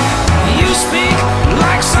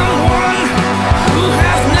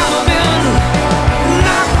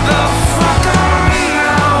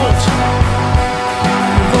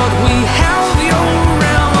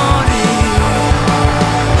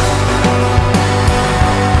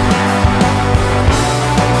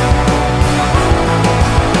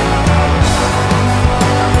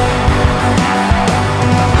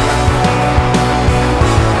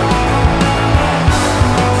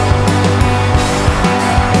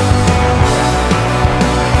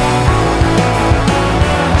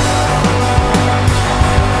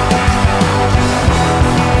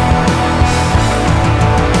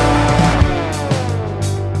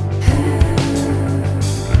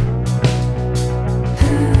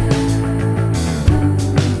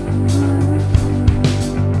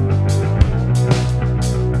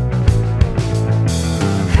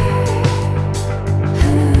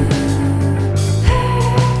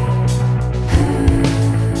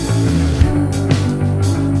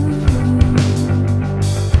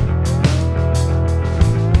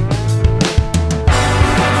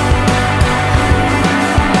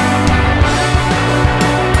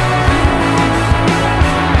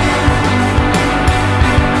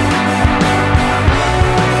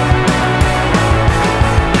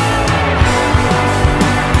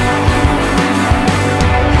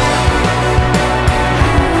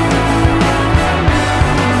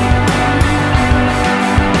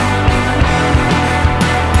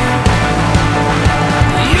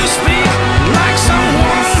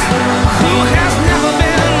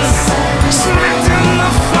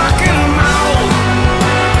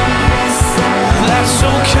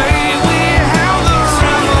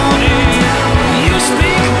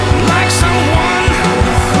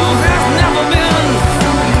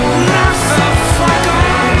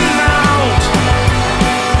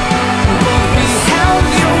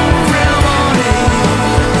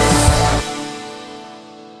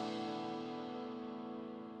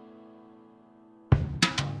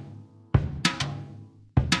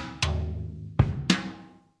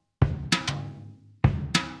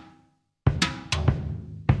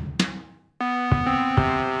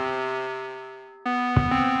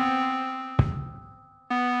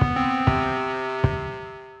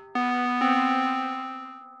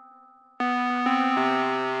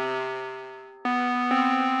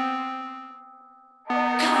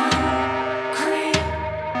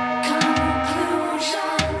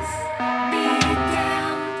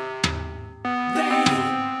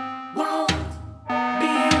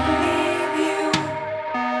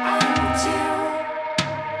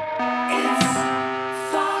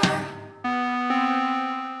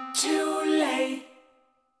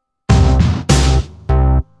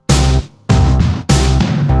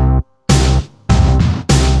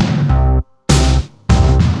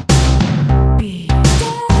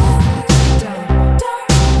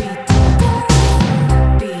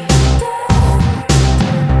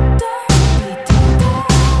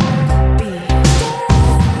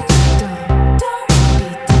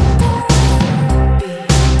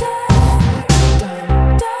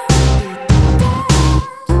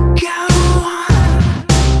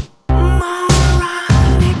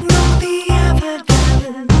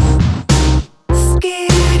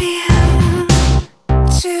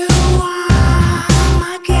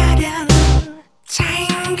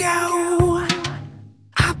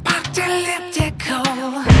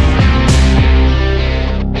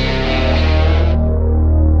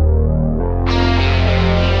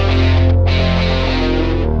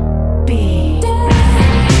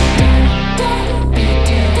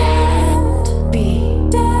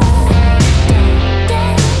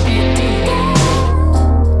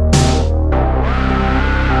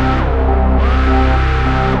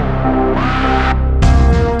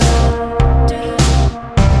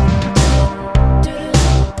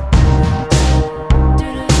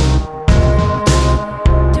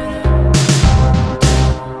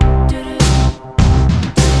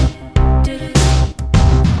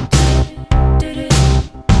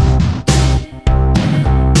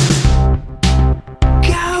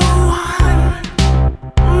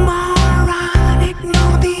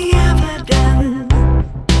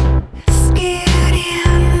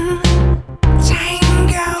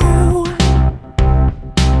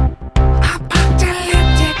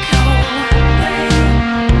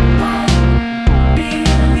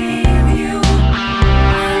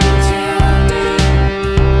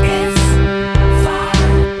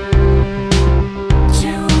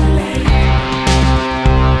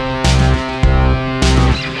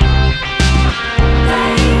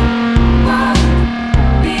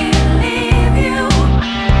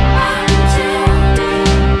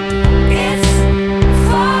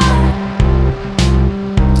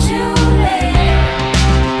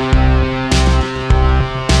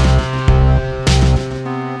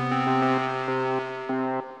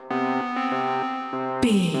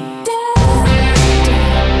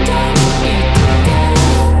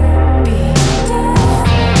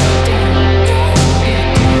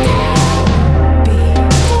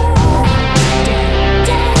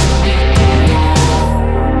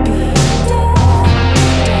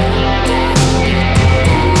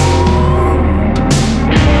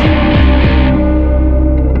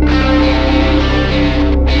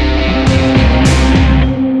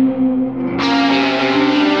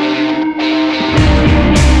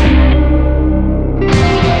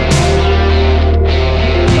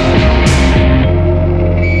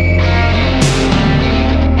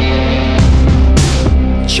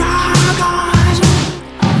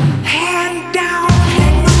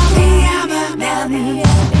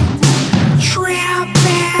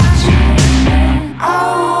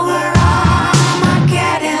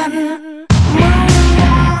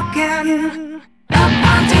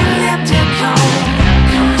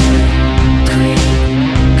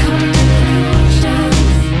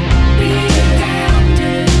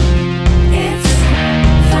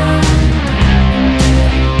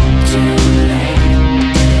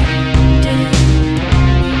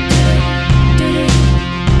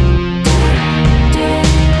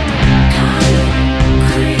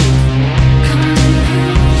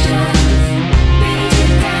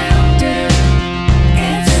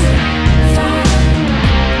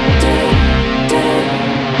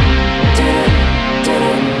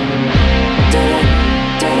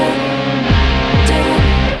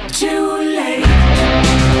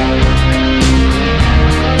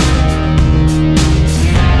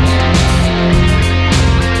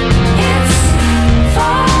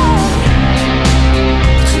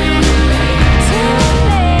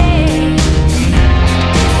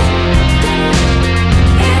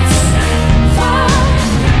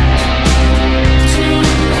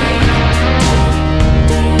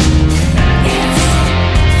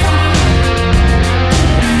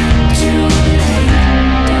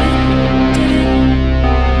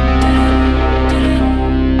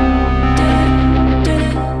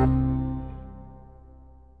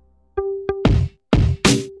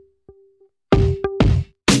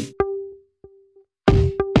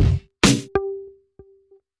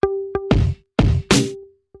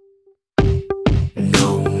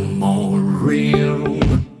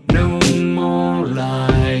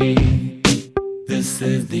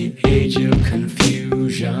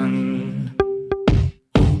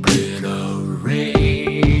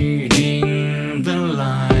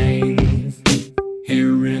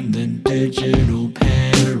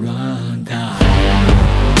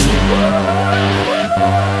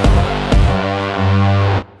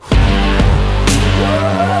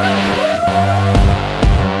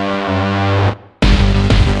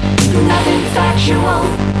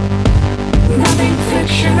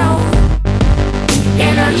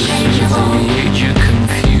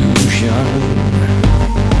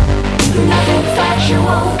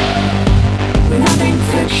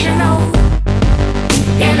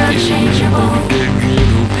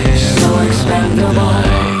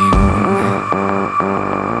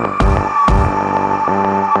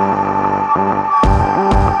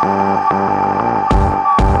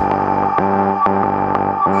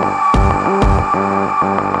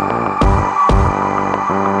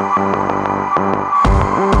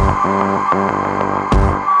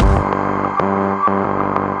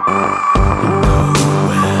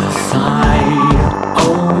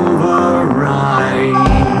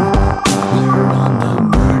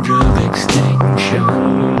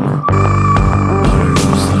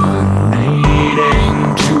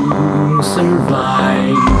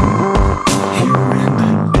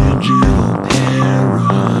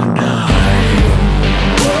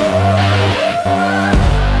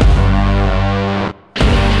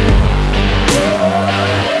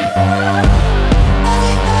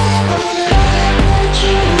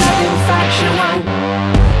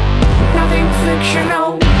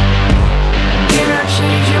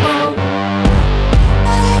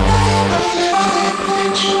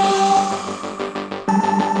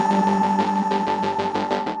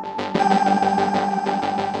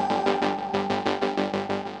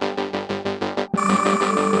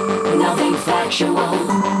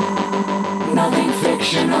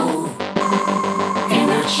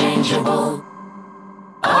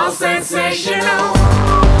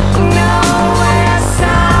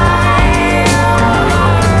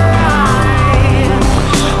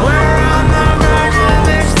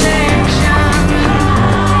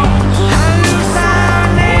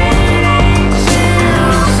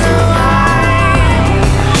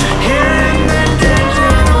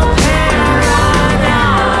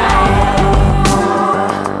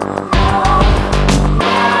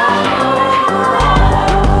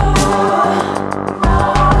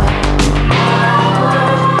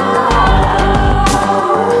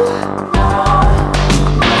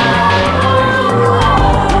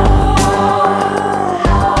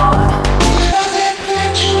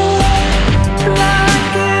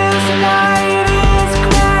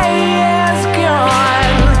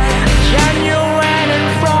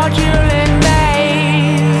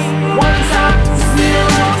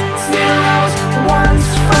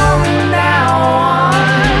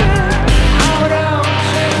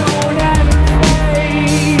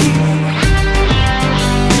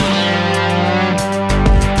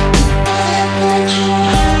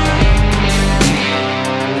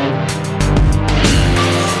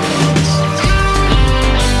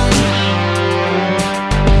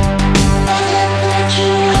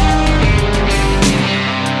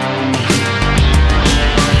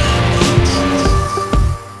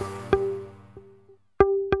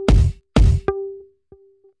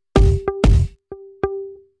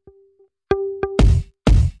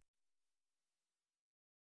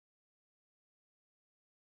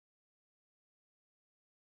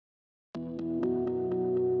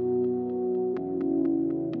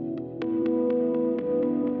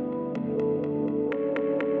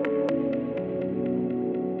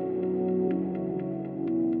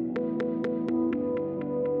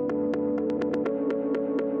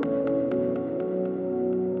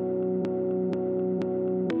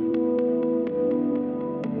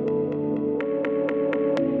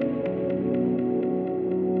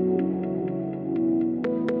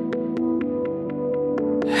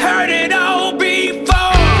heard it all before.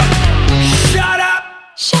 Shut up.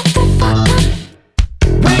 Shut the fuck up.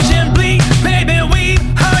 Rage and bleed, baby, we've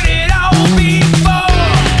heard it all before.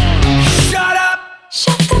 Shut up.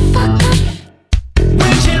 Shut the fuck up.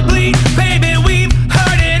 Rage and bleed, baby, we've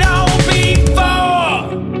heard it all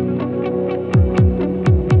before.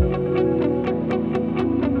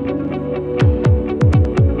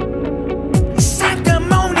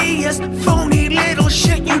 Sanctimonious, phony little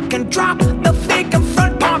shit you can drop. The fake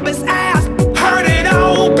affront pompous ass. Heard it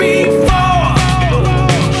all before.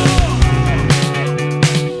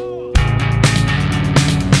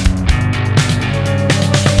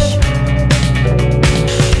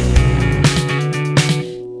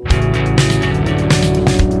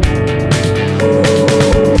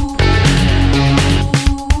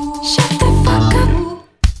 Shut the fuck up.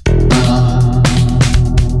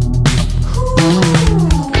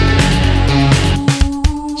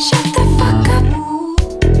 Shut the fuck up.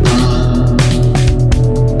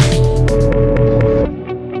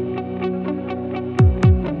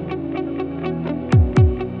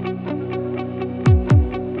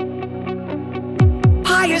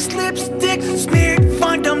 Highest lipstick, smeared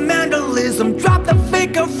fundamentalism. Drop the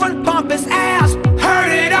fake affront pompous ass.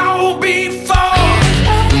 Heard it all before.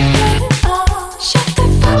 Shut the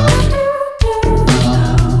fuck up.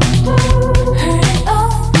 Heard it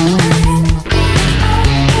all.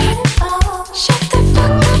 Shut the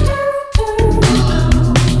fuck up.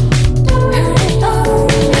 Heard it all.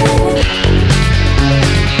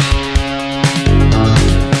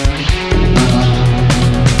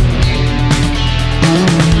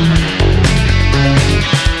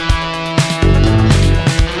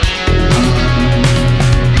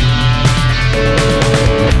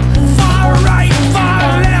 Far right,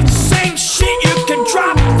 far left, same shit you can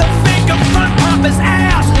drop. The fake affront pompous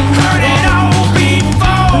ass. Heard it all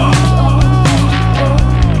before.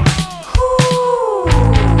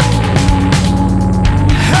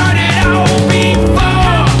 Heard it all before.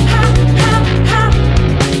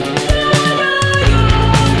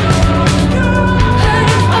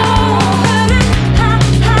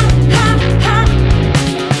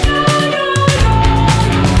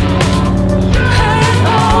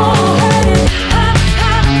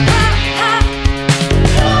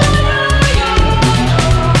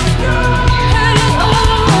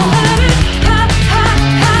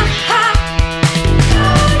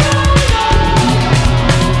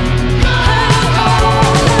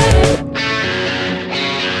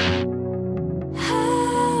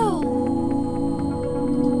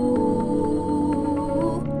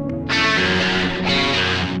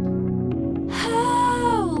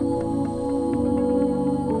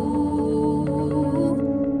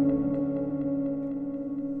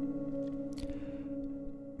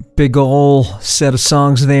 Big ol' set of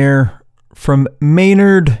songs there from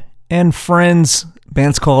Maynard and Friends.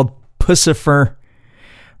 Band's called Puscifer.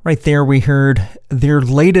 Right there we heard their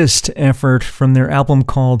latest effort from their album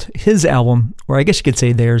called His Album, or I guess you could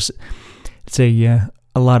say theirs. It's a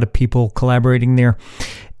lot of people collaborating there.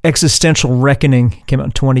 Existential Reckoning came out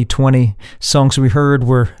in 2020. Songs we heard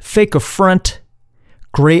were Fake Affront,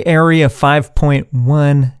 Gray Area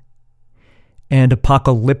 5.1, and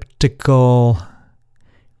Apocalyptical.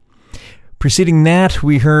 Preceding that,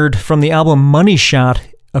 we heard from the album Money Shot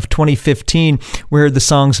of 2015, we heard the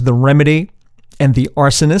songs The Remedy and The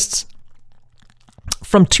Arsonists.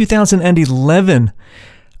 From 2011,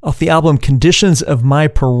 off the album Conditions of My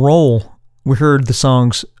Parole, we heard the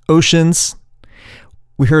songs Oceans.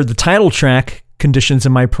 We heard the title track, Conditions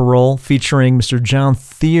of My Parole, featuring Mr. John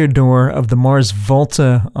Theodore of the Mars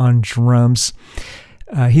Volta on drums.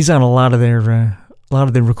 He's on a lot of their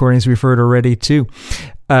recordings we've heard already, too.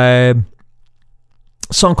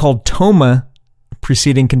 Song called Toma,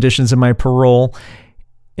 preceding Conditions of My Parole,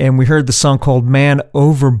 and we heard the song called Man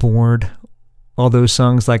Overboard. All those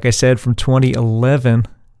songs, like I said, from 2011.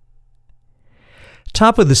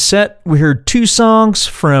 Top of the set, we heard two songs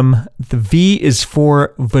from The V is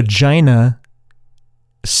for Vagina,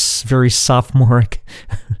 very sophomoric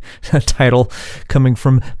title, coming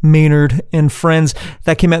from Maynard and Friends.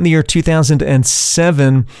 That came out in the year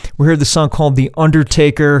 2007. We heard the song called The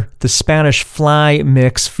Undertaker, the Spanish Fly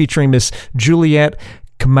mix, featuring Miss Juliet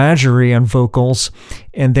Camageri on vocals.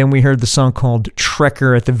 And then we heard the song called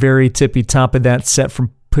Trekka at the very tippy top of that set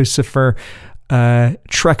from Puscifer.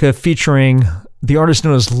 Trekka featuring the artist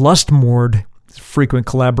known as Lustmord, frequent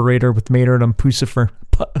collaborator with Maynard on Puscifer.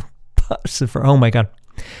 Puscifer, oh my God.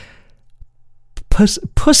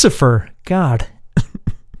 Puscifer, God.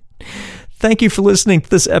 Thank you for listening to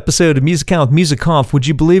this episode of Music On with Music Off. Would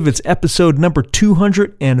you believe it's episode number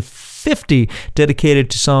 250, dedicated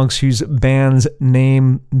to songs whose bands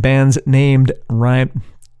named rhyme.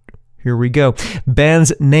 Here we go.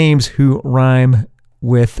 Bands names who rhyme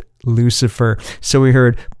with Lucifer. So we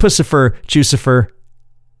heard Puscifer, Jucifer,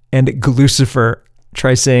 and Gluecifer.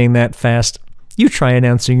 Try saying that fast. You try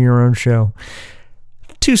announcing your own show.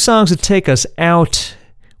 2 songs that take us out.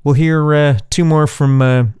 We'll hear 2 more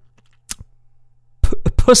from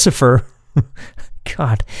Puscifer.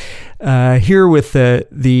 God. Here with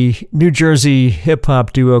the New Jersey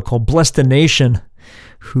hip-hop duo called BLESTeNATION,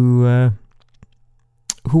 who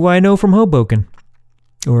I know from Hoboken.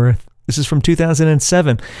 Or this is from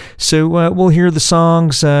 2007. So we'll hear the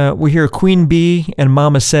songs. We'll hear Queen Bee and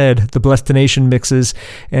Momma Sed, the BLESTeNATION mixes.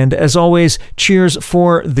 And as always, cheers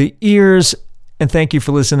for the ears. And thank you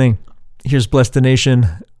for listening. Here's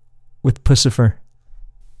BLESTeNATION with Puscifer.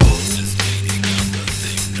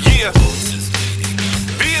 Yeah.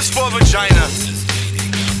 B is for Vagina.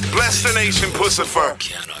 BLESTeNATION Puscifer.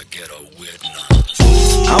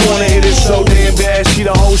 I wanna hit it so damn bad, she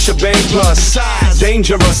the whole shebang plus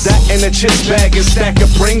dangerous, that and a chips bag and stack of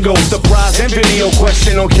Pringles. Surprise and video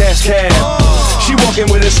question on Cash Cab. She walking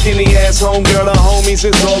with a skinny ass homegirl, her homies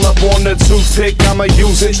is all up on the toothpick. I'ma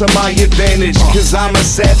use it to my advantage, cause I'm a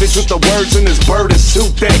savage with the words and this bird is too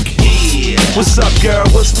thick. What's up girl,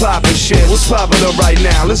 what's poppin' shit? What's popular right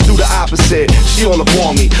now? Let's do the opposite. She all up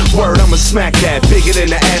on me, word I'ma smack that. Bigger than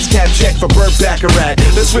the ass cap check for Burt Bacharach.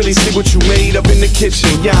 Let's really see what you made up in the kitchen.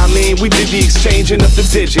 Yeah, I mean, we did the exchanging of the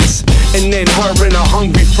digits. And then her and her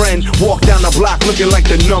hungry friend walked down the block looking like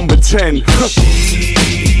the number 10.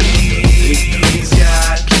 She's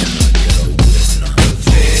got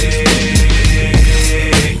thickness.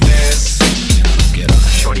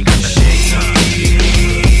 Shorty got the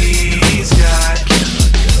She's got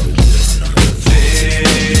thickness.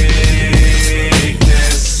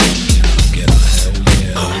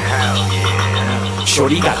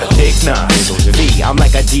 Shorty got the thick nuts. V, I'm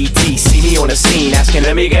like a DT. See me on the scene, asking,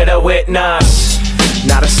 let me get a witness.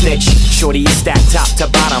 Not a snitch, shorty is stacked top to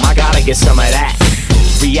bottom. I gotta get some of that.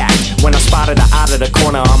 React when I spotted her out of the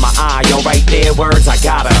corner of my eye. Yo, right there, words, I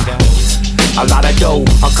got her. A lot of dough,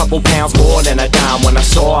 a couple pounds more than a dime. When I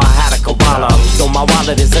saw I had a koala. Though my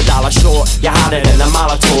wallet is $1 short, you're hotter than a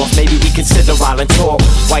Molotov. Maybe we could sit around and talk.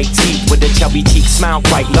 White teeth with a chubby cheek, smile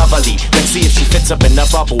quite lovely. Let's see if she fits up in the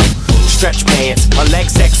bubble. Stretch pants, her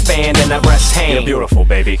legs expand and her breasts hang. You're beautiful,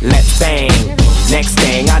 baby. Let's bang. Next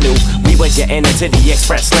thing I knew, we were jetting into the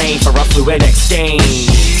express lane for a fluid exchange.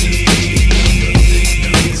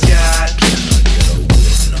 She's got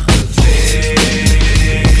thickness.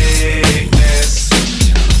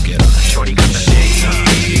 Shorty got the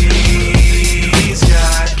She's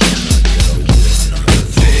got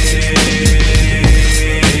thickness.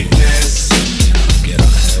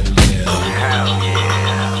 Oh, hell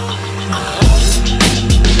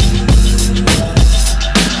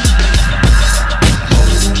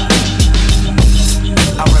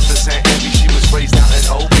I represent Envy, she was raised out in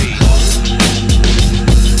OB.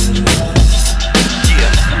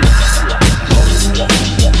 Yeah.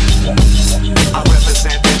 I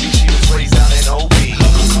represent Envy, she was raised out in OB.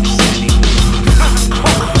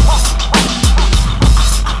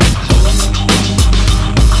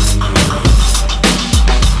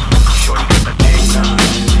 Shorty got the dick now.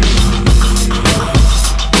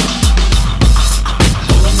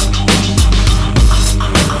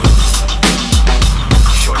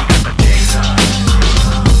 Shorty got the dick now.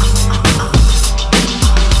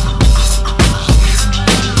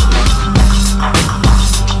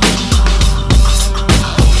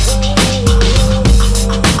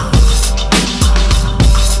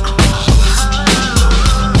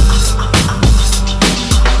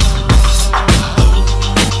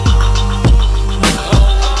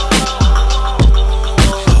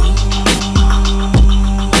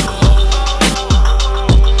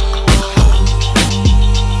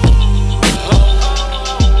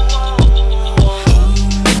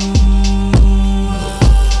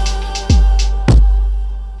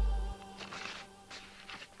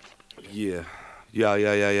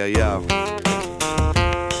 Yeah.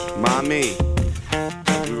 Mommy,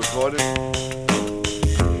 we recording?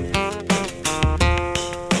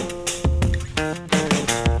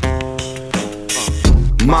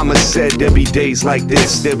 Mama said there be days like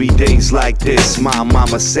this, there be days like this. My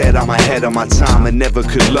mama said I'm ahead of my time and never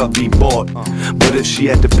could love be bought. But if she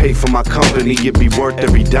had to pay for my company, it'd be worth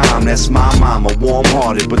every dime. That's my mama,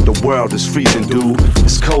 warm-hearted, but the world is freezing, dude.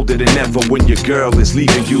 It's colder than ever when your girl is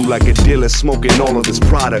leaving you, like a dealer smoking all of his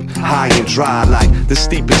product, high and dry, like the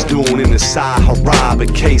steepest dune in the Sahara.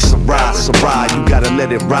 But case of Sarai, you gotta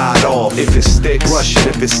let it ride off. If it sticks, brush it.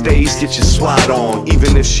 If it stays, get your swat on.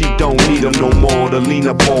 Even if she don't need him no more to lean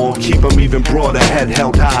up on, keep him even broader, head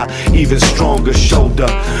held high, even stronger shoulder.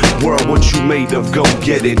 World, what you made of, go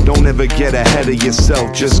get it. Don't ever get ahead of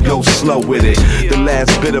yourself, just go slow with it. The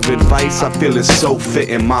last bit of advice I feel is so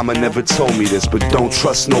fitting. Mama never told me this, but don't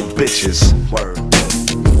trust no bitches. Word.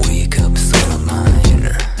 Wake up, son of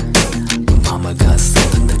mine. Mama got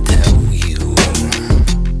something to tell you.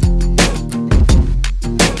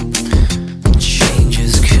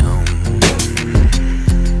 Changes come.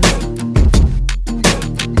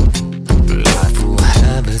 Life will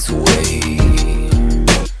have its way.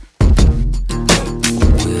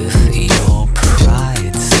 With your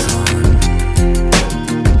pride, son.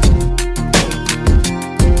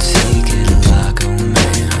 Take it like a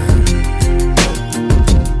man.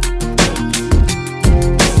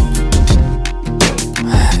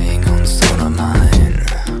 Hang on, son of mine.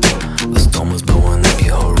 A storm is blowing up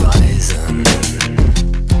your horizon.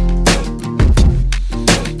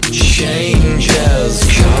 Change has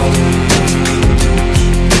come.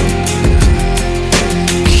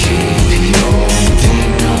 Keep your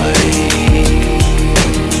dignity.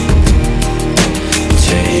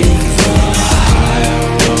 Take the higher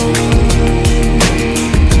road.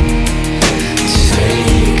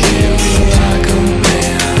 Take it like a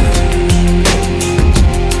man.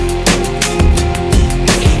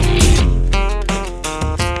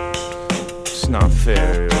 It's not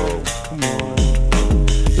fair, yo. Come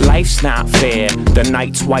on. Life's not fair. The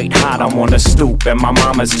night's white hot, I'm on the stoop, and my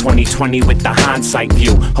mama's 20/20 with the hindsight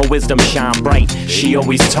view. Her wisdom shine bright. She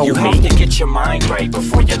always told You me, have to get your mind right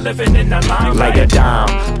before you're living in the limelight. like a dime.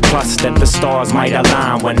 Trust that the stars might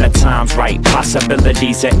align when the time's right.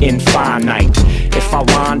 Possibilities are infinite. If I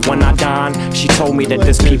whined when I dine, she told me that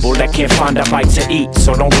there's people that can't find a bite to eat,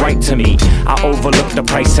 so don't write to me. I overlook the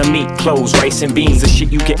price of meat, clothes, rice and beans, the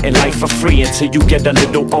shit you get in life for free until you get a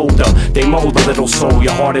little older. They mold a little soul,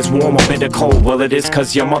 your heart is warm or bitter cold. Well, it is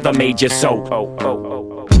 'cause your mother made you so.